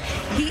took.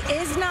 He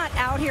is not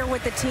out here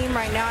with the team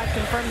right now. I've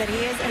confirmed that he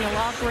is in the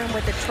locker room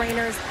with the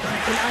trainers,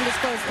 an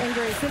undisclosed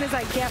injury. As soon as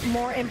I get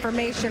more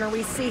information or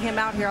we see him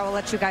out here, I will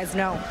let you guys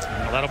know.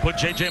 Well, that'll put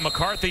J.J.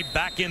 McCarthy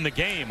back in the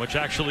game, which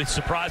actually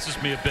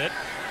surprises me a bit.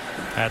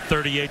 At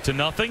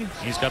 38-0,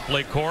 he's got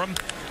Blake Corum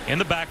in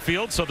the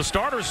backfield. So the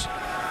starters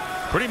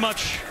pretty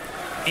much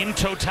in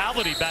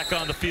totality back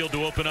on the field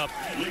to open up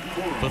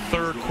the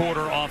third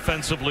quarter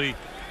offensively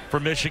for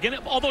Michigan.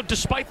 Although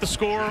despite the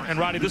score, and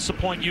Roddy, this is a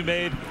point you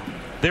made,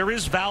 there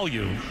is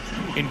value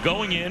in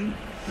going in,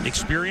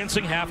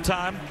 experiencing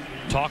halftime,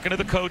 talking to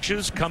the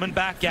coaches, coming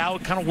back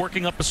out, kind of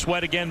working up a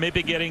sweat again,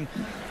 maybe getting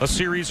a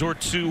series or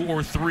 2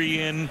 or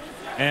 3 in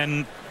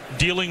and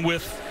dealing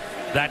with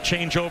that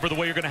changeover the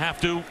way you're going to have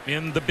to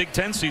in the Big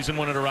Ten season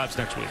when it arrives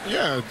next week.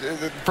 Yeah,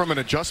 from an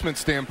adjustment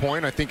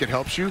standpoint, I think it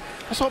helps you. It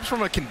also helps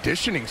from a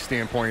conditioning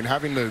standpoint,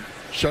 having to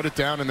shut it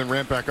down and then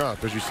ramp back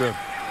up, as you said.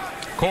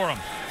 Corum.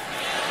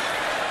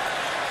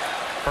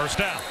 First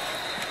down.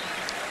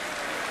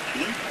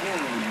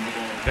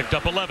 Picked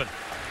up 11.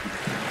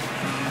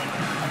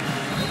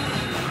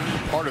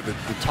 Part of the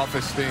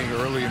toughest thing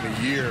early in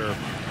the year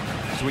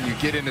is when you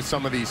get into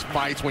some of these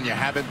fights, when you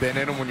haven't been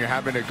in them, when you're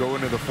having to go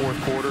into the fourth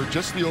quarter,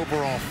 just the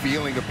overall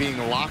feeling of being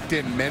locked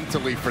in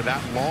mentally for that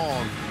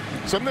long,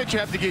 something that you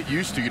have to get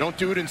used to. You don't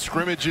do it in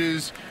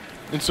scrimmages,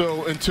 and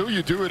so until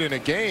you do it in a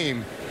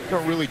game, you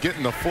don't really get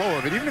in the flow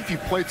of it, even if you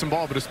played some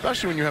ball, but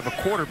especially when you have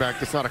a quarterback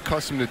that's not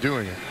accustomed to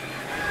doing it.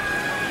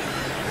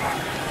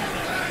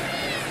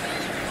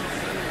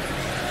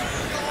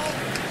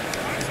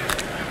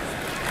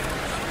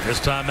 This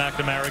time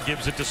McNamara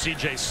gives it to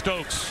C.J.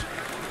 Stokes.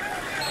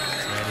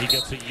 And he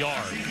gets a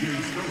yard.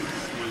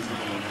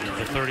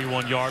 The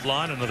 31-yard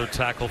line, another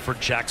tackle for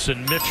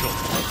Jackson Mitchell.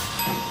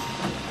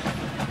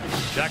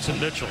 Jackson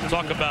Mitchell,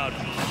 talk about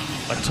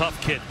a tough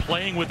kid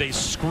playing with a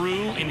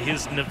screw in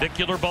his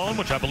navicular bone,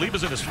 which I believe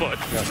is in his foot.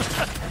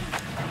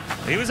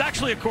 He was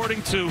actually,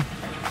 according to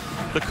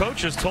the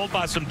coaches, told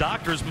by some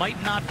doctors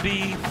might not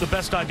be the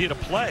best idea to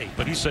play,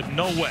 but he said,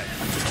 no way.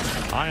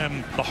 I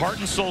am the heart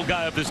and soul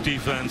guy of this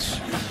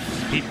defense.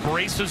 He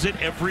braces it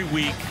every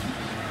week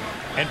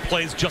and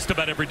plays just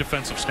about every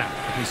defensive snap.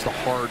 He's the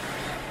heart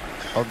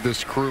of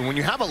this crew. When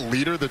you have a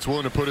leader that's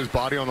willing to put his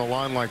body on the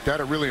line like that,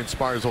 it really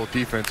inspires the whole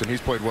defense, and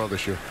he's played well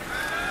this year.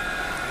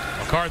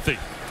 McCarthy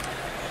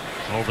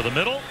over the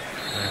middle,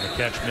 and the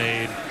catch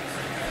made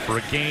for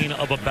a gain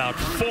of about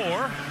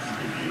 4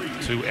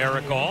 to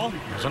Eric All.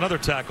 There's another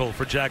tackle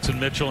for Jackson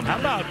Mitchell. And how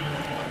about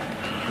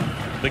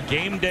the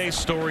game day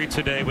story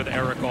today with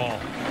Eric All?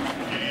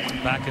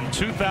 Back in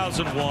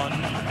 2001,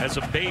 as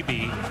a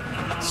baby,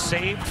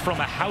 saved from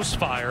a house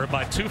fire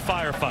by 2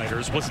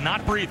 firefighters, was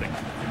not breathing.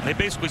 They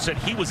basically said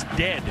he was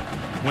dead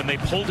when they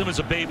pulled him as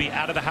a baby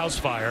out of the house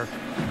fire,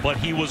 but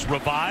he was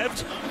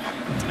revived,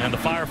 and the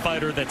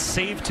firefighter that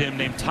saved him,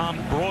 named Tom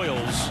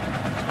Broyles,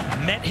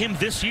 met him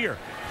this year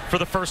for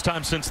the first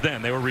time since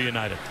then. They were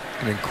reunited.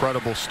 An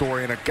incredible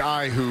story, and a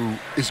guy who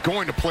is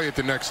going to play at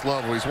the next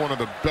level. He's one of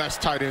the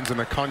best tight ends in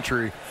the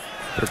country.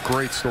 But a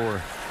great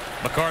story.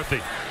 McCarthy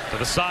to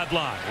the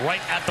sideline,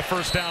 right at the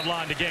first down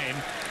line to gain.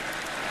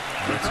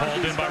 It's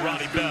hauled in by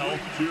Ronnie Bell.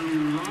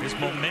 His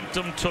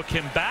momentum took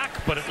him back,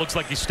 but it looks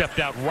like he stepped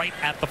out right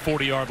at the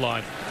 40-yard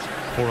line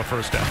for a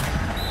first down.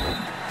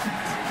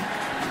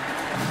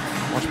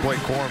 Watch Blake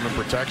Corum in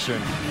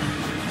protection.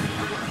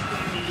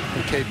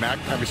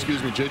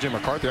 And J.J.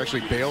 McCarthy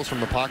actually bails from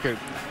the pocket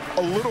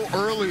a little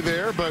early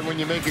there, but when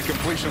you make a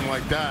completion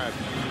like that,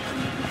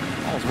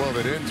 all's well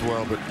that ends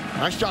well. But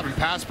nice job in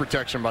pass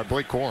protection by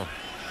Blake Corum.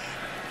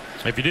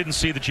 If you didn't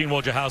see the Gene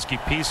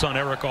Wojciechowski piece on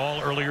Eric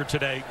All earlier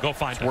today, go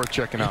find it. It's worth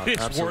checking out.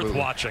 It's Absolutely worth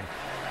watching.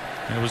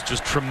 And it was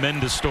just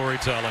tremendous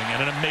storytelling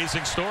and an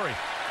amazing story.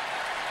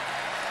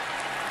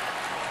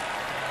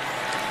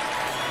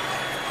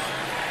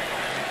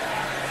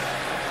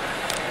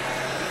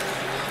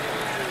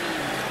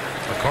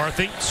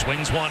 McCarthy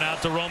swings one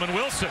out to Roman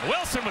Wilson.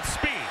 Wilson with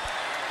speed.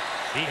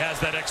 He has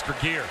that extra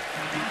gear.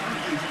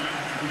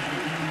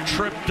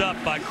 Tripped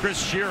up by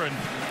Chris Sheeran,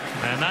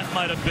 and that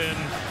might have been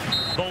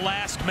the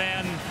last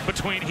man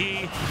between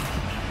he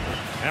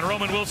and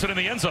Roman Wilson in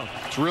the end zone.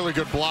 It's really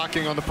good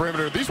blocking on the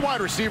perimeter. These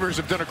wide receivers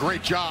have done a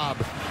great job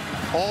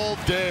all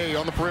day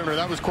on the perimeter.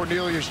 That was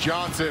Cornelius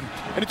Johnson,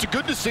 and it's a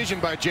good decision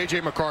by J.J.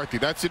 McCarthy.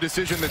 That's a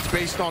decision that's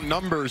based on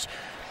numbers.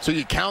 So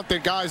you count the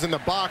guys in the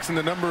box and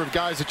the number of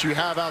guys that you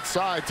have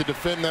outside to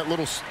defend that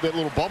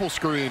little bubble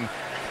screen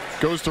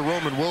goes to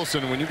Roman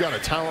Wilson. When you got a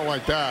talent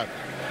like that,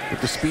 with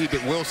the speed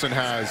that Wilson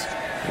has,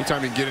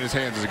 anytime he can get in his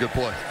hands is a good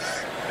play.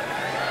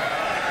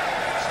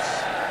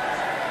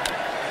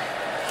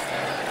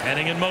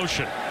 Heading in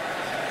motion.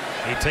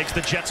 He takes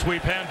the jet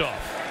sweep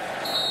handoff.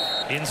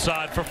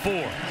 Inside for 4.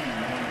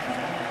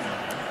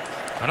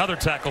 Another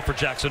tackle for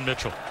Jackson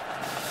Mitchell.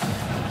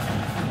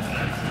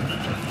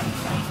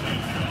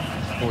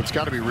 What's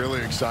got to be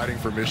really exciting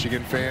for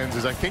Michigan fans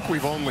is I think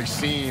we've only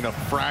seen a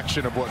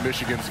fraction of what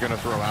Michigan's going to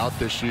throw out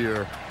this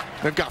year.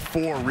 They've got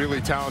 4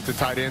 really talented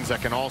tight ends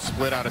that can all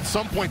split out. At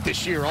some point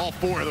this year, all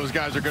 4 of those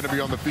guys are going to be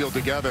on the field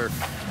together.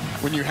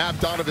 When you have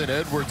Donovan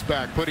Edwards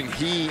back, putting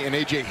he and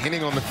A.J.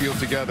 Henning on the field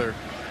together,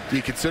 do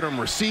you consider them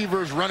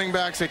receivers, running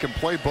backs? They can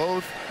play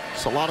both.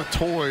 It's a lot of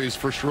toys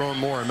for Sharon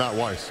Moore and Matt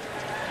Weiss.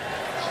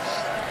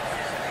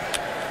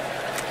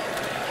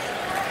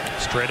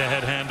 Straight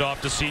ahead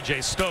handoff to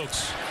C.J.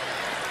 Stokes.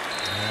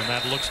 And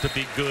that looks to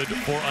be good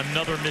for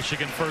another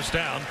Michigan first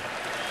down.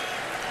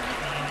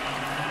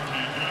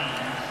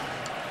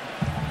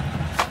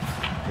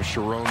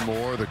 Sharon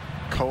Moore, the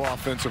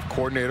co-offensive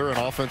coordinator and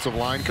offensive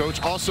line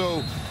coach,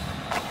 also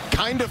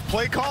kind of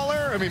play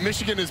caller. I mean,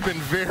 Michigan has been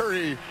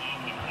very,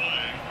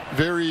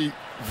 very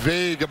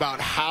vague about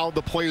how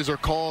the plays are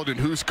called and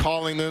who's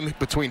calling them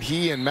between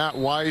he and Matt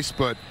Weiss,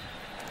 but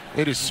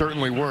it has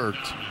certainly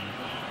worked.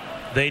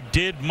 They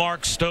did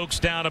mark Stokes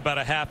down about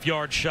a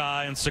half-yard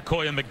shy, and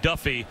Sequoia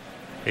McDuffie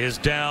is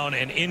down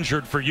and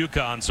injured for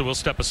UConn, so we'll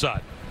step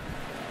aside.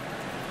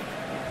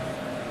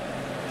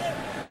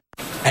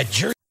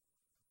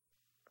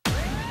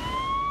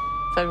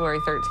 February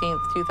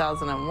 13th,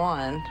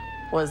 2001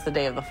 was the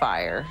day of the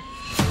fire.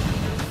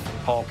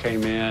 Call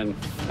came in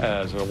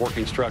as a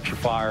working structure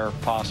fire,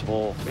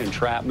 possible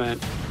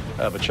entrapment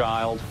of a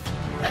child.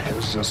 It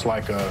was just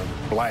like a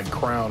black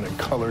crown that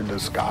colored the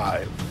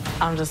sky.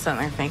 I'm just sitting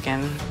there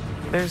thinking,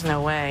 there's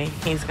no way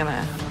he's going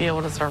to be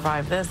able to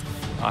survive this.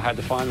 I had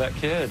to find that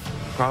kid.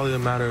 Probably a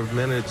matter of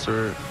minutes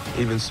or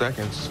even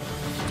seconds.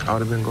 I would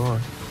have been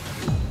gone.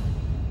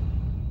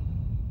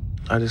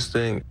 I just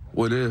think,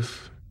 what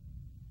if?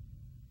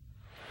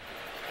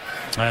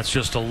 That's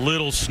just a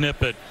little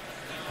snippet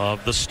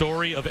of the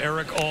story of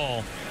Eric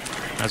All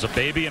as a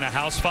baby in a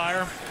house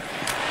fire.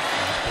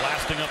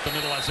 Blasting up the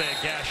middle, Isaiah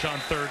Gash on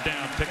 3rd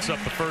down, picks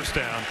up the first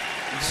down.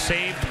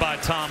 Saved by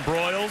Tom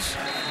Broyles,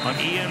 an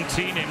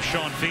EMT named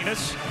Sean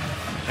Phoenix.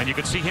 And you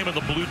can see him in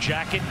the blue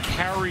jacket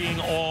carrying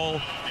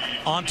All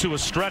onto a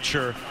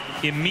stretcher.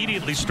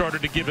 Immediately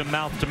started to give him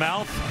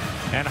mouth-to-mouth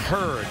and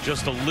heard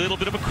just a little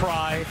bit of a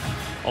cry,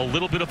 a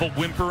little bit of a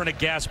whimper and a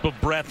gasp of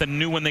breath, and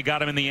knew when they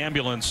got him in the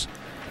ambulance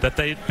that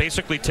they'd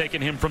basically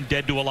taken him from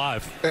dead to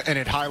alive. And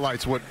it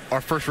highlights what our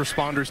first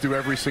responders do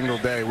every single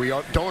day. We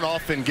don't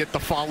often get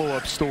the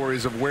follow-up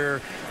stories of where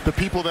the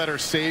people that are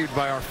saved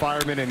by our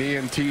firemen and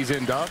EMTs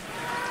end up.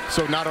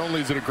 So not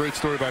only is it a great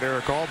story about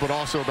Eric All, but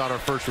also about our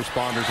first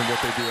responders and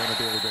what they do on a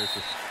daily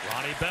basis.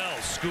 Ronnie Bell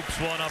scoops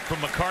one up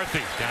from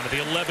McCarthy down to the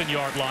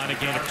 11-yard line, a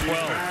gain of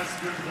 12.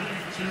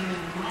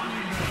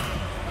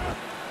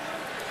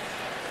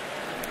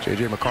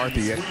 J.J.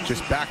 McCarthy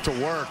just back to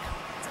work.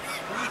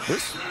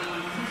 If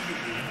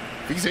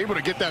he's able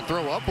to get that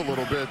throw up a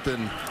little bit,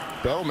 then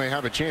Bell may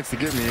have a chance to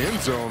get in the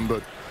end zone,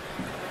 but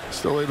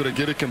still able to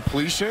get a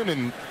completion.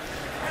 And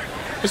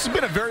this has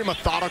been a very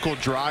methodical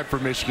drive for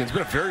Michigan. It's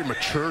been a very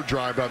mature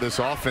drive by this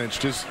offense,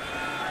 just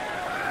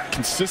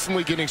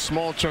consistently getting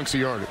small chunks of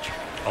yardage.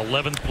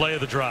 11th play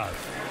of the drive.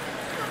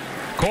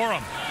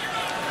 Corum.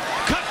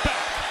 Cut back.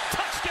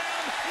 Touchdown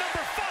number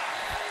 5.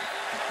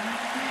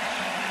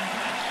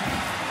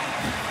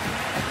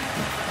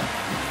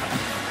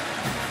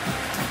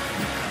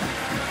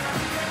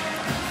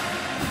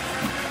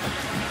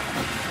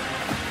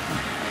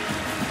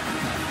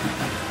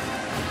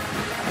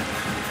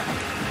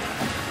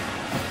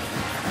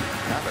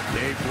 Have a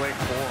day, Blake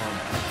Corum.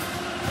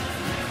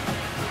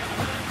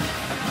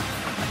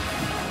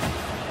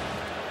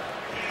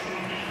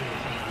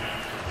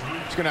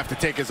 He's going to have to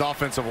take his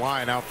offensive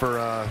line out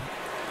for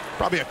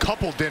probably a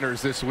couple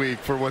dinners this week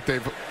for what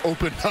they've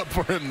opened up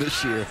for him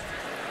this year.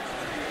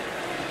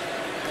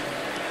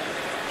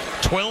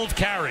 12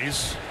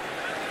 carries,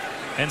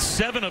 and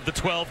 7 of the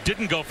 12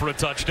 didn't go for a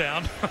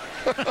touchdown.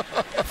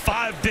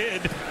 5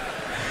 did,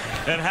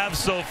 and have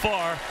so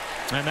far.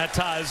 And that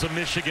ties a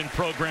Michigan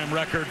program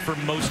record for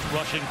most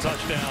rushing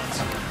touchdowns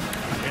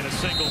in a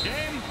single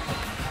game.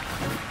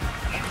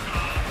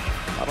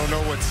 I don't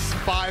know what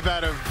 5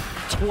 out of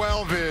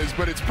 12 is,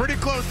 but it's pretty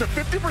close to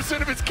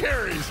 50% of its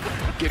carries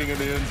getting in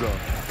the end zone.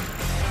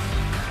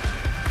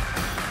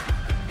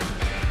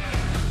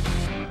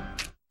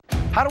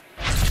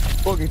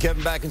 Welcome,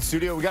 Kevin, back in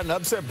studio. We got an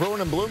upset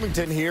brewing in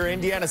Bloomington here.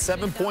 Indiana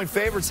 7-point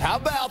favorites. How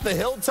about the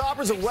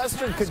Hilltoppers of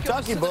Western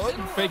Kentucky, bud?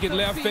 Fake it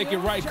left, fake it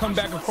right, come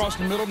back across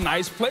the middle.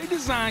 Nice play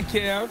design,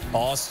 Kev.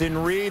 Austin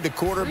Reed, the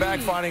quarterback,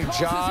 finding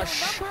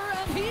Josh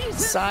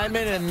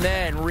Simon, and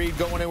then Reed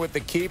going in with the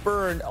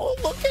keeper. And oh,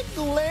 look at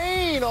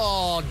Lane,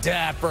 all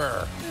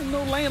dapper.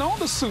 No Lane on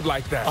the suit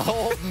like that.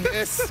 Ole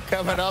Miss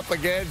coming up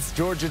against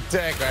Georgia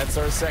Tech. That's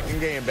our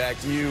second game. Back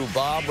to you,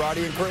 Bob,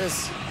 Roddy, and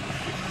Chris.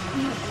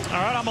 All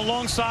right, I'm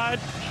alongside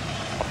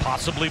a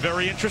possibly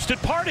very interested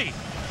party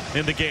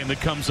in the game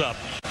that comes up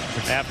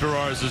after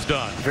ours is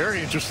done.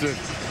 Very interested.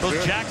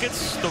 Those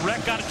Jackets, the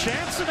Rec got a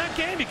chance in that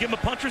game? You give them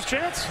a puncher's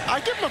chance? I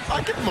give them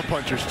a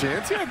puncher's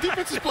chance. Yeah,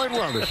 defense has played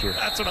well this year.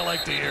 That's what I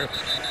like to hear.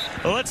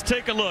 Well, let's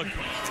take a look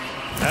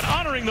And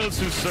honoring those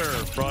who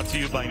serve, brought to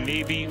you by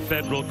Navy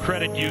Federal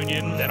Credit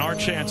Union, and our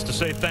chance to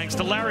say thanks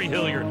to Larry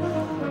Hilliard,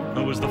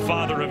 who was the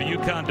father of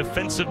UConn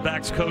defensive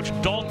backs coach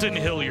Dalton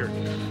Hilliard.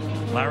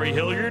 Larry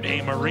Hilliard,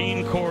 a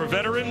Marine Corps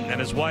veteran, and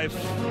his wife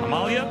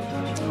Amalia,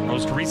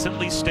 most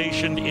recently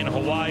stationed in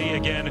Hawaii.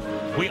 Again,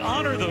 we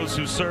honor those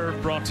who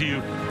serve, brought to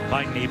you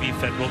by Navy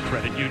Federal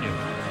Credit Union.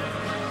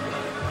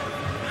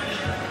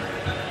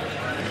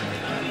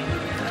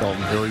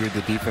 Dalton Hilliard,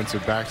 the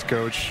defensive backs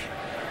coach.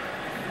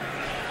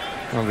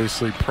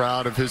 Obviously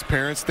proud of his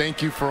parents.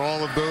 Thank you for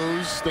all of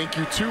those. Thank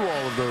you to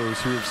all of those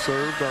who have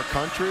served our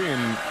country.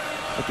 And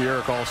at the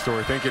Eric All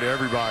story, thank you to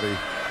everybody.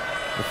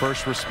 The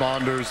first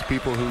responders,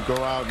 people who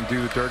go out and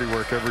do the dirty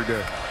work every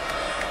day.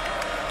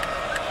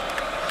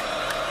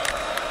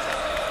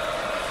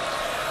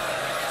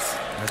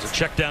 There's a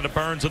check down to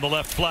Burns in the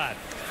left flat.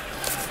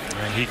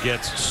 And he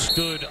gets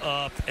stood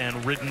up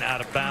and ridden out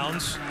of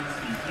bounds.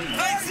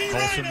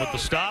 Olsen with the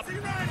stop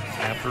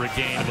after a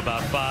gain of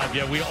about 5.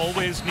 Yeah, we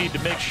always need to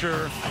make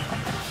sure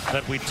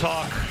that we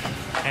talk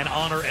and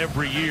honor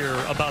every year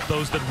about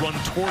those that run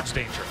towards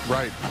danger.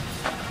 Right.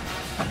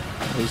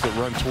 Those that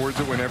run towards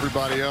it when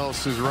everybody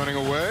else is running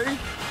away.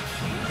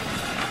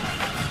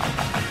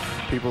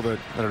 People that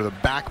are the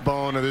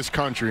backbone of this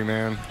country,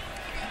 man.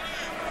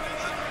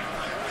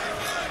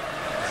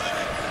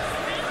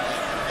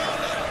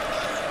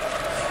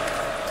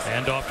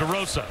 And off to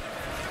Rosa.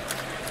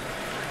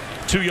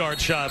 2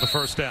 yards shy of the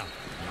first down.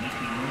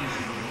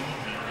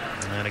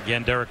 And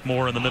again, Derek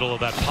Moore in the middle of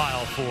that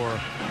pile for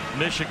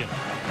Michigan.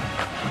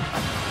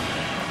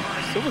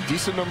 Still a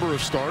decent number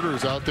of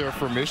starters out there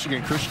for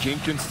Michigan. Chris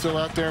Jenkins still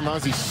out there.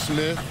 Mozzie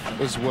Smith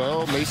as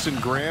well. Mason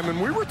Graham.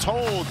 And we were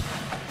told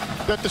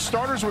that the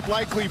starters would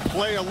likely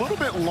play a little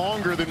bit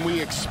longer than we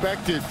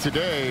expected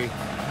today,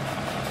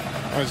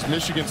 as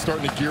Michigan's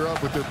starting to gear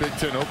up with their Big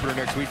Ten opener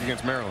next week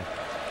against Maryland.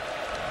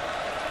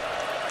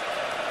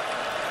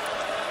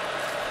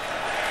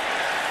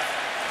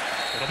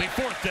 It'll be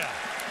 4th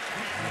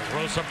down.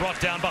 Rosa brought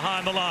down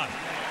behind the line.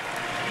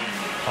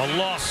 A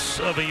loss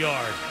of a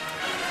yard.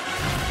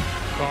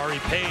 Kari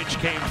Page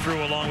came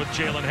through along with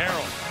Jalen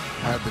Harrell.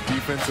 Had the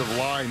defensive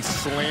line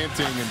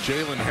slanting, and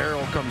Jalen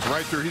Harrell comes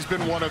right through. He's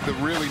been one of the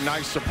really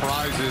nice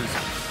surprises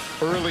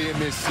early in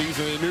this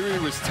season. They knew he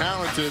was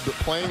talented, but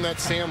playing that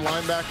Sam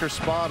linebacker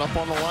spot up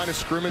on the line of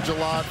scrimmage a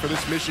lot for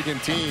this Michigan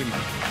team.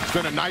 He's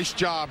done a nice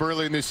job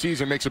early in this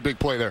season. Makes a big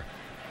play there.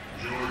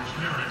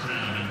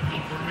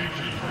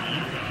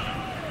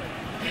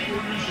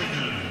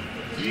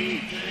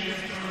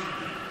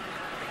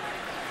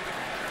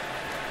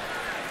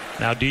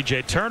 Now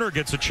DJ Turner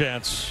gets a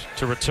chance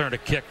to return a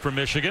kick for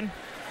Michigan,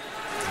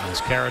 as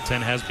Carrington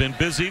has been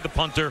busy, the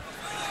punter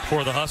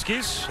for the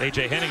Huskies.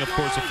 A.J. Henning, of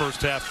course, the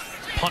first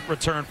half punt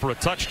return for a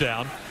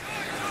touchdown.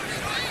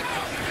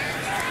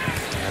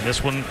 And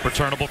this one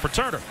returnable for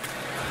Turner.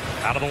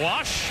 Out of the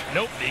wash.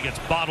 Nope, he gets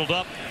bottled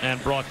up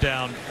and brought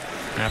down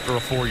after a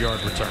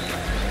 4-yard return.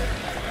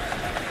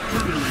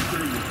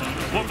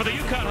 Well, for the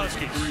UConn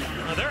Huskies,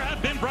 there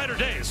have been brighter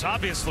days,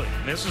 obviously.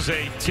 This is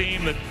a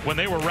team that, when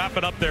they were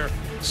wrapping up their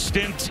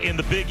stint in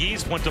the Big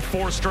East, went to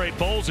 4 straight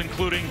bowls,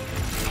 including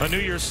a New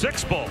Year's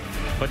Six bowl.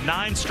 But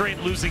 9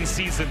 straight losing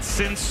seasons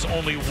since,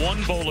 only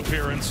 1 bowl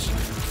appearance.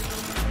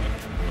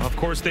 Of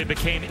course, they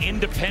became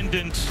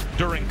independent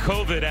during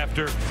COVID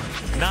after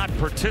not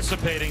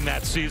participating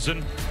that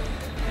season.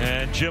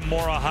 And Jim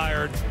Mora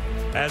hired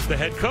as the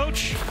head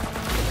coach.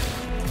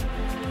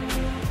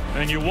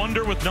 And you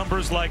wonder, with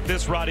numbers like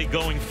this, Roddy,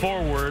 going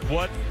forward,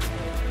 what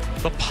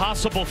the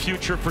possible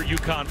future for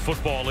UConn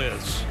football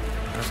is.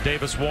 As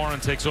Davis Warren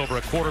takes over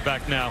at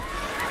quarterback now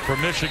for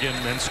Michigan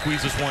and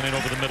squeezes one in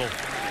over the middle.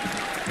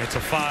 It's a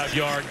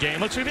 5-yard gain.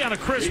 Let's see down to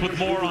Chris with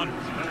more on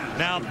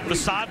now the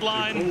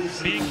sideline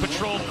being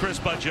patrolled, Chris,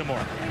 by Jim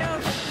Moore. You know,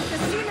 the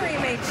scenery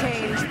may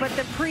change, but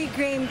the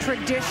pregame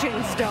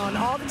traditions don't.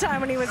 All the time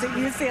when he was at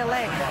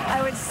UCLA,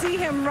 I would see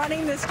him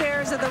running the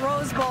stairs of the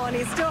Rose Bowl, and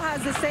he still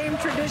has the same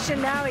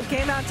tradition now. He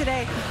came out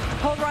today.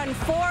 He'll run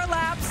 4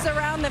 laps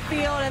around the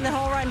field, and then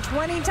he'll run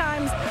 20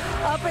 times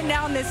up and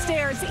down the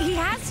stairs. He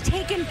has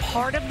taken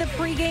part of the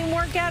pregame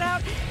workout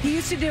out. He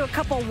used to do a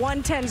couple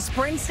 110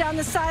 sprints down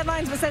the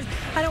sidelines, but says,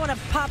 I don't want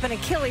to pop an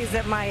Achilles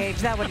at my age.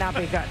 That would not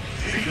be good.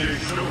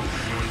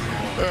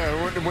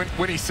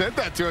 When he said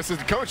that to us as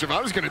the coach, if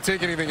I was going to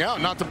take anything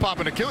out, not to pop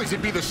an Achilles,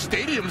 it'd be the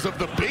stadiums of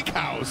the Big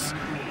House.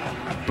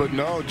 But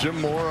no,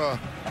 Jim Mora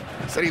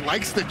said he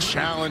likes the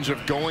challenge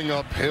of going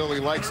uphill. He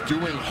likes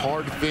doing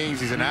hard things.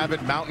 He's an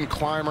avid mountain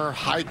climber,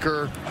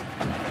 hiker.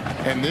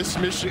 And this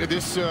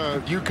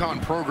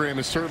UConn program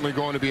is certainly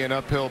going to be an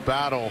uphill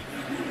battle.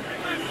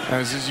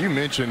 As you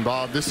mentioned,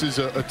 Bob, this is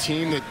a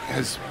team that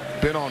has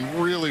been on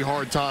really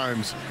hard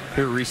times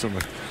here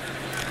recently.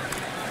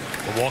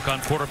 The walk-on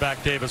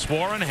quarterback Davis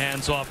Warren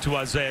hands off to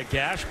Isaiah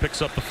Gash,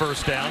 picks up the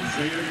first down.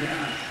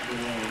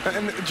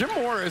 And Jim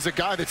Moore is a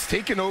guy that's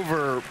taken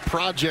over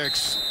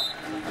projects,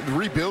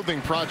 rebuilding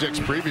projects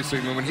previously.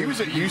 I mean, when he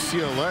was at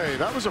UCLA,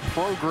 that was a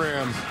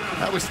program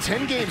that was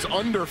 10 games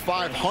under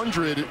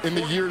 500 in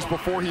the years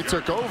before he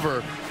took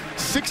over.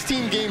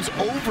 16 games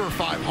over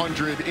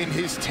 500 in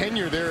his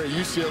tenure there at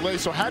UCLA,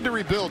 so had to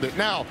rebuild it.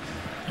 Now,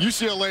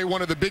 UCLA,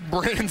 one of the big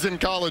brands in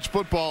college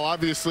football,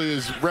 obviously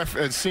is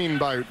seen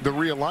by the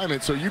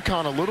realignment, so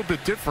UConn a little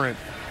bit different.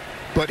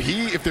 But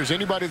if there's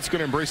anybody that's going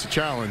to embrace a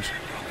challenge,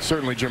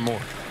 certainly Jim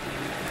Moore.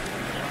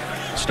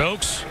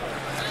 Stokes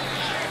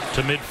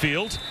to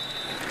midfield,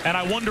 and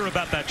I wonder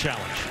about that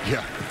challenge.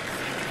 Yeah.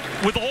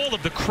 With all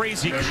of the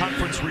crazy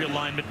conference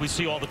realignment we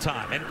see all the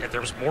time, and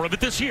there was more of it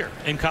this year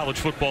in college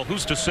football,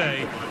 who's to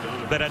say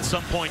that at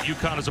some point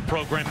UConn as a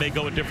program may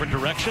go a different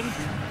direction?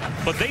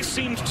 But they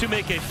seemed to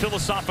make a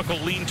philosophical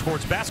lean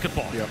towards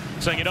basketball,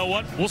 saying, you know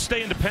what, we'll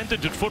stay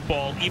independent in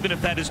football, even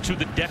if that is to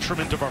the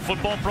detriment of our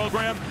football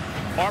program.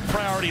 Our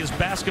priority is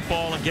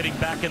basketball and getting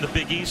back in the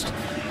Big East.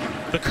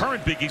 The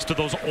current Big East to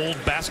those old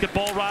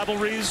basketball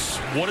rivalries,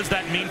 what does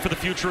that mean for the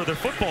future of their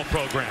football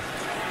program?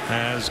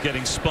 As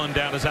getting spun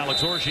down as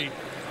Alex Orji,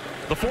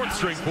 the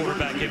fourth-string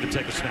quarterback, came to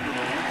take a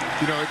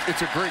snap. You know,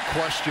 it's a great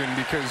question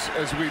because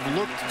as we've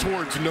looked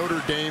towards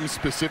Notre Dame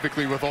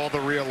specifically with all the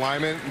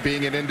realignment,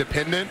 being an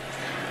independent,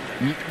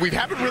 we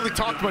haven't really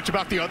talked much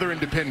about the other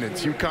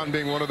independents, UConn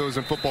being one of those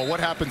in football. What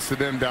happens to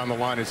them down the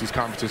line as these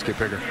conferences get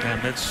bigger?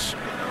 And it's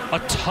a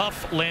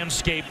tough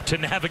landscape to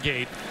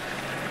navigate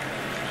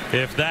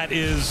if that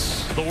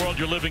is the world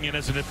you're living in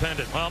as an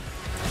independent. Well,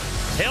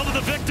 hail to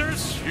the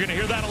victors. You're going to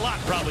hear that a lot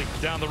probably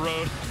down the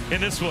road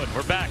in this one.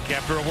 We're back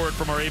after a word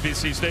from our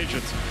ABC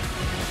stations.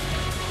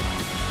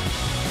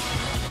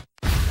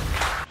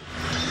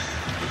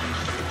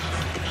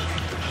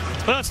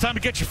 Well, it's time to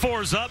get your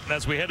fours up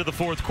as we head to the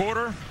fourth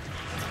quarter.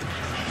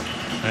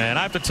 And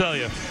I have to tell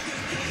you,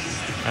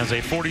 as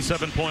a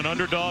 47-point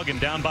underdog and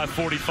down by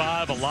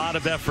 45, a lot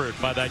of effort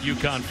by that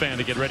UConn fan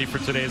to get ready for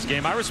today's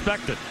game. I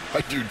respect it.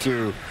 I do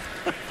too.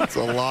 It's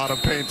a lot of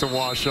paint to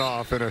wash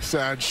off and a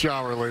sad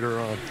shower later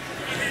on.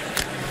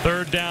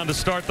 Third down to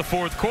start the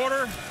fourth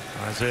quarter.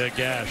 Isaiah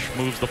Gash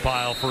moves the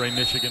pile for a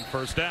Michigan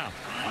first down.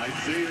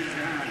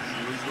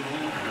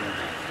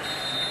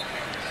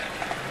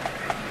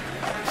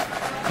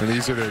 And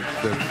these are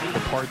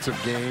the parts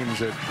of games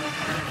that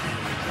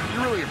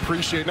you really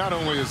appreciate, not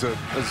only as a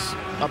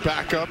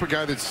backup, a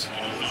guy that's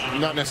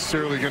not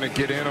necessarily going to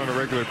get in on a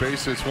regular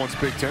basis once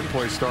Big Ten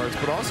play starts,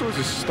 but also as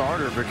a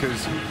starter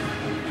because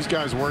these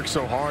guys work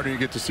so hard and you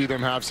get to see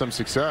them have some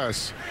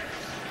success.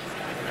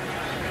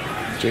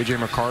 J.J.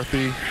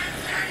 McCarthy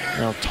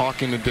now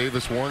talking to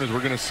Davis Warren as we're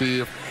going to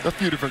see a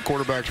few different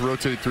quarterbacks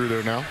rotate through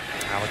there now.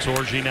 Alex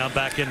Orji now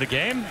back in the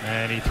game,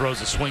 and he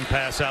throws a swing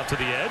pass out to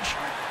the edge.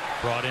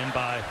 Brought in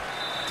by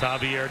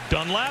Tavier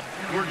Dunlap.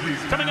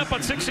 Coming up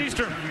on 6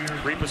 Eastern,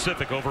 3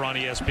 Pacific over on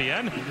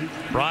ESPN.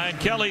 Brian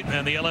Kelly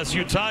and the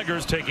LSU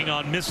Tigers taking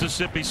on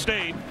Mississippi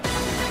State.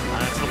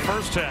 That's the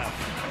first half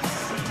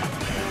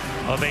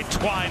of a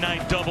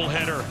twilight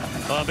doubleheader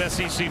of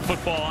SEC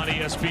football on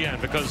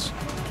ESPN, because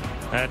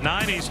at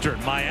 9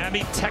 Eastern,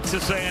 Miami,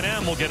 Texas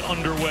A&M will get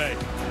underway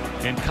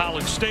in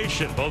College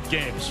Station. Both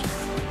games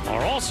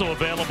are also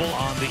available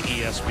on the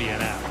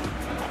ESPN app.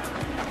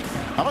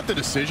 How about the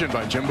decision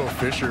by Jimbo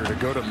Fisher to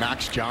go to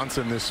Max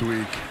Johnson this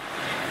week,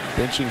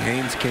 benching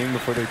Haynes King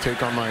before they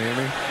take on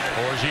Miami?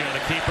 Orji on the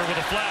keeper with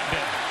a flag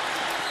down.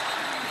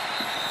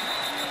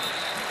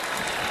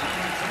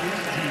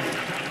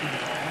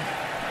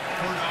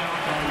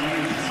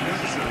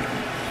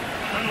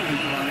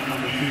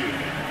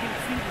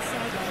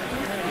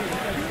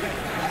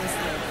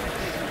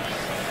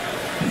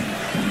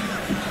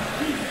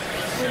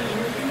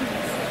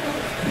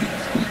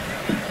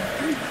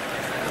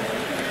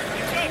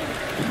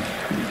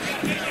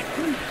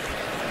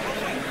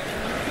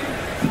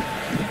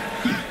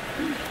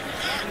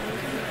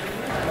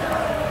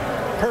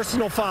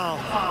 Personal foul,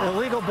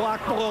 illegal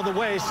block below the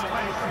waist.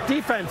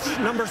 Defense,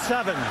 number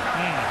 7.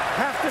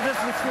 Half the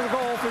distance to the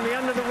goal from the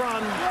end of the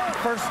run,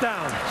 first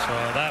down. So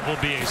that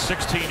will be a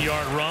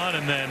 16-yard run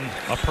and then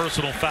a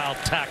personal foul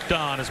tacked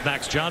on as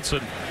Max Johnson,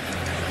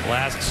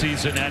 last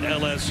season at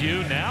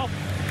LSU, now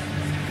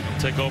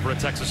take over at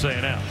Texas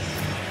A&M.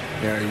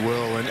 Yeah, he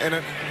will.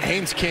 And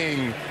Haynes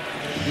King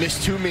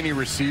missed too many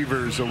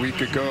receivers a week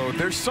ago.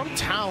 There's some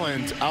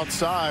talent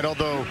outside,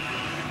 although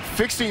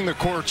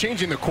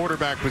changing the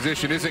quarterback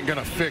position isn't going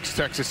to fix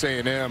Texas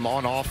A&M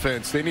on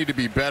offense. They need to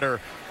be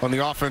better on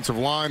the offensive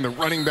line. The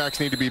running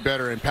backs need to be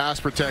better in pass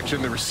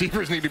protection. The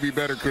receivers need to be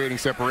better creating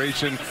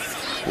separation.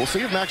 We'll see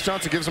if Max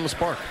Johnson gives them a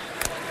spark.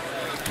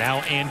 Now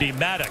Andy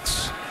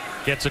Maddox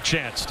gets a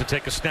chance to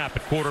take a snap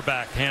at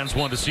quarterback. Hands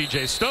one to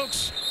C.J.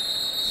 Stokes.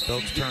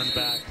 Stokes turned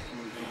back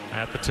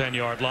at the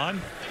 10-yard line.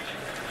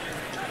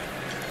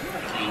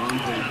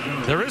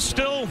 There is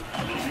still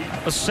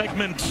a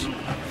segment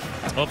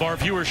of our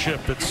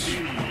viewership that's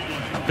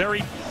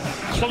very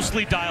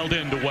closely dialed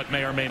into what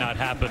may or may not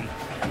happen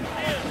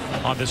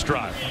on this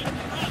drive.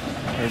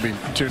 Maybe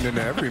tuned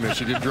into every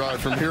Michigan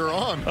drive from here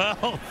on.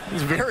 Well,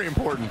 it's very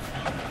important.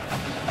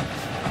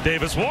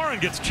 Davis Warren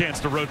gets a chance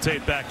to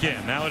rotate back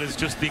in. Now it is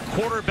just the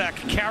quarterback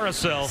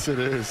carousel. Yes, it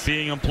is.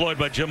 Being employed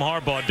by Jim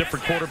Harbaugh.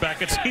 Different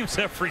quarterback, it seems,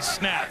 every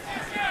snap.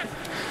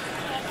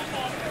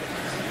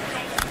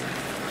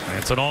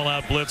 It's an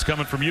all-out blitz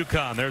coming from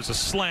UConn. There's a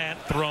slant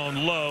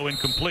thrown low,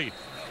 incomplete.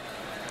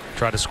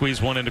 Try to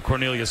squeeze one into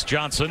Cornelius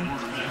Johnson. I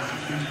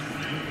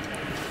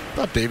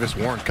thought Davis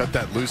Warren cut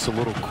that loose a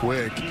little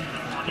quick.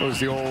 It was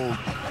the old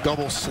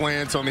double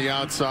slants on the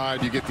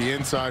outside. You get the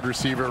inside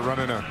receiver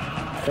running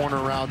a corner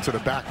route to the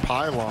back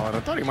pylon. I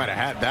thought he might have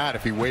had that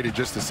if he waited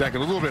just a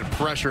second. A little bit of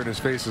pressure in his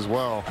face as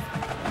well.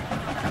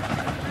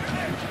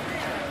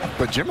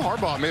 But Jim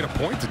Harbaugh made a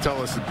point to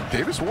tell us that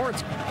Davis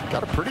Warren's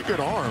got a pretty good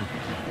arm,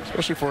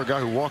 especially for a guy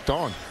who walked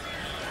on.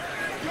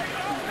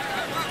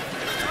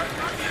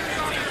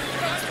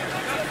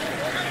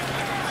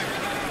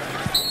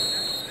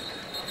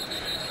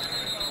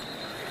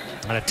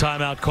 And a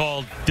timeout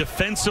called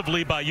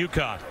defensively by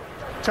UConn.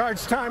 Charge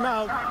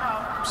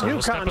timeout. So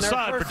we'll step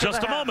aside for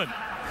just a moment.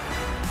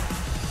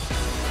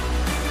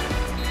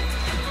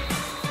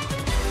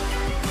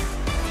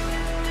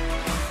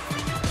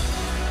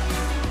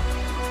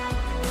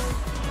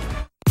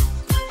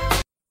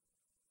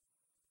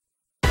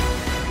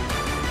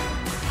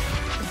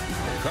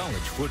 College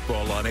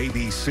football on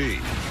ABC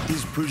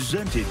is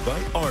presented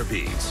by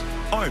Arby's.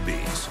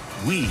 Arby's,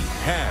 we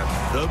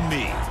have the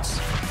meats.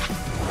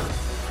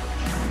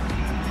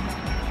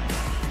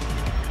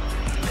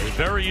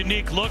 Very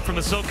unique look from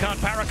the SoCon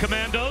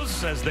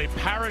Paracommandos as they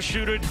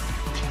parachuted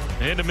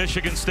into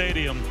Michigan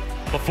Stadium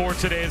before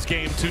today's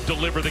game to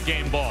deliver the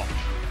game ball.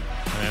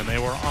 And they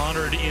were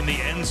honored in the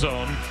end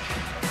zone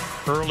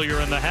earlier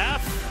in the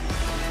half.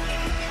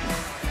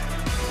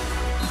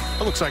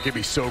 It looks like it'd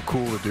be so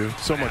cool to do.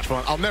 So much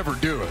fun. I'll never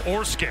do it.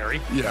 Or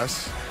scary.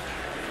 Yes.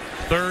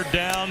 3rd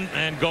down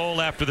and goal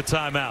after the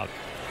timeout.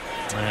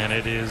 And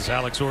it is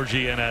Alex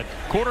Orji, and at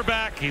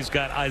quarterback, he's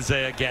got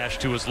Isaiah Gash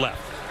to his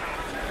left.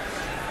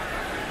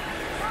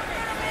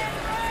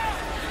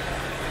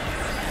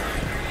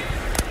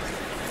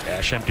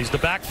 Gash empties the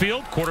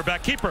backfield.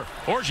 Quarterback keeper.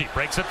 Orji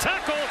breaks a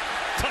tackle.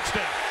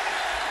 Touchdown.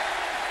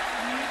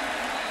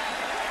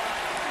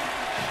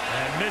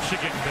 And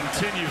Michigan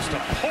continues to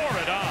pour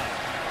it on.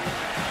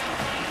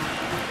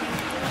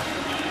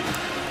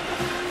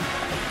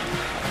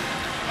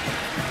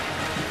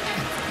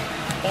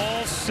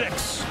 All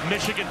 6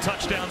 Michigan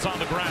touchdowns on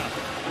the ground.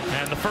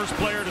 And the first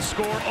player to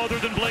score other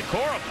than Blake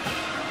Corum.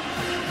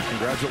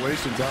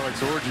 Congratulations,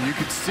 Alex Orji. You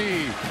could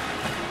see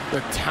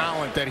the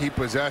talent that he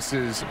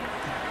possesses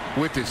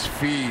with his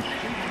feet.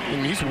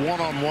 And he's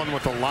one-on-one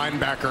with a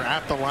linebacker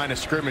at the line of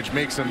scrimmage,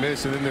 makes a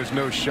miss, and then there's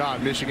no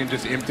shot. Michigan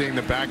just emptying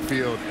the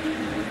backfield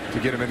to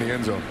get him in the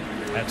end zone.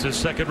 That's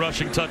his 2nd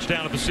rushing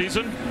touchdown of the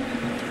season.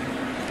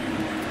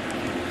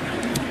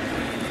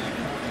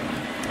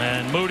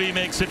 And Moody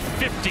makes it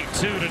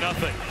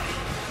 52-0.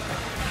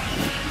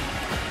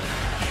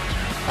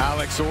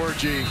 Alex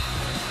Orji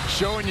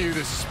showing you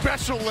the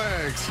special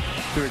legs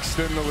to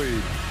extend the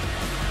lead.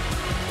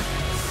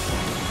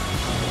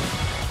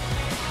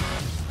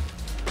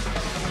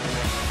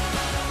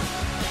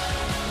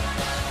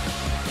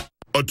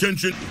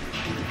 Attention.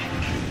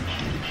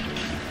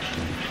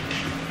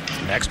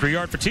 Extra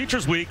Yard for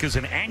Teachers Week is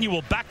an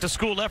annual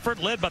back-to-school effort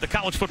led by the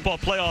College Football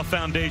Playoff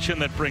Foundation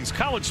that brings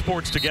college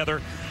sports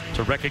together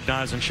to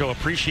recognize and show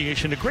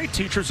appreciation to great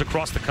teachers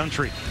across the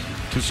country.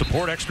 To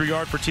support Extra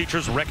Yard for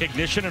Teachers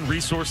recognition and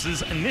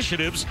resources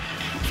initiatives,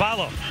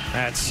 follow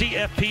at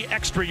CFP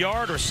Extra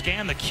Yard or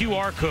scan the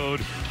QR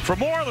code. For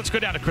more, let's go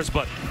down to Chris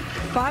Butt.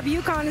 Bob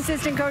UConn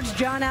assistant coach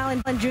John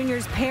Allen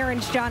Jr.'s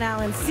parents, John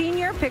Allen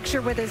Sr.,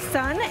 picture with his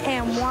son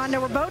and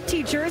Wanda, were both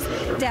teachers.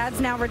 Dad's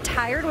now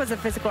retired, was a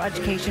physical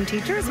education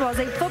teacher, as well as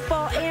a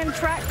football and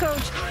track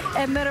coach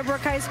at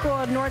Meadowbrook High School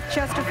in North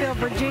Chesterfield,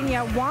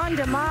 Virginia.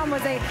 Wanda, mom,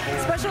 was a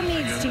special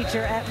needs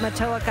teacher at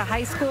Matilica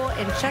High School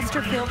in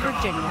Chesterfield,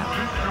 Virginia.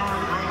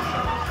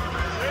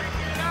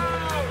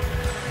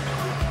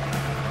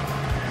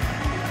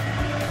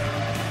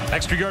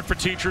 Extra Yard for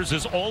Teachers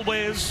is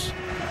always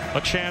a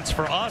chance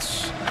for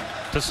us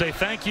to say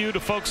thank you to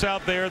folks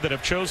out there that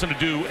have chosen to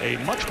do a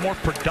much more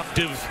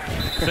productive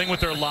thing with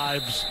their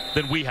lives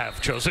than we have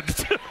chosen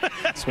to do.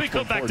 As we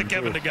go back to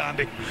Kevin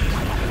DeGandhi.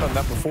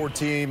 Number 4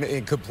 team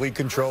in complete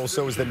control.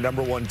 So is the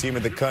number 1 team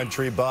in the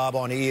country. Bob,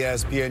 on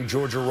ESPN,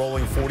 Georgia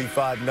rolling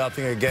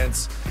 45-0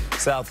 against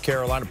South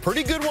Carolina.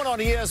 Pretty good one on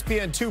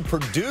ESPN, too.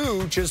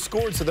 Purdue just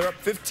scored, so they're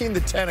up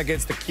 15-10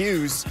 against the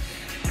Qs.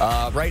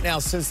 Right now,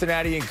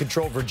 Cincinnati in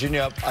control.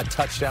 Virginia up a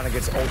touchdown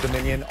against Old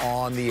Dominion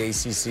on the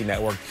ACC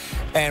network.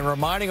 And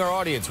reminding our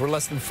audience, we're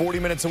less than 40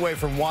 minutes away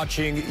from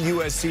watching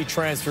USC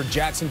transfer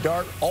Jackson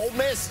Dart. Ole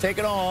Miss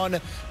taking on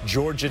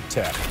Georgia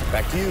Tech.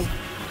 Back to you.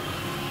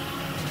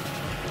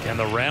 Can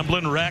the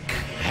Ramblin' Wreck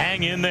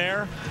hang in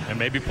there and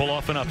maybe pull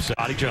off an upset?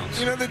 Adi Jones.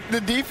 You know,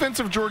 the defense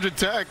of Georgia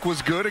Tech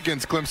was good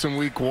against Clemson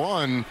week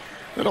 1.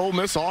 That Ole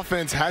Miss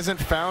offense hasn't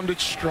found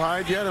its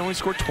stride yet. They only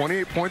scored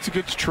 28 points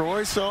against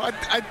Troy, so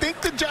I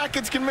think the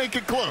Jackets can make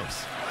it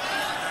close.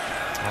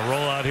 A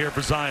rollout here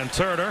for Zion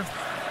Turner.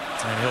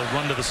 And he'll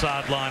run to the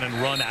sideline and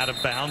run out of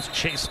bounds,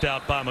 chased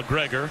out by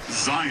McGregor.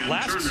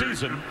 Last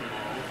season,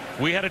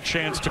 we had a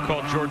chance to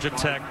call Georgia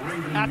Tech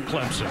at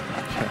Clemson.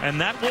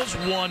 And that was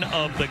one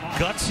of the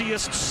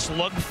gutsiest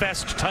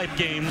slugfest type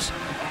games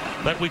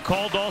that we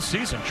called all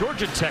season.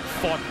 Georgia Tech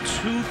fought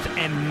tooth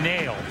and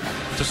nail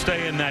to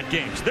stay in that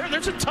game. So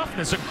there's a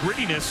toughness, a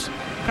grittiness,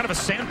 kind of a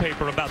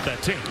sandpaper about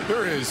that team.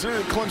 There is.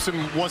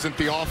 Clemson wasn't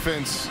the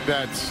offense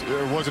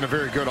wasn't a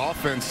very good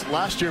offense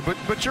last year,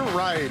 but you're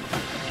right.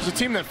 It's a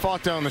team that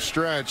fought down the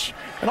stretch.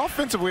 And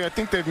offensively, I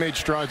think they've made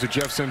strides with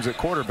Jeff Sims at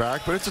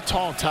quarterback, but it's a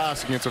tall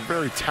task against a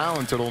very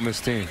talented Ole Miss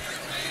team.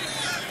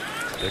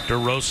 Victor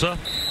Rosa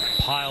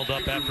piled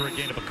up after a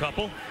gain of a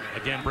couple.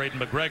 Again, Braden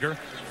McGregor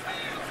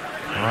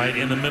right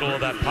in the middle of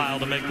that pile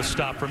to make the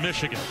stop for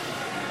Michigan.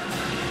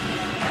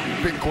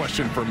 Big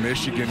question for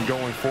Michigan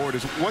going forward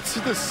is, what's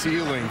the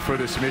ceiling for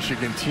this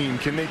Michigan team?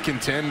 Can they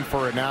contend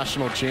for a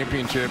national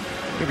championship?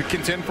 Maybe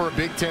contend for a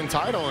Big Ten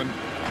title? And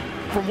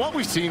from what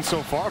we've seen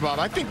so far, Bob,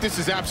 I think this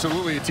is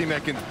absolutely a team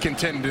that can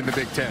contend in the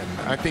Big Ten.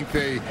 I think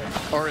they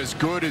are as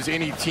good as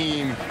any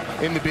team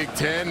in the Big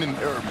Ten,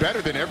 or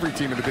better than every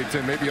team in the Big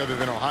Ten, maybe other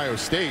than Ohio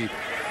State.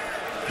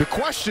 The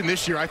question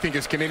this year, I think,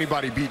 is can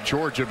anybody beat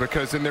Georgia?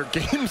 Because in their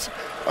games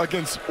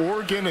against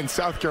Oregon and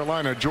South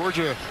Carolina,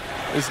 Georgia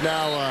is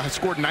now has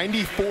scored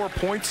 94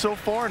 points so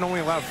far and only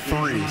allowed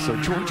 3. So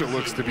Georgia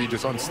looks to be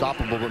just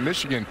unstoppable, but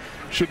Michigan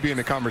should be in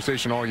the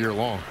conversation all year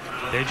long.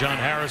 Dejon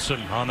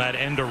Harrison on that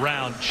end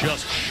around,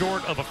 just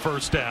short of a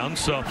first down.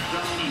 So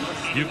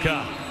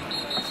UConn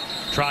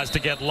tries to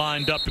get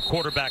lined up to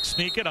quarterback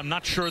sneak it. I'm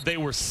not sure they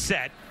were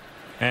set,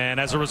 and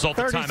as a result,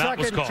 the timeout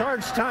was called. 30-second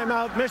charge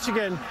timeout,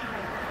 Michigan.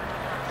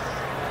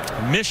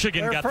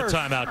 Michigan got the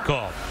timeout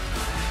called.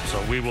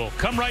 So we will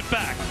come right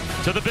back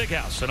to the Big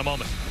House in a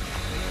moment.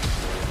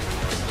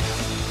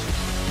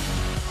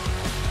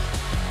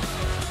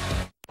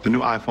 The new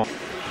iPhone.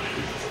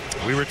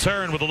 We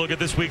return with a look at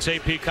this week's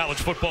AP College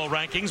Football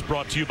Rankings,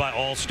 brought to you by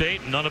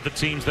Allstate. None of the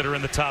teams that are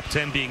in the top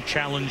 10 being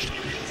challenged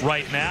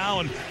right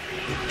now. And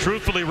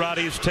truthfully,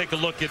 Roddy, as take a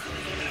look at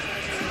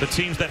the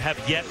teams that have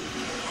yet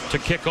to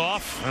kick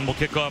off, and we'll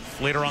kick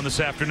off later on this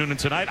afternoon and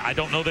tonight, I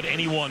don't know that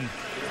anyone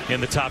in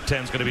the top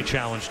 10 is going to be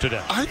challenged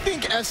today. I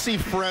think SC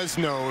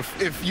Fresno,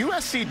 if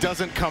USC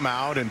doesn't come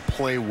out and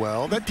play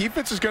well, that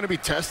defense is going to be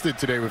tested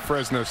today with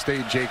Fresno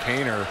State, Jake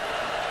Haener.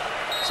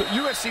 So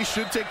USC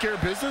should take care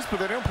of business, but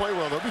they don't play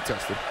well, they'll be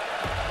tested.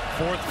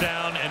 4th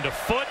down and a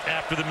foot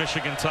after the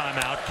Michigan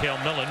timeout. Cale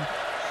Millen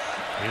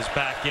is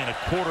back in at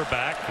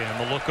quarterback, and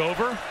the look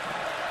over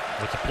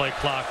with the play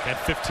clock at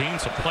 15,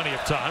 so plenty of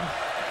time.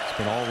 It's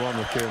been all run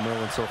with Cale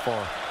Millen so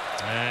far.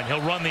 And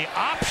he'll run the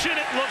option,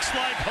 it looks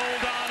like.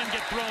 Hold on and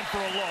get thrown for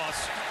a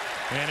loss.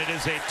 And it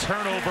is a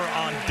turnover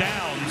on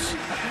downs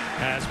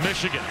as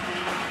Michigan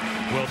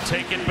will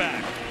take it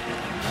back.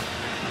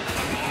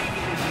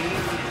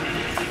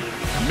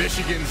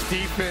 Michigan's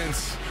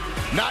defense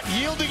not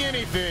yielding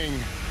anything.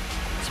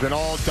 It's been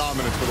all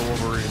dominance for the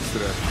Wolverines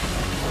today.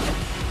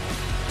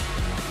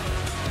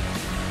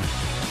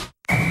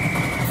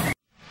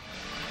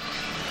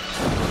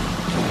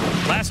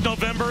 Last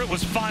November, it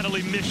was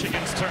finally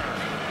Michigan's turn.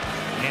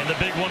 And the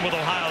big one with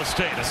Ohio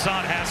State,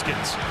 Hassan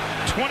Haskins,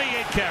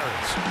 28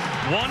 carries,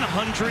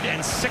 169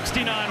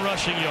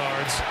 rushing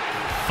yards,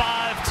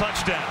 5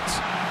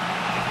 touchdowns.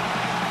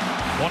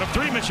 One of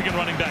 3 Michigan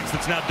running backs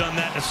that's now done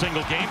that in a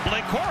single game.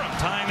 Blake Corum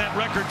tying that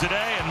record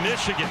today. And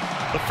Michigan,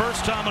 the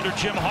first time under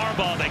Jim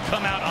Harbaugh, they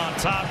come out on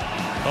top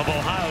of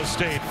Ohio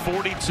State,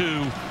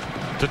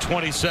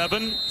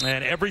 42-27.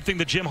 And everything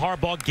that Jim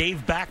Harbaugh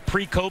gave back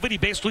pre-COVID, he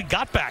basically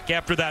got back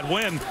after that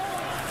win.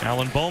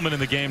 Alan Bowman in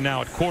the game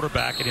now at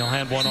quarterback, and he'll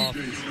hand one off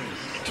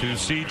to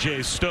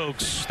C.J.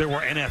 Stokes. There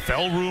were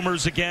NFL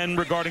rumors again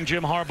regarding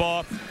Jim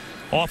Harbaugh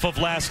off of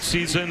last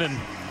season, and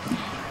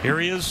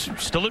here he is,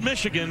 still at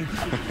Michigan,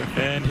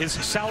 and his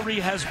salary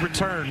has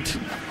returned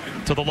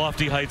to the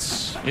lofty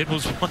heights it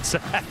was once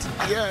at.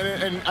 Yeah,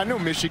 and I know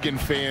Michigan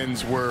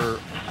fans were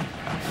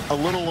a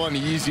little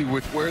uneasy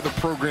with where the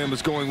program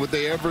is going. Would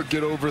they ever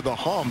get over the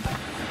hump?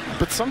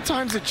 But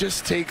sometimes it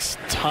just takes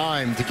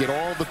time to get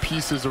all the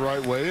pieces the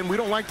right way, and we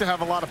don't like to have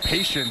a lot of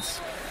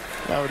patience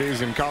nowadays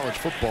in college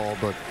football,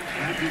 but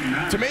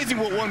it's amazing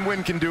what one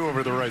win can do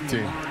over the right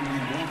team.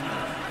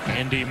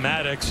 Andy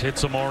Maddox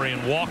hits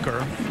Amorian Walker,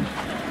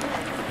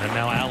 and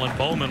now Alan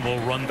Bowman will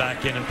run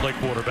back in and play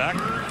quarterback.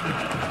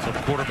 So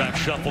the quarterback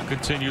shuffle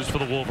continues for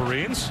the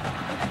Wolverines,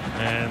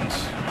 and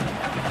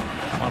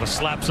a lot of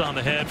slaps on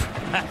the head for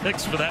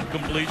Maddox for that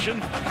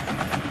completion.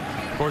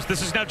 Of course,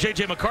 this is now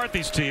J.J.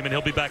 McCarthy's team, and he'll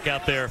be back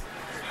out there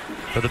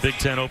for the Big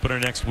Ten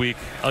opener next week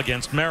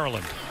against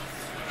Maryland.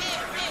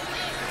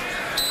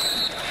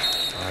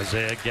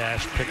 Isaiah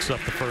Gash picks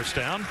up the first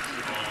down.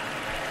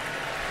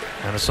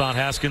 And Hassan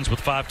Haskins with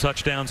 5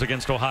 touchdowns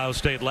against Ohio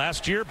State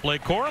last year.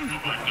 Blake Corum,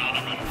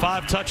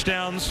 5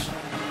 touchdowns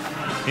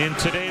in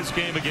today's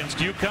game against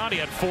UConn. He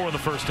had 4 in the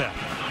first half.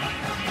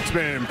 It's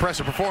been an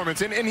impressive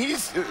performance, and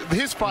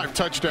his 5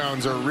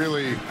 touchdowns are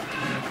really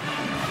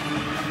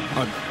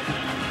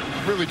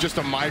just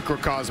a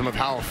microcosm of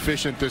how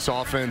efficient this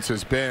offense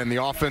has been.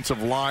 The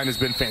offensive line has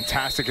been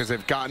fantastic as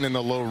they've gotten in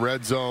the low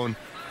red zone.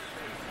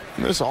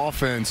 This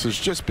offense has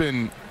just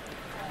been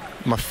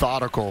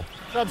methodical.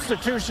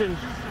 Substitution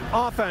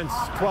offense,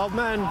 12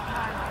 men,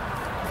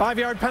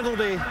 5-yard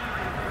penalty.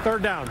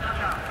 Third down.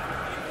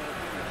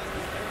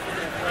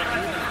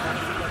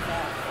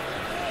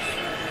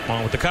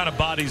 Well, with the kind of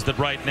bodies that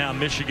right now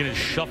Michigan is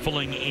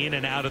shuffling in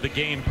and out of the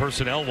game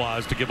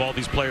personnel-wise to give all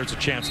these players a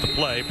chance to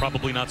play,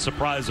 probably not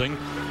surprising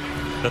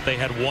that they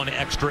had one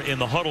extra in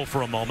the huddle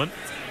for a moment.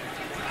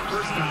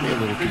 A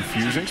little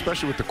confusing,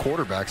 especially with the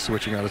quarterbacks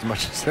switching out as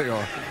much as they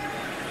are.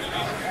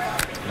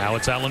 Now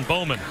it's Alan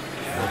Bowman.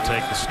 He'll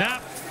take the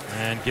snap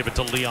and give it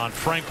to Leon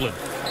Franklin.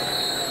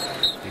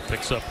 He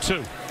picks up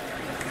 2.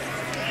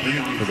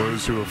 For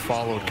those who have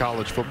followed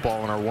college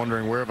football and are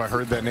wondering where have I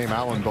heard that name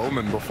Alan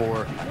Bowman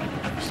before,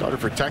 started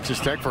for Texas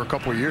Tech for a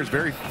couple of years.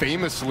 Very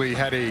famously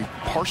had a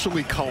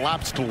partially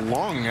collapsed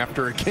lung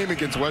after a game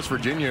against West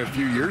Virginia a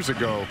few years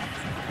ago.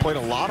 Played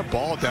a lot of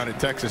ball down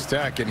at Texas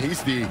Tech, and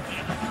he's the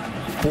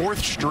 4th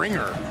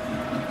stringer,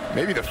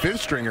 maybe the 5th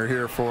stringer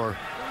here for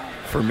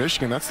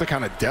Michigan. That's the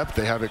kind of depth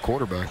they have at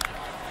quarterback.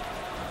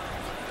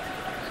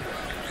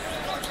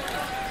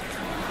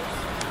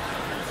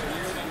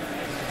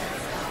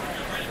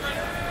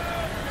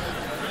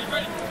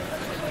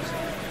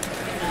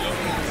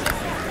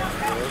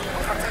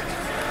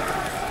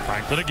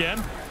 Franklin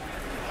again,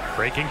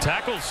 breaking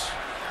tackles,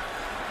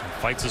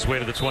 fights his way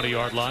to the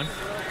 20-yard line.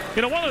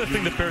 You know, one other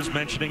thing that bears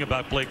mentioning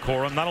about Blake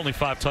Corum, not only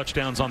 5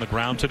 touchdowns on the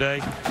ground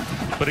today,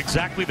 but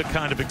exactly the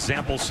kind of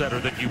example setter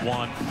that you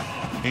want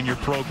in your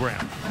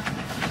program.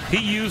 He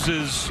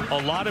uses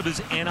a lot of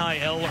his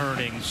NIL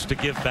earnings to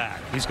give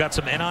back. He's got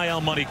some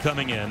NIL money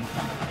coming in.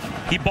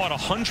 He bought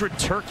 100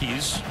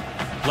 turkeys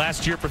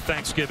last year for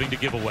Thanksgiving to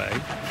give away.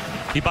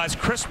 He buys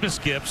Christmas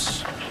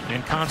gifts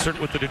in concert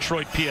with the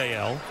Detroit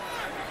PAL.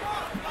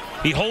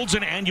 He holds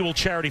an annual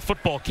charity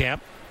football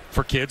camp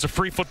for kids, a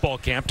free football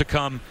camp to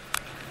come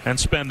and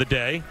spend the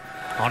day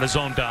on his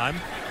own dime.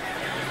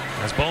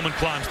 As Bowman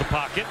climbs the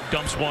pocket,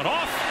 dumps one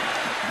off.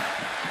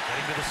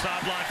 Getting to the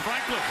sideline,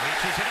 Franklin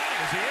reaches it out.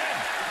 Is he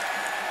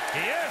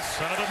in? He is.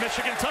 Another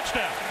Michigan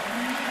touchdown.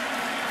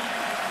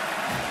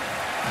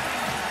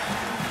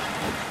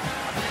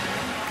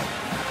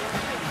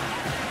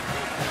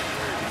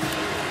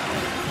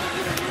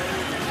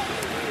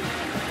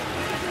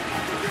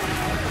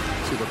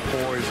 See the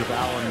poise of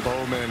Alan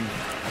Bowman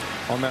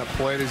on that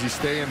play. Does he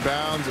stay in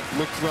bounds? It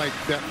looks like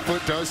that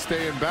foot does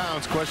stay in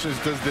bounds. Question is,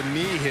 does the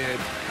knee hit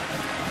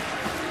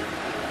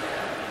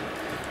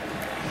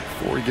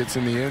before he gets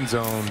in the end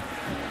zone?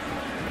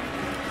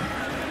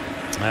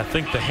 I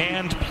think the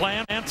hand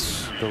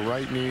plants. The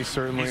right knee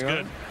certainly. He's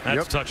good.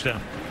 That's a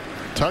touchdown.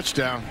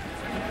 Touchdown.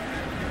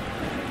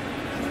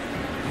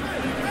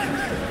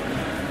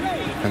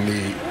 And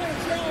the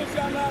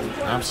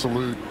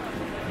absolute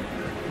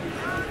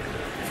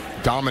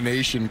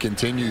domination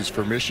continues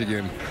for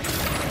Michigan.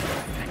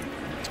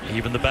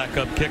 Even the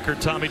backup kicker,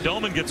 Tommy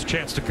Doman, gets a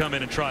chance to come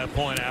in and try a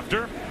point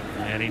after.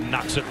 And he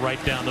knocks it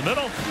right down the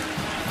middle.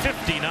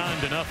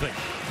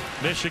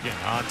 59-0. Michigan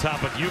on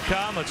top of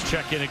UConn. Let's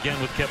check in again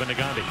with Kevin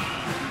Nagandi.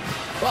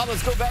 Well,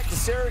 let's go back to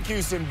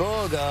Syracuse and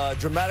Boog.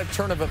 Dramatic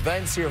turn of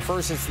events here.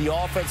 First, it's the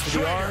offense for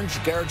the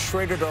Orange. Garrett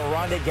Schrader to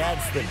Rondé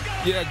Gadsden.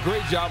 Yeah,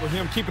 great job of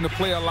him keeping the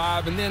play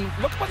alive. And then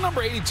look at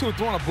number 82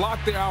 throwing a block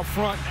there out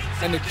front,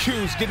 and the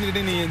Q's getting it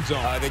in the end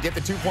zone. They get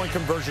the 2-point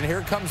conversion.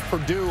 Here comes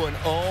Purdue, and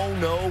oh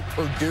no,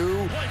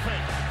 Purdue.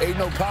 Aiden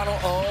O'Connell,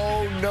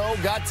 oh no,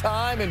 got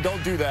time, and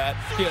don't do that.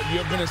 Yeah, you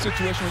ever been in a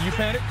situation where you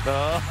panic?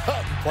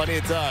 Plenty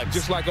of times.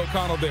 Just like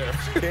O'Connell there.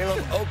 Caleb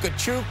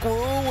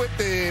Okechukwu with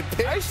the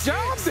pick. Nice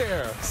job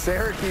there.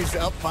 Syracuse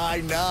up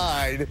by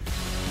 9.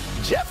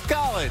 Jeff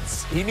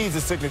Collins, he needs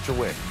a signature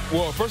win.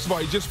 Well, first of all,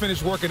 he just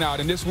finished working out,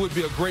 and this would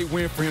be a great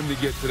win for him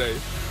to get today.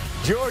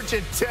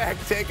 Georgia Tech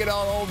taking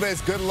on Ole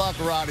Miss. Good luck,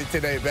 Ronnie,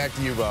 today. Back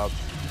to you, Bob.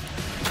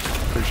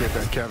 Appreciate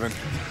that, Kevin.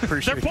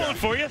 Appreciate They're pulling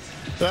for you.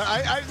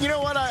 You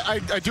know what?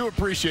 I do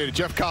appreciate it.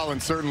 Jeff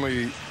Collins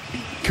certainly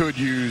could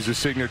use a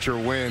signature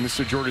win. This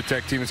is a Georgia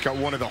Tech team that's got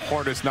one of the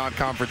hardest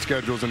non-conference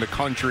schedules in the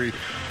country.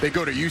 They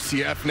go to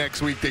UCF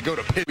next week. They go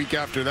to Pitt week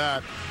after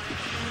that.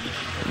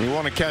 And you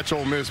want to catch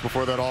Ole Miss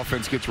before that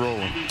offense gets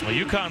rolling. Well,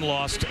 UConn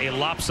lost a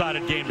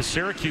lopsided game to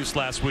Syracuse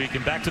last week,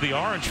 and back to the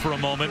Orange for a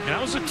moment. And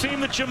that was a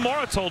team that Jim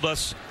Mora told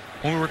us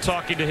when we were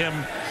talking to him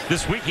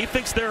this week. He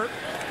thinks they're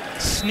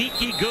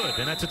sneaky good,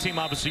 and that's a team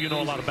obviously you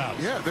know a lot about.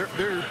 Yeah,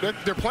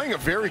 they're playing a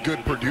very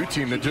good Purdue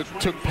team that just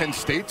took Penn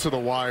State to the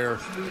wire.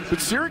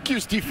 But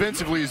Syracuse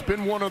defensively has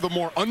been one of the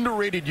more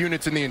underrated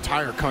units in the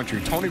entire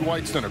country. Tony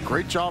White's done a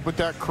great job with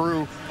that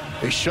crew.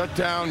 They shut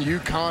down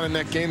UConn in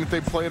that game that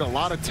they played. A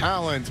lot of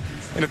talent.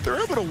 And if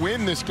they're able to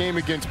win this game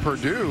against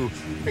Purdue,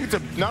 I think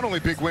it's not only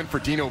a big win for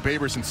Dino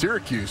Babers and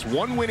Syracuse,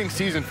 one winning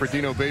season for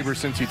Dino Babers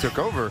since he took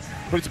over,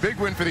 but it's a big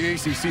win for the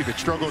ACC that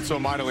struggled so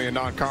mightily in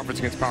non-conference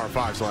against Power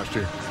Fives last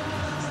year.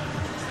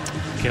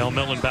 Cale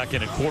Millen back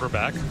in at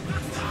quarterback,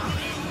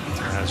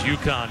 as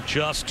UConn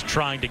just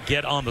trying to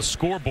get on the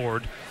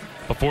scoreboard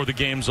before the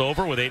game's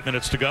over with 8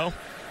 minutes to go.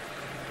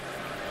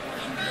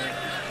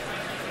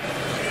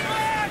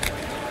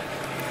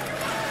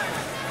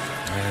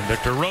 And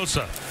Victor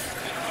Rosa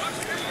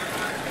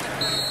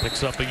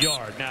Picks up a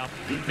yard. Now,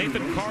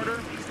 Nathan Carter,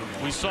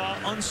 we saw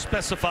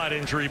unspecified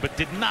injury, but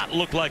did not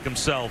look like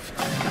himself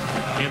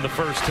in the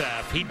first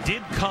half. He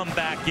did come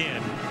back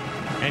in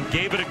and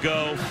gave it a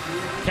go,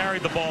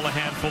 carried the ball a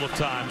handful of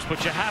times,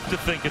 but you have to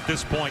think at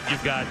this point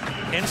you've got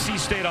NC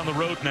State on the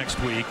road next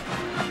week,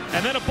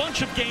 and then a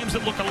bunch of games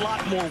that look a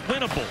lot more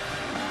winnable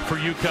for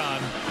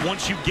UConn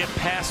once you get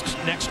past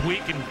next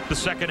week in the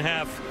second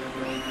half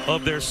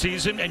of their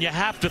season. And you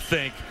have to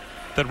think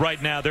that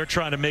right now they're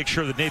trying to make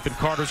sure that Nathan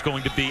Carter's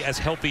going to be as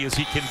healthy as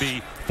he can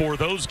be for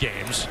those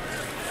games,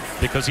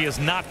 because he has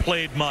not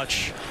played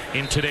much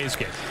in today's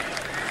game.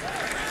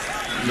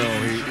 No,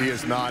 he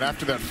is not.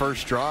 After that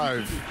first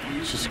drive,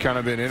 it's just kind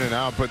of been in and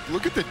out. But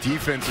look at the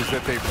defenses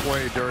that they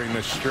played during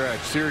this stretch.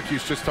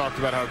 Syracuse just talked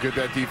about how good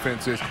that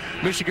defense is.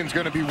 Michigan's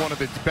going to be one of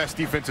the best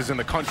defenses in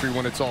the country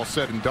when it's all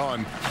said and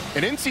done.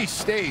 And NC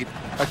State,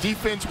 a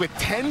defense with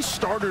 10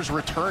 starters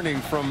returning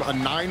from a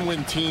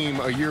 9-win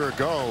team a year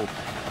ago,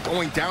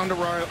 going down to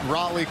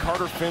Raleigh,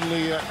 Carter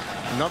Finley,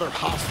 another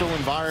hostile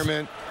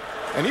environment.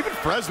 And even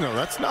Fresno,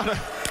 that's not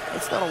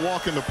a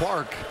walk in the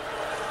park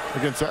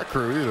against that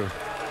crew either.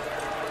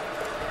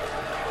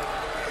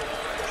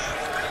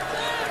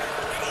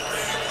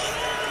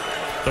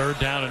 Third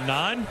down and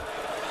 9.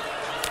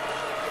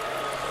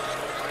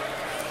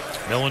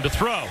 Millen to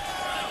throw.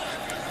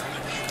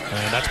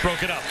 And that's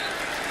broken up.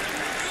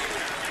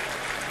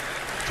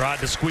 Tried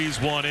to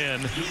squeeze one in,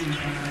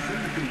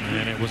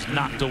 and it was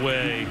knocked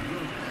away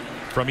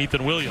from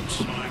Ethan Williams.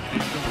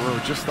 Throw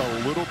just a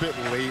little bit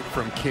late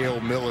from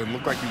Cale Millen.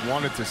 Looked like he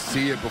wanted to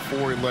see it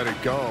before he let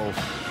it go.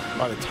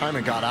 By the time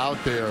it got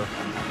out there.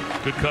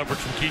 Good coverage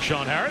from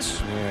Keyshawn Harris.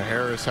 Yeah,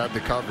 Harris had the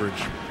coverage.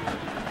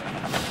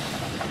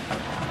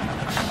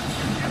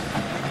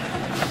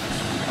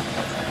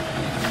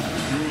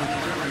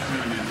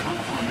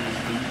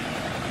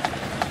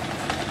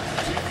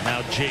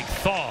 Now Jake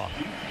Thaw,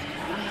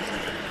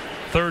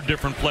 third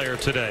different player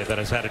today that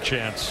has had a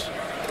chance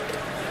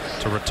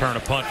to return a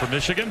punt for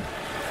Michigan.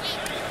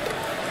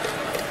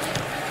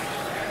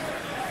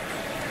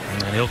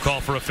 And he'll call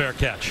for a fair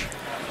catch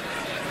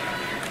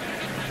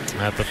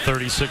at the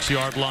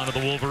 36-yard line of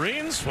the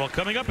Wolverines. Well,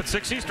 coming up at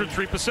 6 Eastern,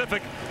 3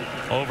 Pacific,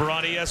 over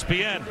on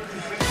ESPN,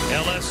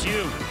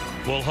 LSU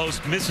will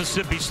host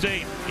Mississippi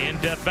State in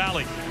Death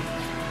Valley.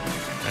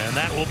 And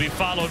that will be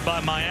followed by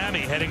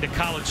Miami heading to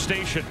College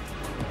Station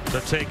to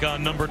take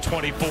on number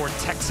 24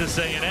 Texas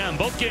A&M.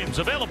 Both games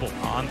available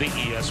on the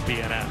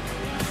ESPN app.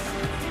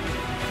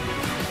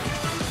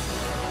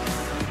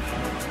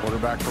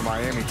 Quarterback for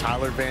Miami,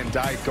 Tyler Van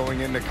Dyke,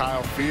 going into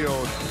Kyle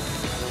Field.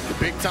 The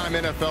big-time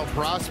NFL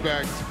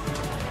prospect.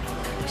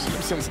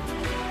 Since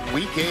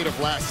week 8 of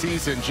last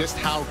season, just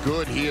how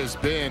good he has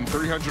been.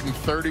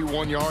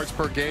 331 yards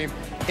per game.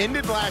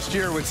 Ended last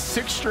year with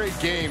 6 straight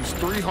games,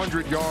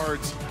 300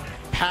 yards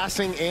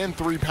passing and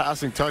 3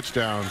 passing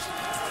touchdowns.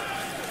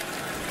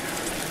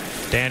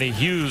 Danny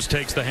Hughes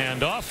takes the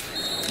handoff.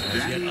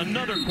 As yet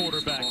another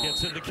quarterback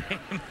gets in the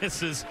game.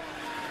 This is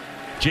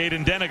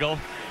Jaden Denigal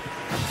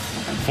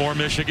for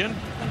Michigan.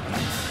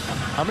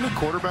 How many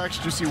quarterbacks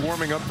did you see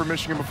warming up for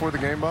Michigan before the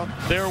game, Bob?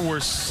 There were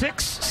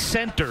 6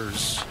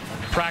 centers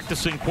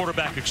practicing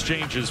quarterback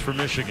exchanges for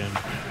Michigan,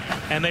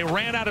 and they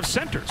ran out of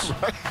centers.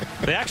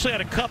 They actually had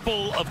a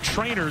couple of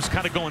trainers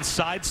kind of going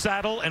side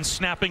saddle and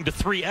snapping to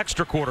 3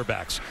 extra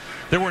quarterbacks.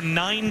 There were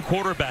 9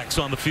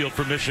 quarterbacks on the field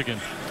for Michigan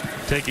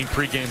taking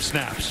pregame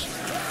snaps.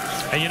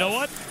 And you know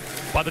what?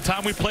 By the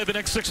time we play the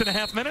next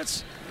 6.5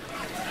 minutes,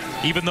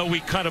 even though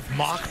we kind of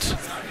mocked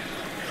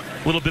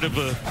a little bit of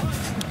a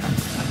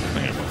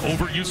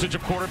overusage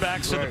of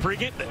quarterbacks in the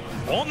pregame,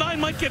 all 9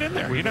 might get in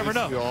there. You never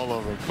know. All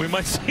of them. We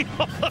might see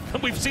all of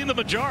them. We've seen the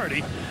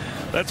majority.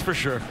 That's for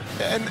sure.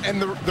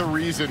 And the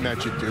reason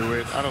that you do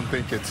it, I don't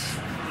think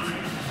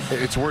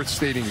it's worth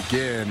stating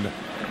again.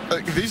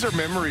 These are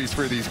memories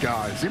for these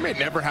guys. You may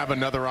never have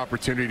another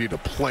opportunity to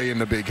play in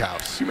the big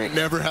house. You may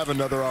never have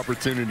another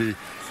opportunity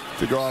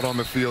to go out on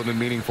the field in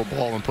meaningful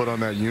ball and put on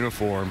that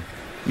uniform,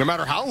 no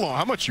matter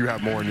how much you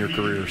have more in your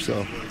career.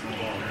 So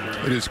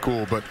it is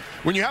cool. But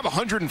when you have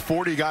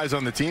 140 guys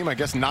on the team, I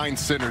guess 9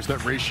 centers,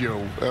 that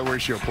ratio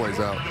plays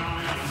out.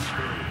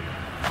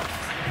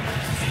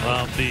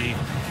 Well,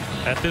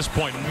 at this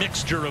point,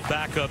 mixture of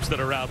backups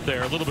that are out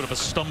there, a little bit of a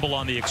stumble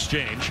on the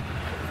exchange.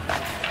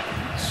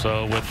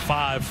 So with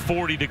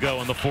 5:40 to go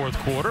in the 4th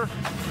quarter,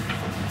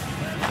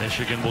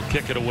 Michigan will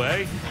kick it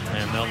away,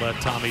 and they'll let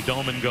Tommy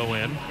Doman go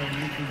in.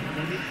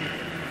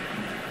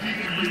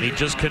 He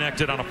just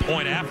connected on a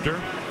point after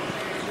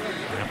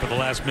the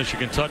last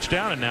Michigan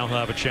touchdown, and now he'll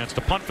have a chance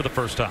to punt for the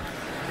first time.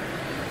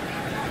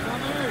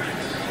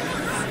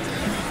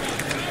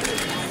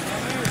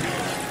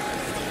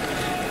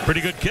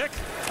 Pretty good kick.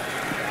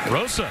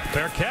 Rosa,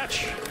 fair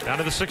catch, down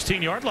to the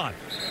 16-yard line.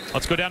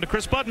 Let's go down to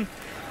Chris Budden.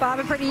 Bob,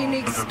 a pretty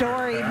unique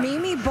story.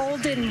 Mimi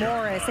Bolden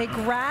Morris, a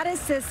grad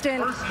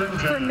assistant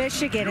for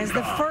Michigan, is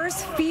the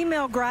first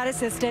female grad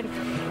assistant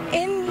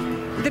in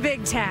the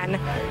Big Ten.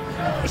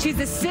 She's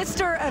the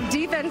sister of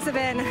defensive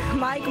end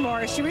Mike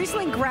Morris. She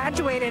recently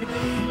graduated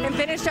and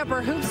finished up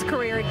her hoops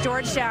career at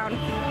Georgetown.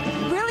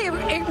 really,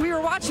 we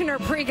were watching her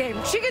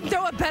pregame. She can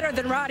throw it better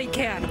than Roddy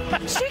can.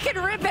 She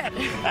can rip it.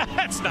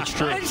 That's not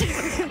true.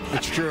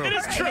 It's true. It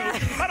is true.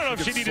 I don't know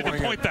if she needed to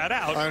point that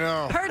out. I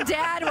know. Her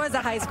dad was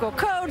a high school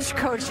coach,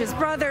 coached his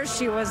brother.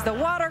 She was the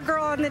water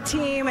girl on the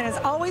team and has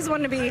always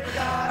wanted to be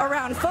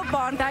around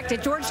football. In fact,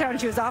 at Georgetown,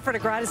 she was offered a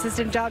grad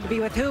assistant job to be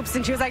with hoops,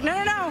 and she was like, no,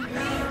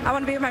 I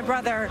want to be with my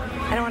brother.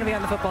 I don't want to be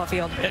on the football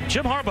field. And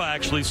Jim Harbaugh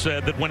actually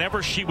said that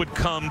whenever she would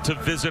come to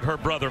visit her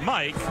brother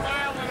Mike,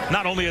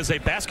 not only as a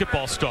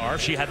basketball star,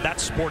 she had that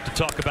sport to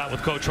talk about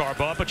with Coach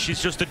Harbaugh, but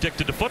she's just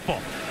addicted to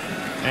football.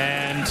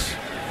 And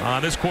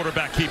this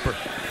quarterback keeper,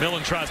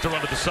 Millen tries to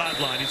run to the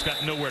sideline. He's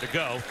got nowhere to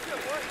go.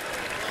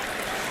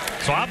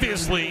 So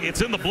obviously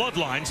it's in the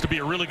bloodlines to be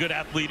a really good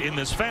athlete in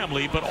this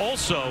family, but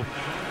also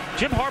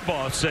Jim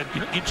Harbaugh said,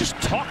 you just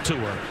talk to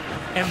her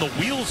and the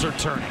wheels are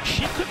turning.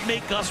 She could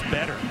make us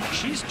better.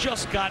 She's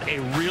just got a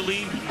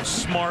really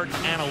smart,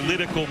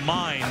 analytical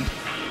mind,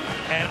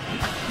 and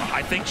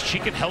I think she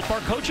can help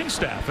our coaching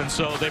staff. And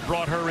so they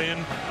brought her in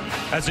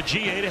as a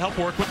GA to help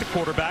work with the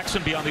quarterbacks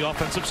and be on the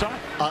offensive side.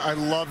 I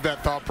love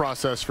that thought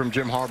process from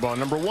Jim Harbaugh.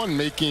 Number one,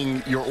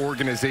 making your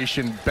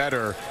organization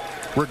better,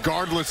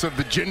 regardless of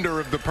the gender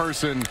of the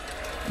person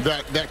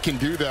that can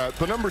do that.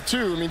 But number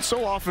two, I mean,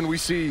 so often we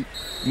see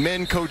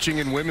men coaching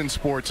in women's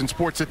sports and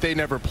sports that they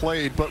never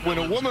played. But when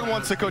a woman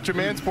wants to coach a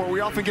man's sport,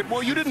 we often get,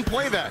 well, you didn't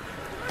play that.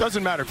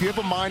 Doesn't matter. If you have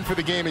a mind for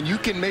the game and you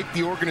can make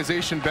the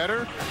organization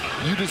better,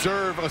 you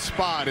deserve a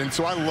spot. And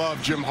so I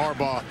love Jim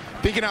Harbaugh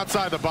thinking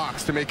outside the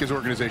box to make his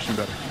organization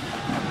better.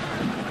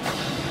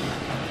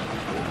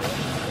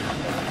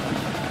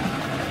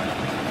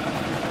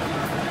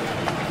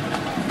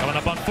 Coming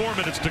up on 4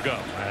 minutes to go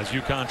as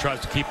UConn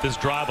tries to keep this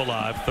drive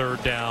alive.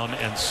 3rd down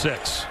and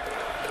 6.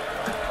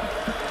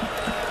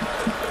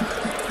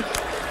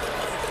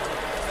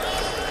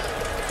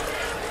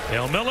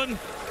 Dale Millen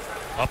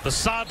up the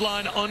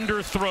sideline,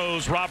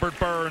 underthrows Robert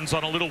Burns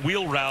on a little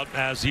wheel route,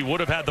 as he would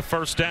have had the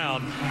first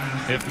down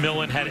if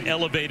Millen had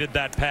elevated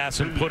that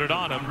pass and put it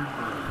on him.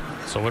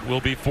 So it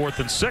will be 4th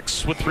and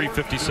 6 with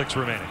 3:56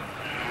 remaining.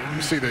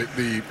 You see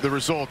the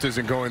result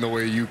isn't going the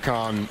way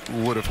UConn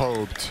would have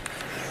hoped.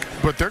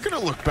 But they're going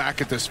to look back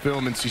at this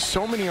film and see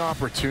so many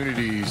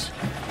opportunities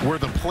where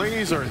the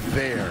plays are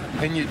there,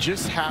 and you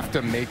just have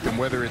to make them,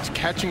 whether it's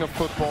catching a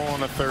football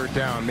on a 3rd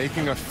down,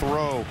 making a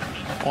throw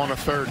on a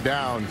 3rd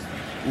down.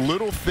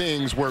 Little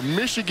things where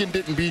Michigan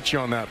didn't beat you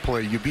on that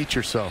play, you beat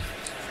yourself.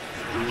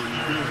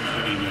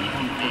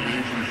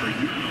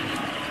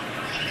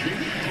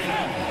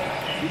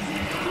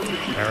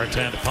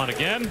 Baratan to punt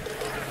again.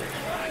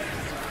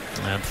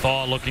 And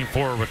Thaw looking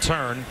for a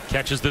return.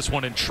 Catches this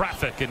one in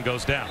traffic and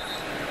goes down.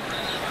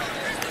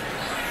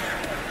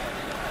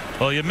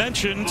 Well, you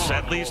mentioned,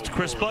 at least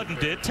Chris Budden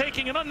did,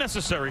 taking an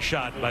unnecessary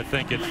shot, I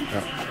think, at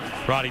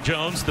Roddy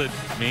Jones, that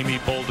Mimi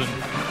Bolden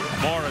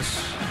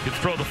Morris could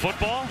throw the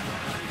football.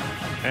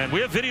 And we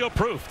have video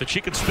proof that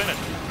she can spin it.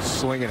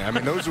 Slinging it. I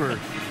mean, those are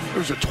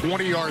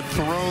 20-yard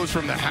throws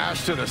from the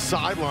hash to the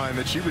sideline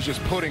that she was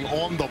just putting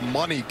on the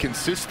money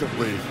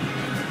consistently.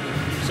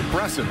 It's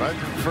impressive. Right?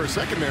 For a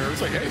second there, it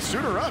was like, hey,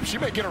 suit her up. She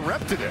may get a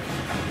rep today.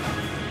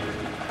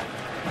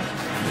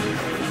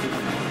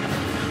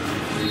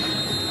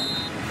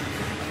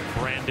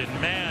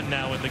 Brandon Mann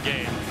now in the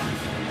game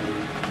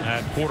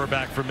at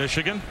quarterback for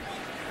Michigan.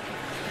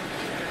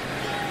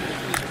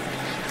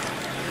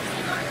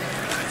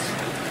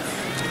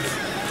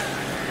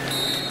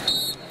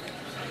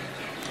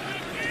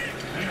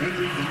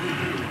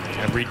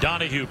 Henry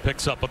Donahue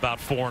picks up about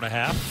 4.5.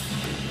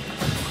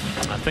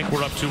 I think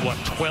we're up to, what,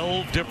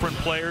 12 different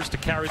players to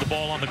carry the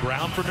ball on the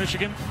ground for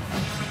Michigan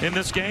in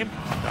this game.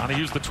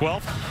 Donahue's the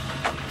 12th.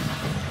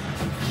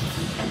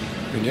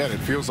 And yet it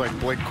feels like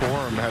Blake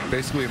Corum had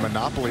basically a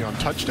monopoly on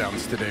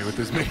touchdowns today, with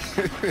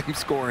him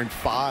scoring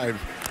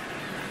 5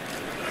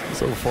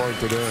 so far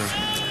today.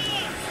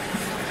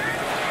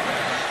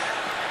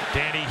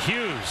 Danny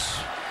Hughes.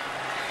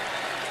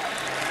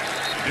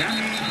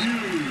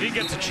 He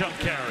gets a chunk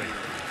carry.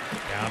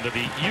 Down to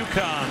the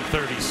UConn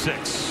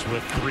 36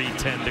 with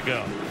 3:10 to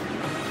go.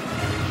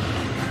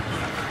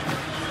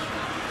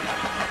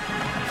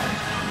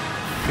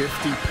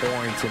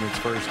 Points in its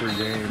first 3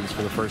 games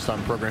for the first time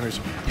in program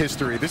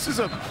history. This is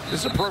a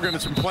program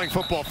that's been playing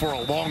football for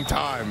a long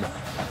time.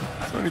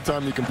 So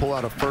anytime you can pull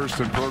out a first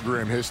in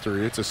program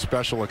history, it's a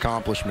special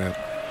accomplishment.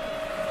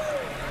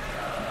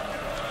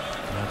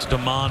 That's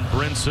Damon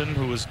Brinson,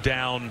 who was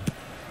down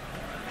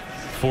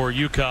for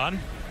UConn.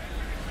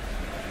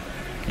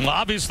 Well,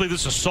 obviously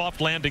this is a soft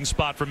landing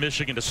spot for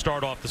Michigan to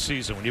start off the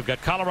season when you've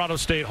got Colorado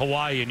State,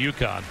 Hawaii, and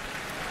UConn.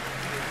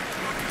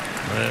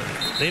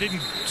 They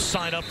didn't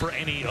sign up for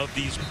any of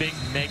these big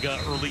mega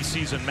early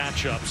season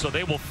matchups, so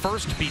they will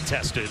first be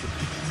tested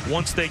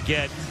once they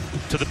get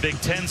to the Big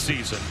Ten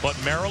season. But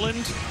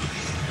Maryland,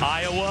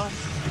 Iowa,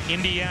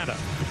 Indiana,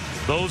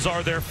 those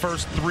are their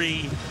first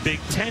 3 Big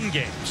Ten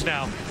games.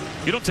 Now,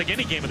 you don't take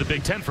any game of the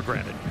Big Ten for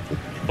granted,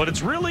 but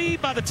it's really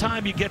by the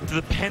time you get to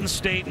the Penn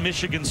State,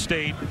 Michigan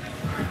State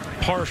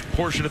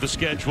portion of the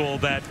schedule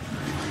that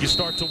you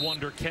start to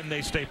wonder, can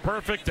they stay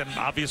perfect? And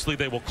obviously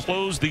they will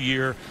close the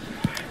year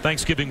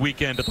Thanksgiving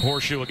weekend at the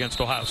Horseshoe against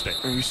Ohio State.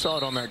 And you saw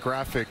it on that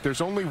graphic. There's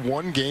only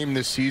one game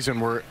this season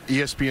where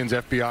ESPN's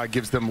FBI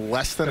gives them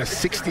less than a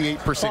 68%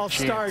 False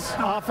chance.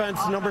 start,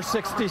 offense number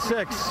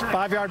 66,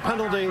 5-yard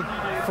penalty,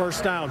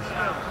 first down.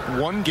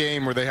 One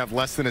game where they have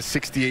less than a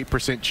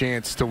 68%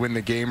 chance to win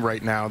the game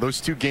right now. Those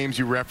two games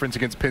you reference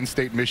against Penn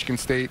State, Michigan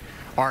State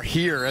are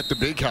here at the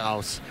Big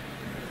House.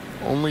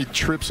 Only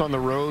trips on the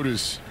road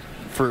is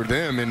for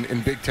them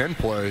in Big Ten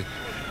play.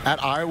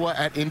 At Iowa,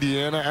 at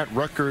Indiana, at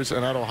Rutgers,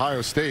 and at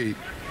Ohio State.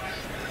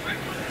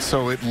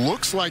 So it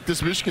looks like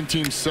this Michigan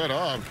team's set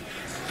up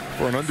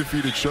for an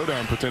undefeated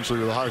showdown potentially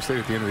with Ohio State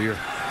at the end of the year.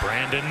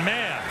 Brandon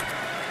Mann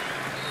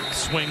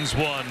swings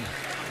one.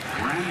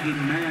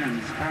 Brandon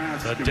Mann's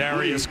pass to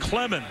Darius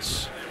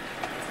Clemens.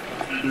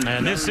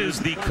 And this is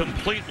the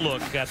complete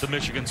look at the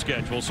Michigan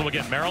schedule. So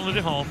again, Maryland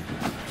at home,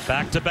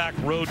 back-to-back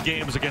road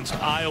games against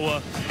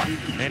Iowa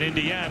and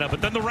Indiana,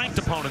 but then the ranked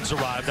opponents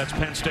arrive. That's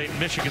Penn State and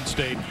Michigan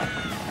State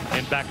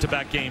in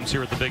back-to-back games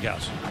here at the Big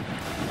House.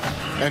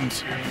 And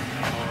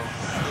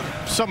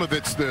some of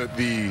it's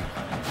the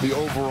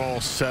overall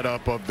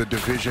setup of the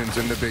divisions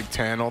in the Big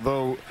Ten,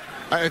 although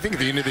I think at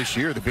the end of this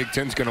year the Big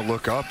Ten's going to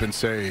look up and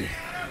say,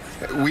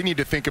 we need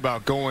to think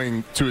about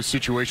going to a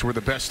situation where the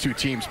best two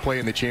teams play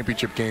in the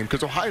championship game,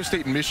 because Ohio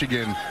State and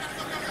Michigan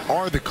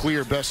are the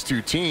clear best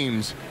two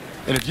teams.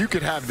 And if you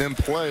could have them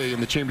play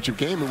in the championship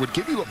game, it would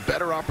give you a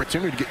better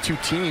opportunity to get two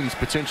teams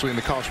potentially in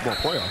the college football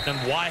playoff. And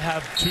why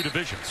have two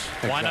divisions?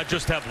 Exactly. Why not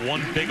just have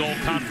one big old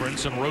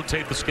conference and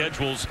rotate the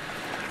schedules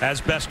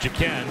as best you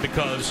can?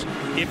 Because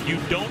if you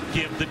don't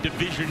give the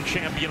division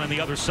champion on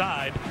the other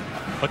side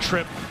a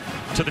trip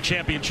to the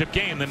championship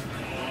game, then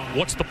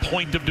what's the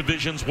point of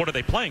divisions? What are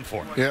they playing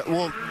for? Yeah,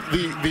 well,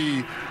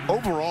 the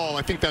overall,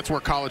 I think that's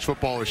where college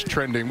football is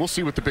trending. We'll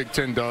see what the Big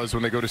Ten does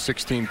when they go to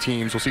 16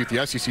 teams. We'll see what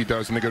the SEC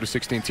does when they go to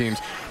 16 teams.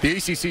 The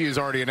ACC has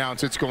already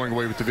announced it's going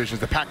away with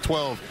divisions. The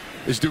Pac-12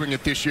 is doing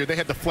it this year. They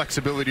had the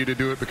flexibility to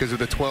do it because of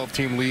the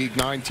 12-team league,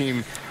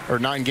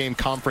 9-game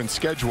conference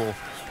schedule.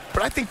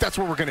 But I think that's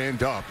where we're going to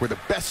end up, where the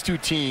best two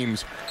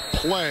teams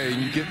play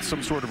and you get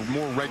some sort of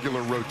more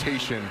regular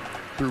rotation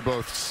through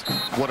both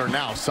what are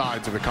now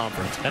sides of the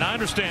conference. And I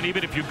understand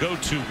even if you go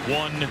to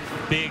one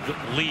big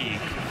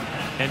league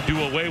and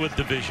do away with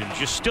divisions,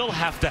 you still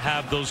have to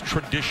have those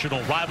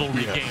traditional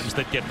rivalry games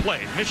that get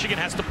played. Michigan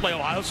has to play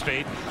Ohio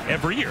State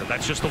every year.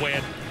 That's just the way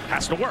it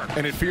has to work.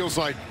 And it feels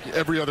like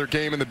every other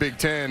game in the Big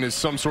Ten is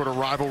some sort of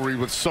rivalry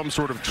with some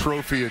sort of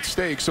trophy at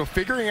stake. So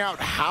figuring out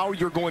how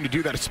you're going to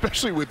do that,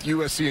 especially with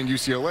USC and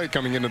UCLA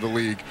coming into the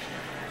league,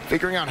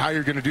 figuring out how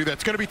you're going to do that,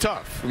 it's going to be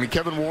tough. I mean,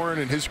 Kevin Warren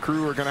and his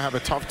crew are going to have a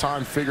tough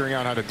time figuring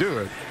out how to do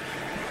it.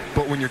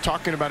 But when you're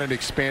talking about an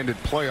expanded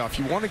playoff,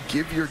 you want to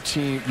give your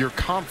team, your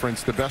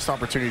conference, the best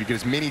opportunity to get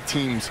as many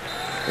teams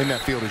in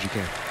that field as you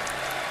can.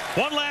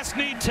 One last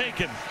need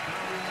taken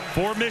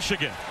for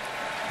Michigan.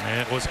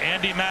 And it was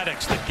Andy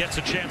Maddox that gets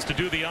a chance to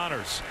do the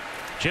honors.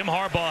 Jim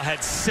Harbaugh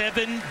had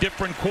 7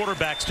 different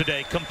quarterbacks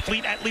today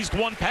complete at least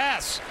one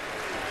pass.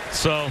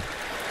 So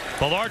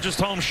the largest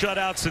home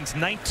shutout since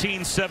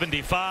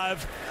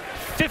 1975,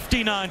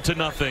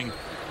 59-0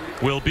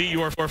 will be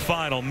your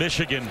final.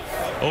 Michigan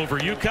over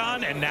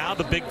UConn, and now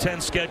the Big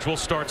Ten schedule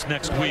starts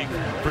next week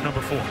for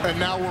number 4. And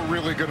now we're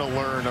really going to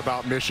learn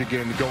about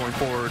Michigan going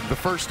forward. The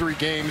first 3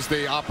 games,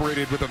 they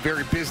operated with a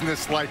very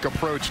business-like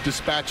approach,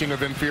 dispatching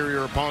of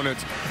inferior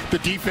opponents. The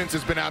defense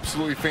has been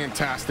absolutely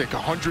fantastic.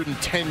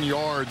 110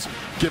 yards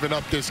given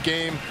up this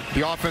game.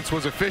 The offense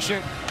was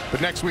efficient,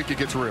 but next week it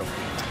gets real.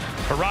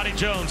 For Roddy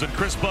Jones and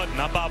Chris Button,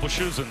 I'm Bob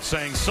Wischusen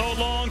saying so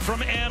long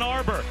from Ann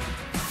Arbor.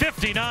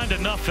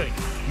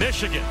 59-0.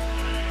 Michigan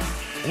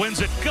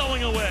wins it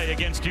going away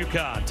against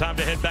UConn. Time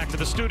to head back to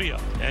the studio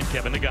and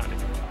Kevin Nagandi.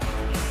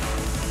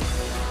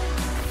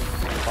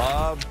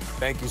 Bob,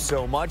 thank you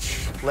so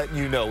much. Letting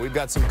you know we've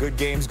got some good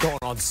games going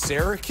on.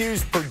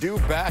 Syracuse, Purdue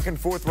back and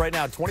forth right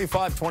now.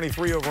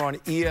 25-23 over on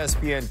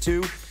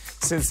ESPN2.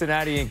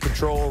 Cincinnati in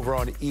control over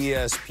on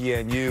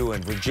ESPNU,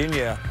 and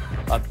Virginia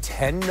up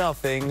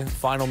 10-0.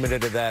 Final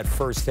minute of that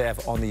first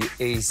half on the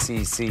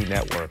ACC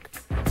network.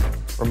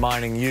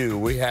 Reminding you,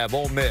 we have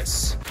Ole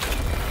Miss,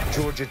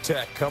 Georgia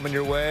Tech coming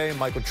your way.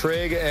 Michael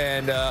Trigg,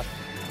 and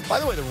by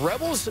the way, the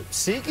Rebels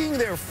seeking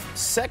their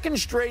second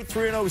straight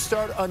 3-0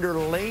 start under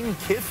Lane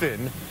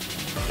Kiffin.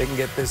 They can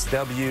get this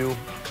W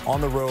on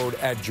the road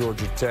at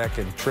Georgia Tech,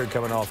 and Trigg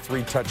coming off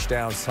 3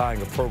 touchdowns,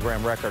 tying a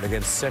program record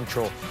against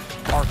Central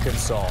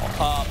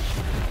Arkansas.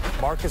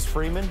 Marcus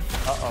Freeman,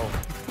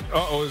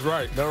 Uh-oh is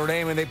right. Notre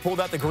Dame, and they pulled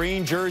out the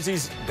green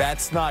jerseys.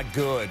 That's not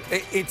good.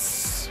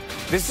 This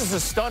is a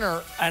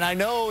stunner, and I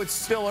know it's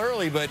still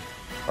early, but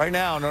right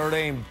now Notre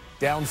Dame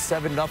down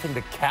 7-0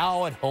 to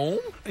Cal at home.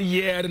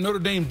 Yeah, the Notre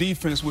Dame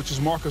defense, which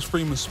is Marcus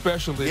Freeman's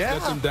specialty,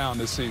 let them down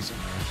this season.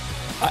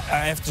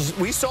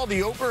 We saw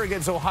the opener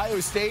against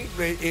Ohio State.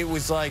 It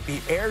was like the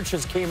air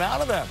just came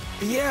out of them.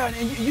 Yeah,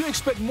 and you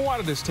expect more out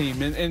of this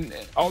team. And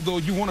although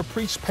you want to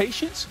preach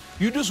patience,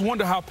 You just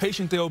wonder how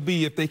patient they'll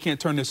be if they can't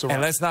turn this around.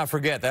 And let's not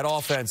forget, that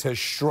offense has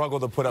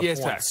struggled to put up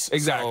points.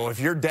 Exactly. So if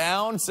you're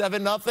down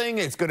 7-0,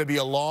 it's going to be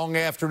a long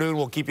afternoon.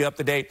 We'll keep you up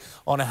to date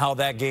on how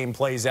that game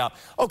plays out.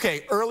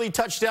 Okay, early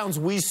touchdowns.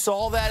 We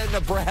saw that in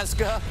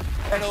Nebraska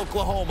and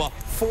Oklahoma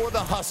for the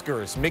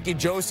Huskers. Mickey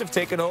Joseph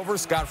taking over.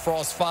 Scott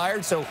Frost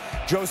fired. So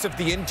Joseph,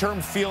 the interim,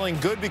 feeling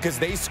good because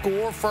they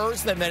score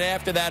first. And then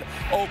after that,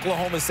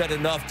 Oklahoma said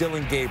enough.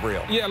 Dylan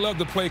Gabriel. Yeah, I love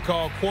the play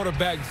call.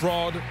 Quarterback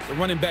draw. The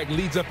running back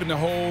leads up in the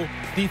hole.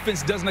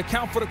 Defense doesn't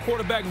account for the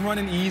quarterback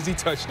running, easy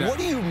touchdown. What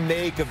do you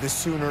make of the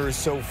Sooners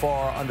so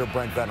far under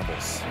Brent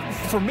Venables?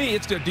 For me,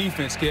 it's their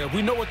defense, Kev.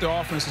 We know what their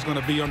offense is going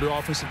to be under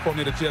offensive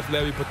coordinator Jeff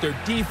Levy, but their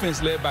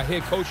defense led by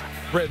head coach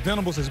Brent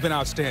Venables has been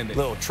outstanding.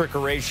 Little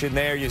trickeration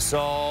there. You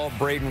saw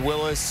Braden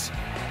Willis,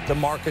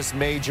 DeMarcus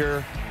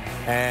Major,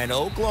 and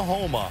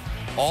Oklahoma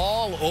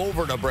all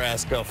over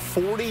Nebraska,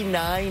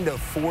 49-14.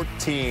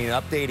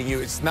 Updating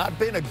you, it's not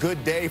been a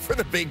good day for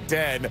the Big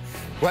Ten.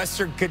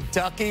 Western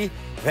Kentucky,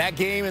 that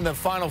game in the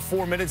final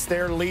 4 minutes,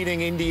 they're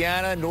leading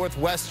Indiana.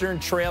 Northwestern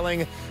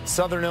trailing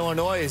Southern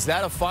Illinois. Is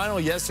that a final?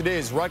 Yes, it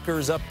is.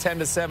 Rutgers up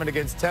 10-7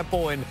 against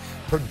Temple, and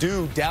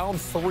Purdue down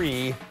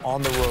 3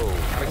 on the road.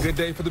 Not a good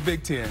day for the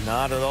Big Ten.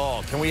 Not at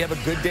all. Can we have a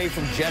good day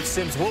from Jeff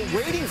Sims? We're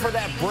waiting for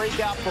that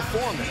breakout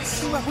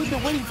performance. We've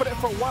been waiting for that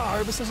for a while,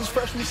 ever since his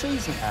freshman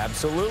season.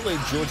 Absolutely.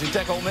 Georgia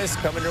Tech Ole Miss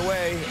coming your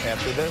way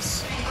after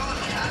this.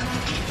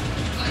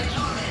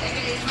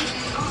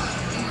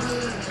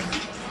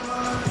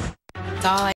 It's all